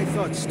 I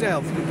thought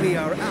stealth would be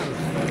our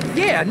ally.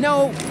 Yeah,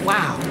 no,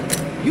 wow.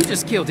 You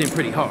just killed him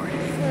pretty hard.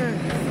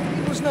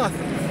 It was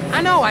nothing.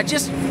 I know, I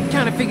just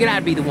kind of figured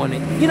I'd be the one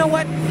that... You know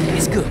what?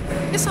 It's good.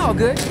 It's all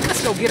good.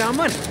 Let's go get our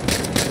money.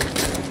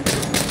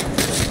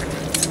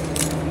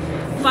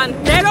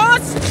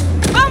 Panteros!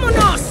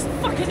 Vámonos!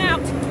 Fucking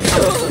out!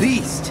 At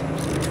least.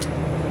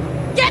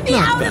 Get me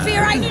out of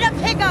here! I need a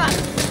pickup!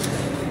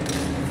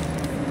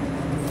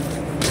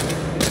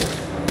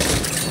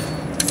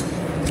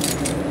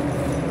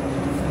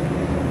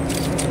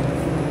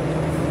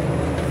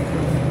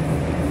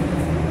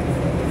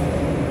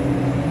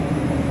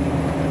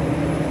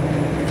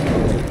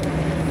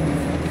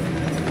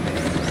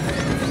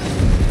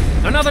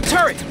 Another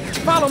turret!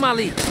 Follow my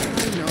lead.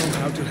 I know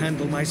how to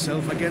handle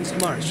myself against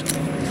Marshall.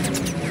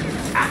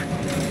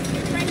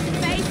 Ready to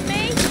face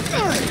me?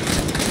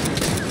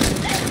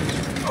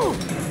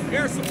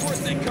 Air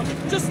support's incoming!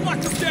 Just lock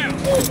them down!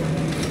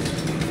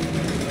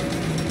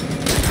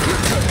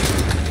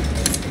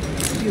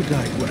 You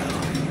died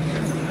well.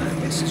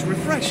 This is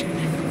refreshing.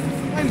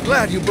 I'm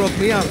glad you broke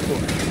me out for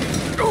it.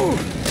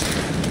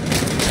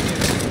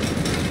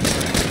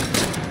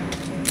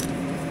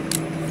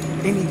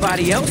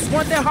 Anybody else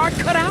want their heart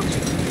cut out?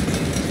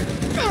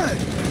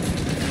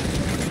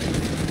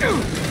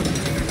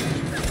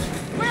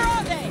 Where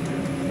are they?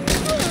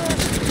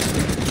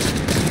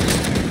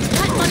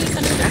 That money's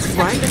under the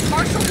protection of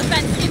partial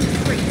defense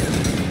infantry.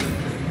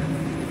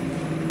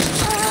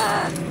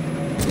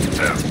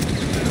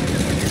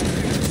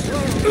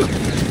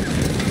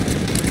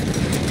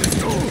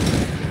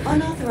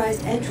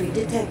 Unauthorized entry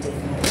detected.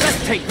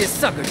 Let's take this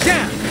sucker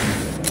down!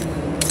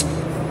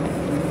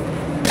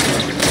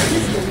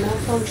 System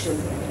malfunction.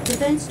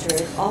 Defense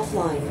turret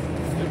offline.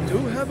 You do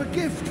have a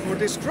gift for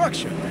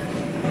destruction.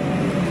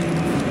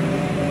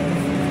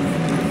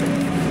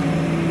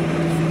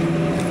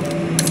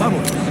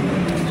 Vamos.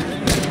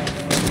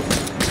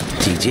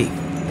 GG.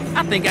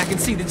 I think I can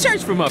see the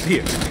church from up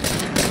here.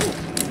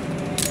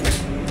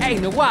 Hey,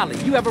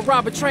 Nawali, you ever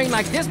robbed a train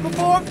like this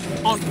before?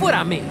 On foot,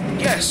 I mean.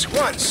 Yes,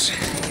 once.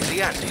 In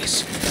the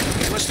Andes.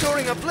 It was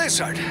during a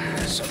blizzard,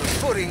 so the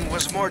footing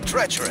was more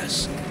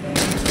treacherous.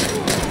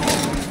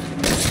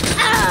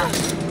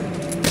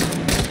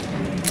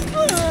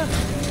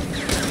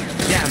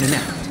 Down and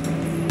out.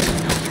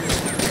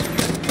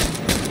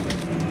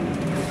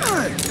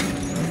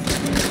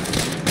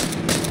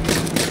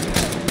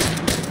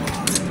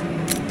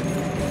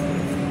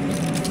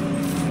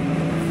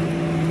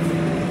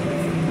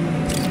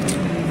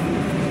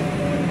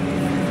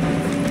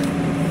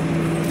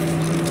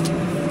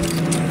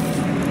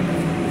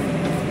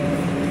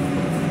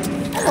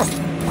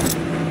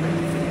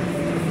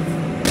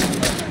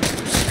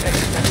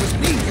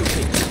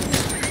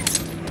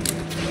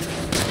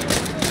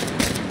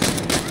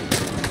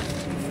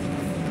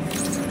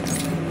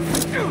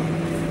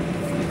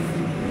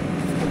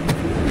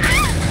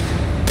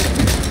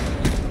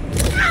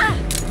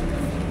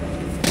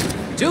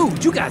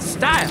 Dude, you got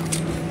style.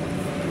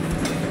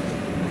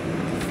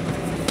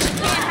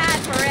 Can't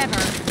hide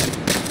forever.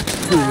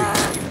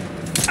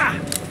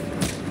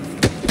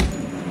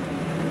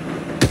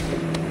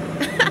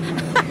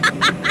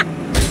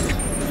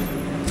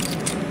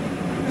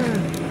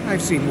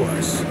 I've seen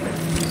worse.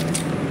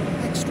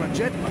 Extra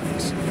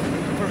jetpacks.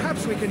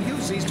 Perhaps we can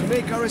use these to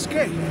make our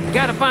escape.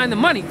 Gotta find the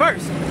money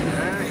first.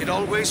 It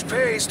always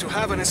pays to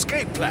have an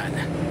escape plan.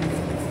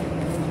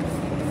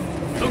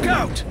 Look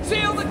out!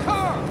 Seal the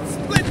car!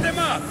 Split them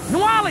up!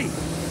 Nawali!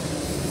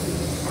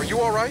 Are you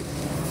all right?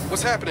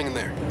 What's happening in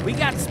there? We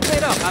got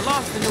split up. I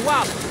lost the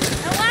Nawali.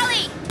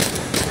 Nawali!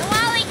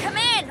 Nawali, come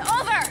in!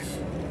 Over!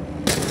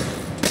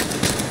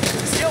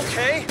 Is he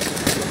okay?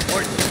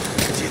 Or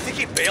do you think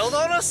he bailed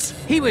on us?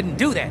 He wouldn't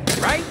do that,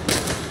 right?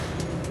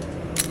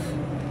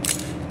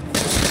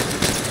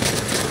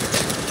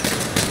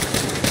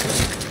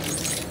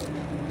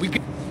 We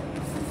could...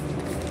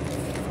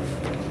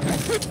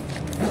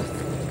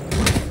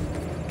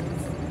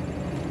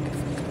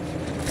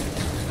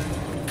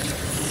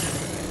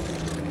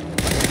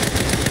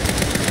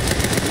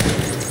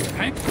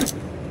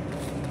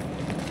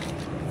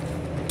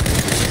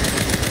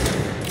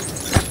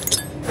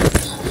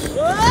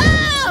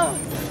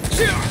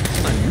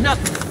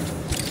 Nothing.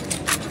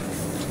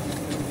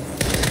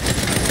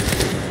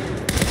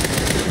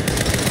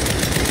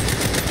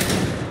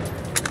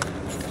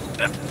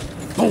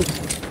 Boom.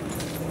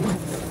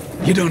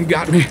 You done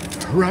got me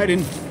right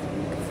in.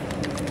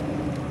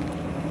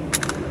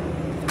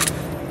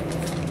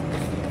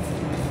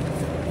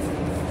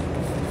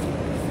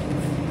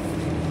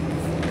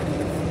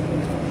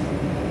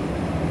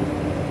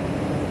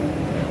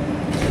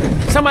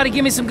 Somebody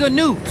give me some good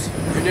news.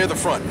 You're near the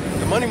front.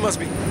 The money must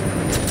be...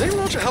 Did they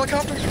launch a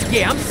helicopter?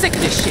 Yeah, I'm sick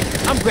of this shit.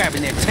 I'm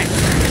grabbing that tank.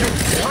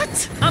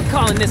 What? I'm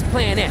calling this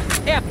Plan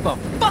F. F for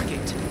fuck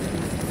it.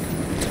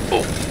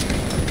 Oh.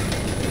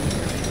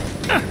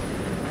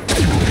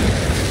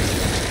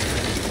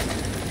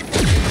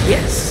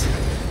 Yes.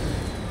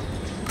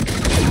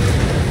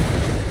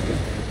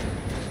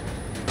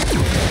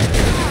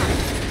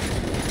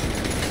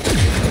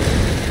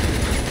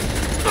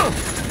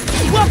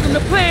 Welcome to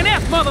Plan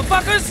F,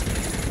 motherfuckers!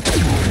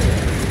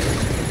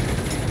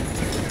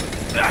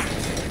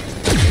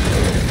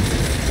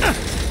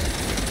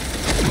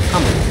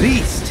 I'm a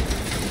beast.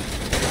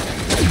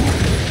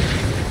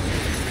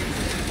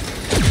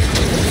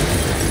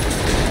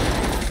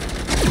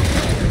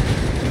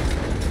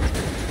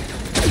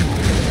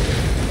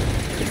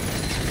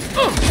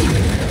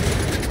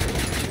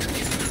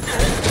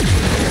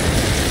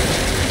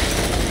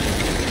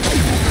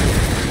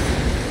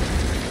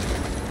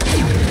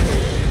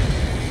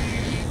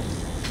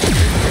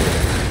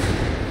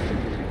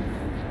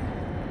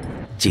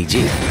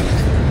 GG.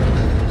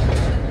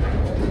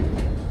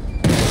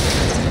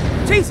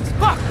 Jesus,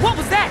 fuck! What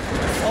was that?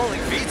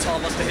 Falling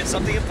VTOL must have hit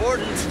something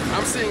important.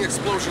 I'm seeing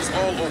explosions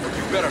all over.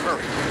 You better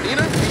hurry.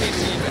 Neenah, you need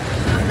to evac.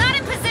 I'm not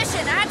in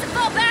position. I had to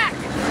fall back.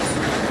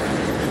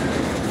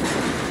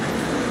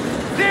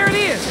 There it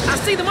is! I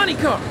see the money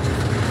car!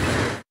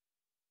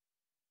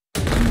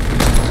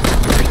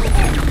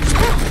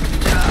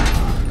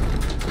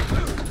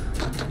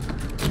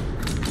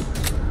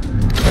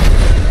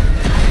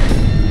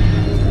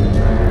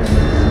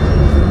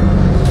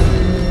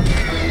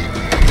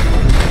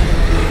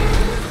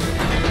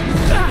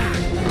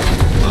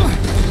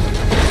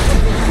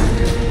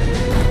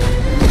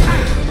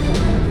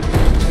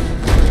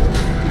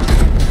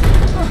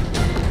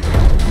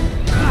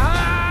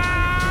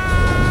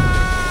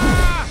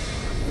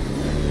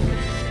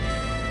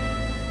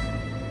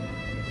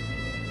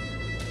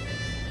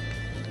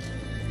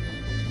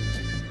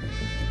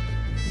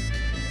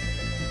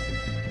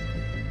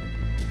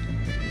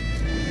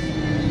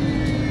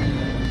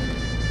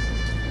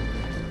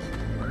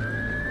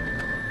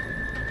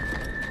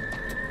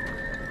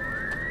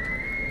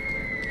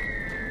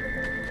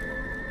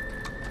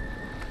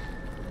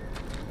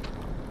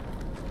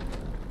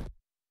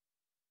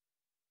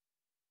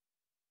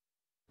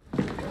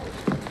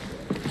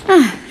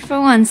 For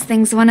once,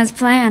 things went as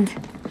planned.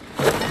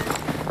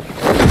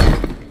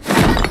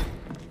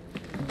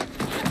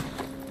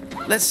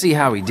 Let's see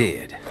how he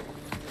did.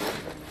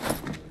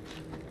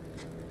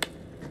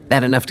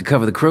 That enough to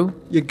cover the crew?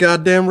 You're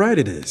goddamn right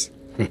it is.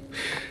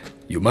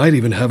 You might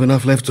even have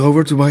enough left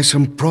over to buy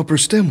some proper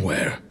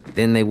stemware.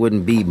 Then they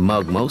wouldn't be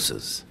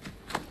mugmosas.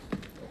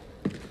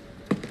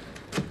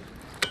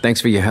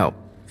 Thanks for your help.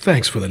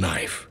 Thanks for the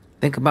knife.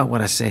 Think about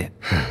what I said.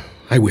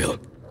 I will.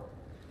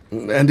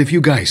 And if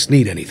you guys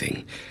need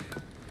anything,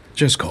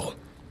 just call.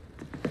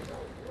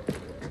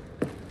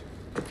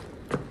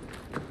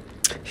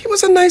 He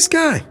was a nice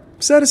guy.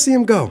 Sad to see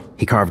him go.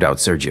 He carved out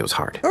Sergio's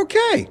heart.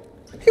 Okay.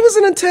 He was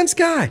an intense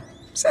guy.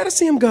 Sad to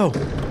see him go.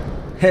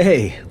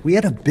 Hey, we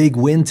had a big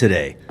win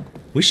today.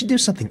 We should do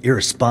something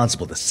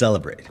irresponsible to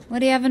celebrate. What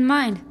do you have in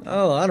mind?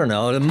 Oh, I don't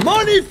know. The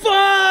money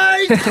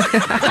fight!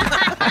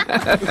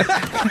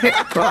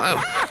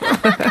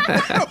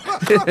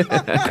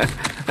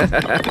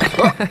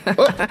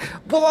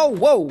 Whoa,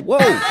 whoa,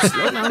 whoa.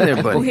 Slow down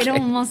there, buddy. We'd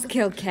almost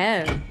kill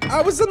Kev.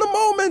 I was in the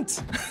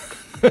moment.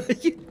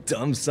 You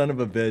dumb son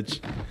of a bitch.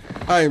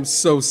 I am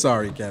so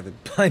sorry, Kevin.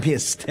 Buy me a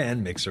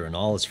stand mixer and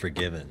all is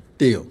forgiven.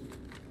 Deal.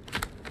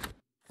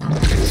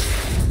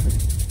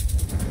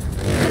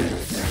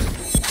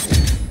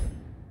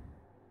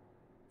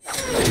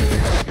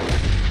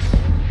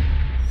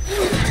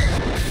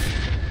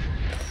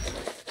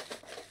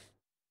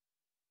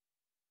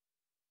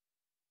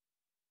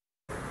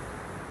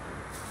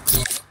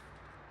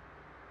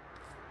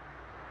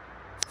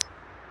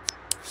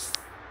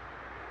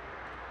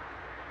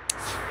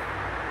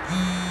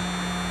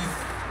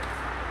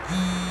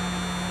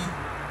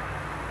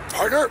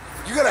 Partner,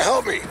 you gotta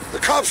help me. The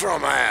cops are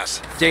on my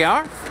ass.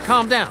 JR,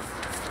 calm down.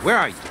 Where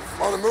are you?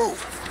 I'm on the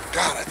move.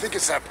 God, I think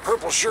it's that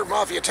purple shirt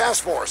mafia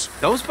task force.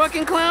 Those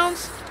fucking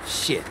clowns?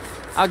 Shit.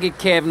 I'll get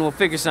Kev and we'll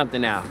figure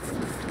something out.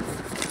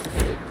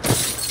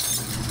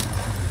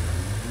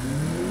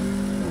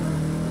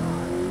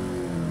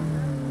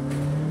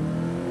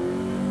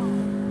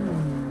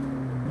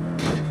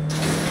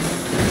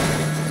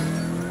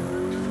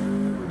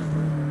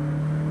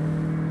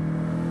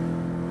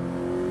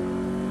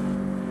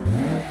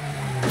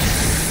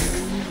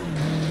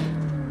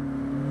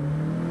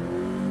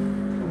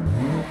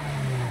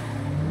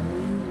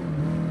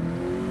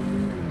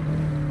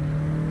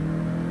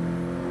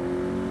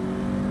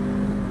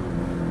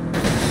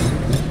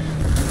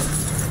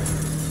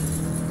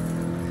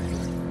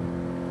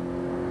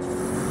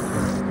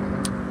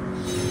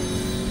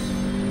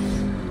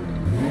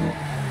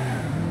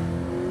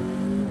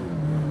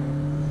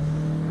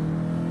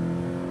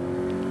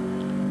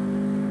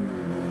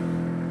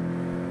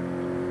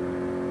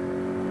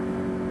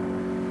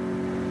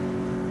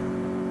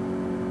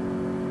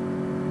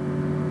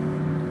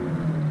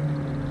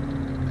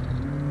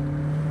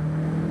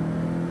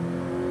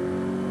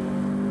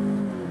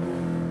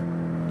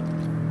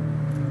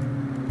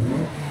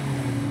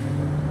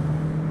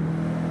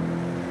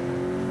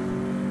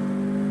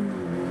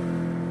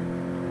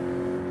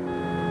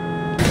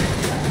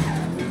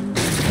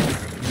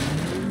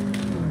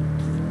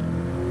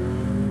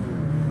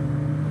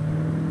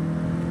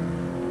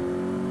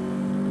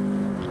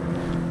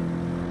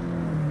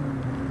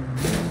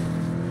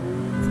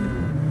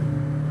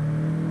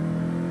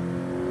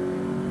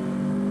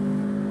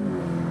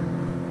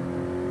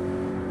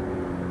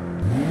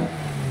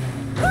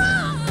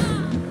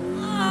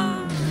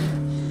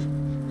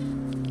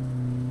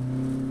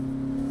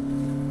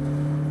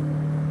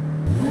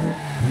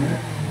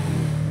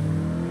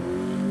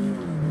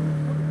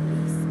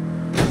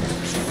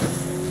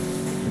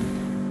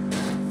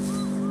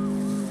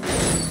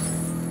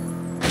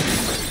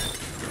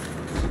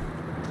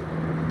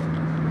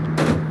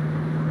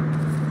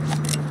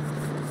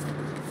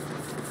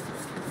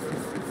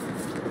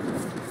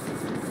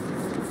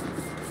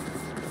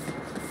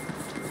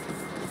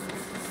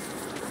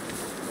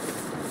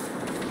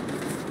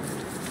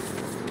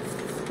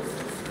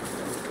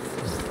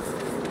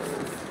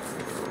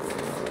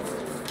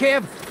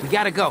 Kev, we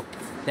gotta go.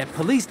 That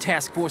police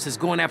task force is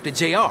going after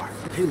JR.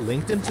 They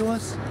linked him to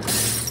us?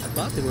 I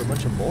thought they were a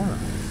bunch of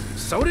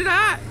morons. So did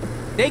I.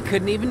 They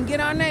couldn't even get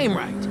our name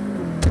right.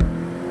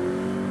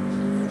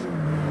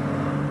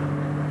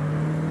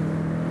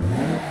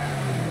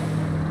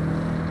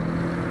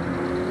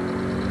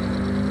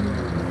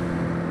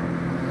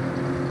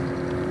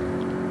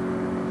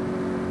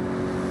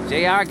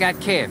 JR got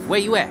Kev. Where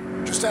you at?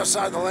 Just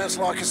outside the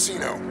Lancelot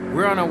Casino.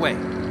 We're on our way.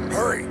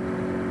 Hurry.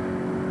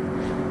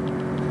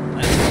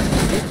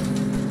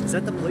 Is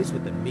that the place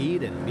with the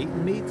meat and meat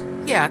and meat?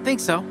 Yeah, I think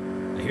so.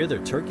 I hear their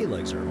turkey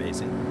legs are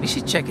amazing. We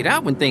should check it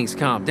out when things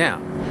calm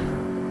down.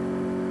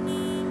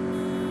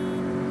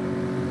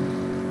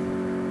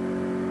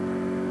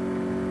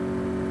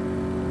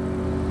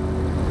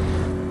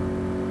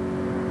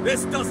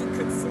 This doesn't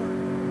concern.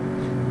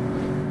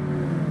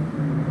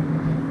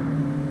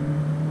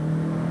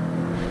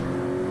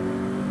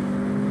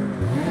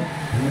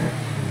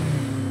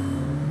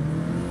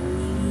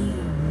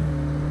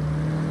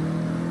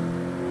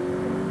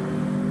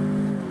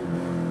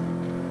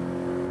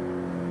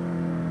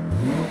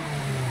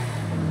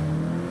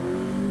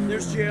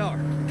 Where's JR?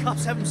 The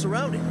cops have him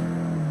surrounded.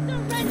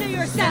 Surrender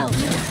yourself!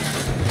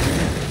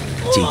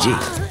 GG.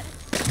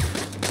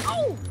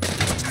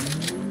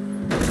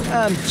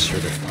 I'm sure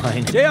they're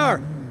fine.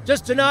 JR!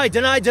 Just deny,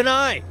 deny,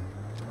 deny!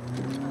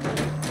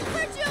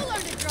 Where'd you learn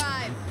to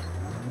drive?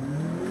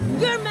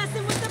 You're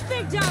messing with the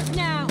big dogs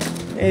now!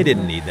 They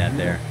didn't need that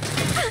there.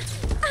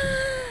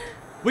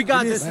 We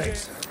got this.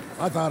 Thanks.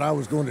 I thought I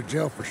was going to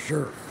jail for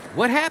sure.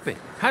 What happened?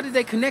 How did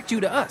they connect you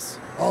to us?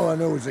 All I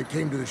know is they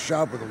came to the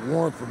shop with a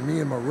warrant for me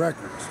and my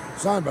records,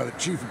 signed by the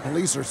chief of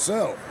police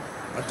herself.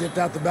 I dipped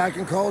out the back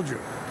and called you.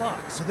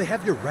 Fuck, so they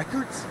have your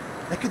records?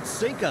 That could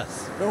sink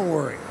us. Don't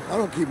worry, I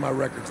don't keep my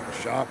records in the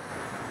shop.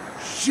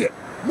 Shit,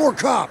 more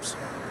cops!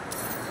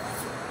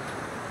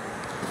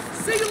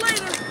 See you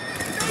later,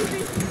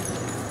 baby!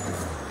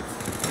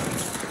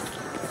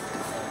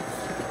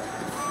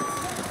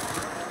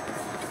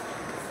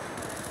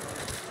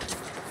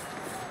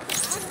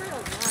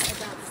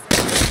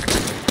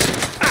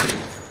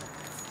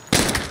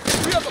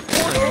 We have a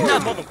corner,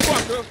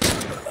 motherfucker!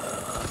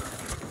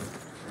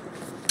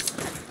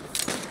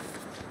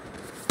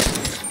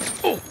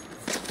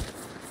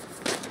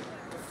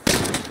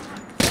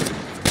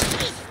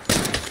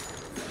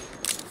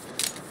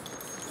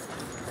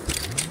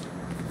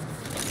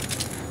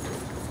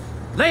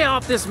 Lay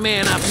off this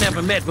man I've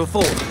never met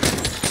before.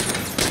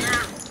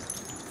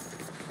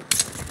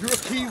 You're a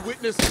key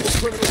witness for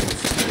criminal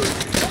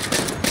conspiracy.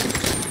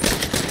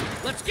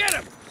 Let's get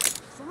him!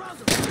 Surround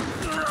him!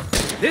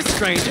 This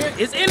stranger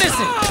is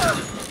innocent!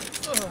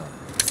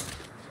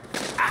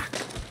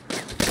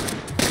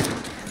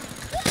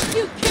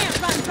 You can't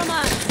run from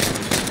us!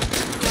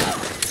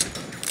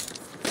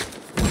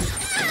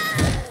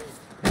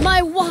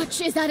 My watch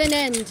is at an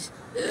end.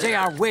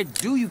 JR, where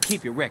do you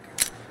keep your record?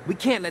 We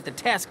can't let the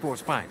task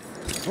force find it.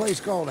 A place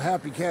called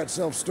Happy Cat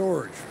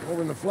Self-Storage,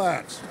 over in the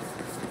flats.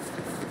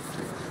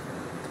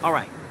 All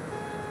right.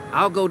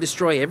 I'll go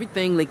destroy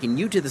everything linking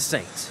you to the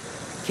Saints.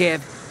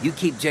 Kev, you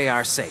keep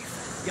JR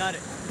safe. Got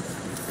it.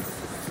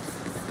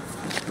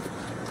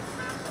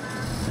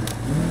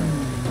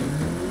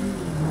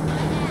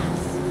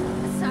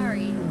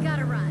 Sorry,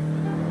 gotta run.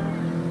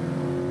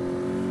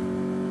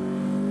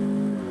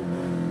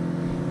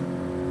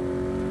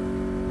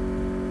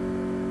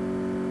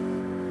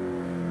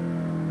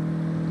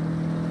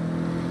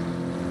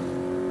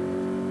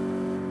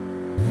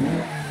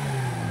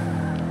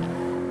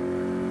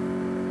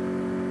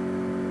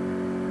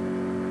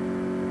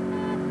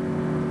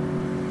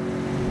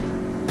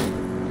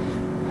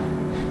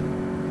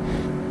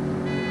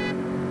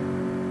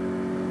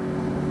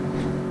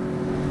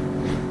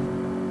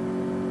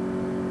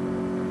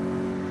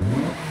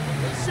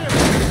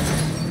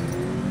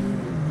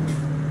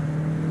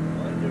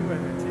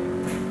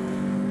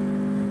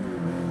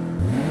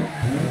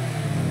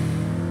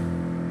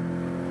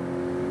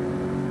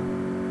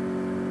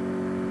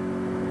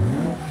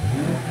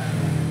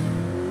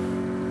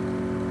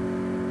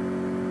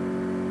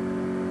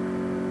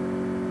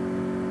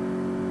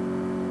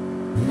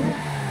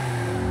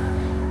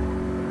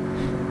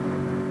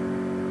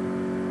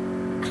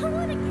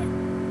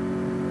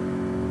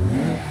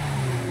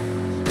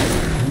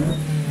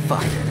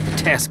 Fuck. The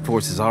task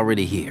force is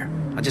already here.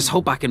 I just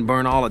hope I can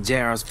burn all of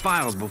JR's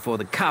files before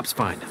the cops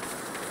find him.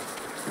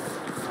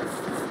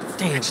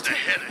 Damn. It's the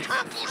head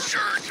purple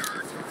shirt.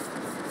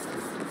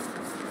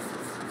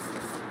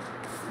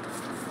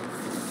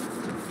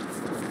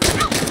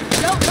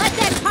 Don't let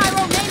that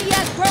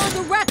pyromaniac grow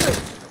the record!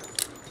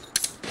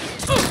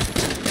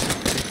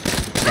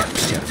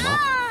 Shut him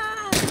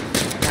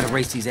up. Gotta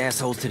race these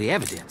assholes to the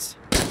evidence.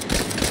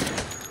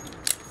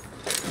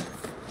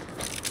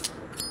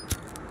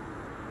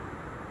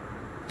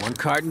 One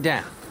carton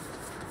down.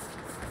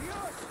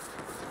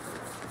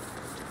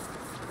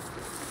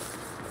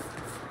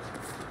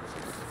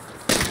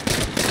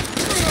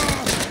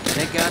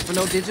 Thank God for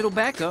no digital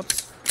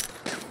backups.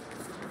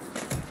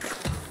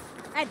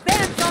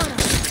 Advance on him!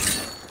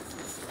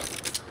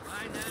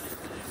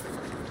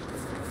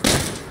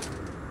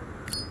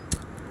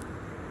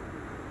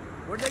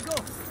 Where'd they go?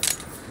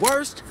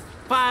 Worst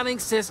filing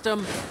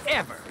system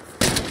ever.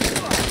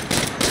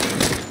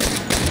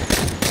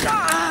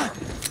 Ah!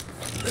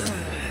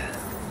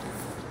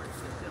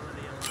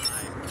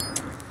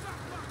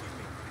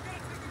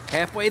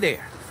 Halfway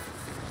there.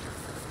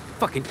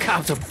 Fucking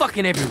cops are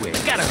fucking everywhere.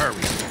 Gotta hurry.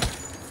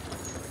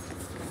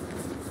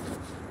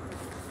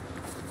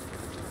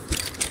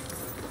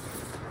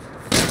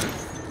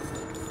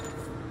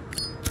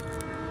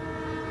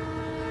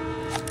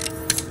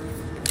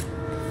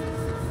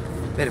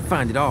 Better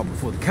find it all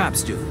before the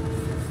cops do.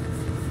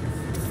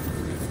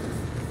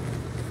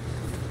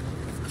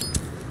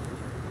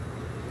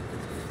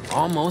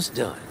 Almost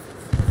done.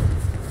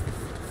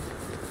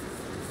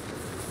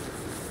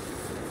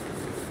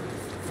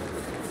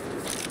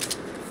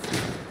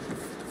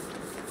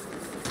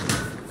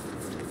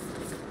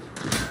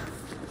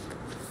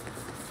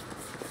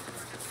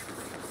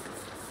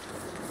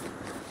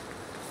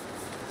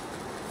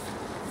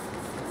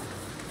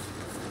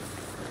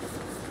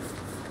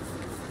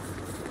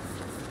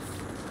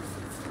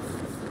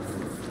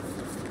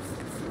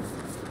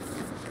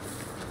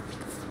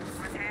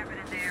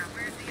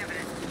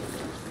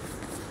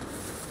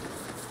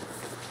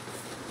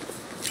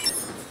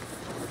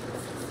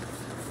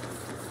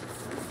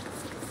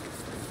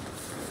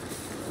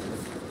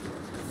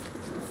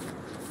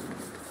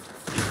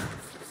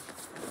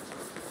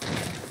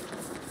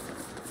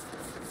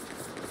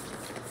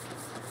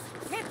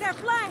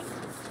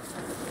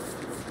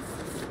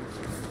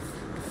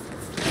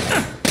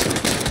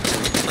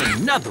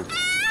 another one.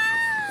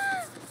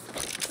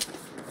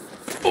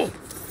 Oh.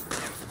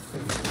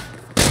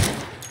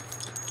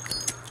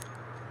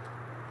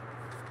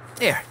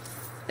 There.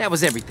 That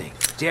was everything.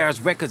 JR's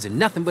records are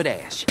nothing but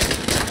ash.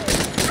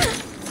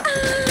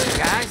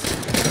 Guys,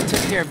 took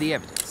care of the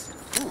evidence.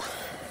 Ooh,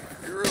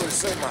 you really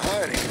saved my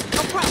hiding.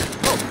 No problem.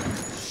 Oh,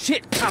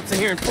 shit, cops are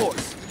here in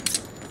force.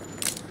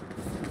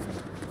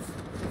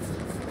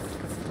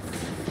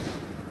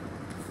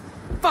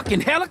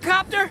 Fucking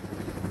helicopter?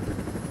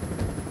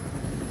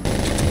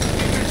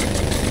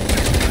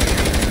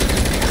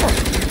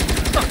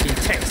 Fucking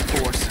task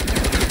force.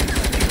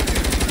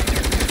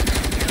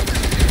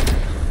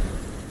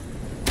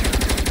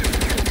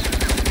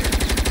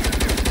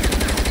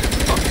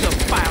 Fucked up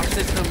file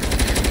system.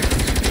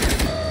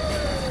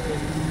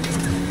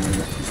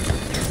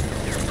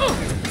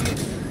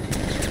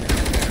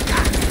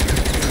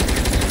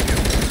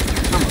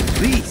 I'm a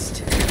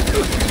beast.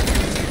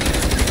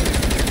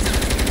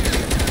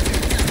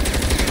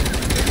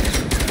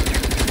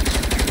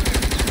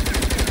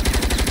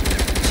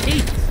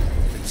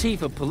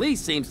 Chief of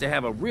police seems to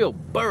have a real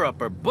burr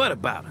up her butt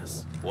about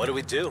us. What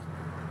do?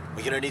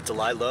 We gonna need to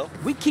lie low?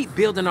 We keep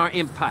building our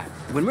empire.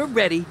 When we're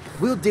ready,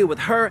 we'll deal with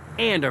her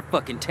and her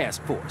fucking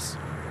task force.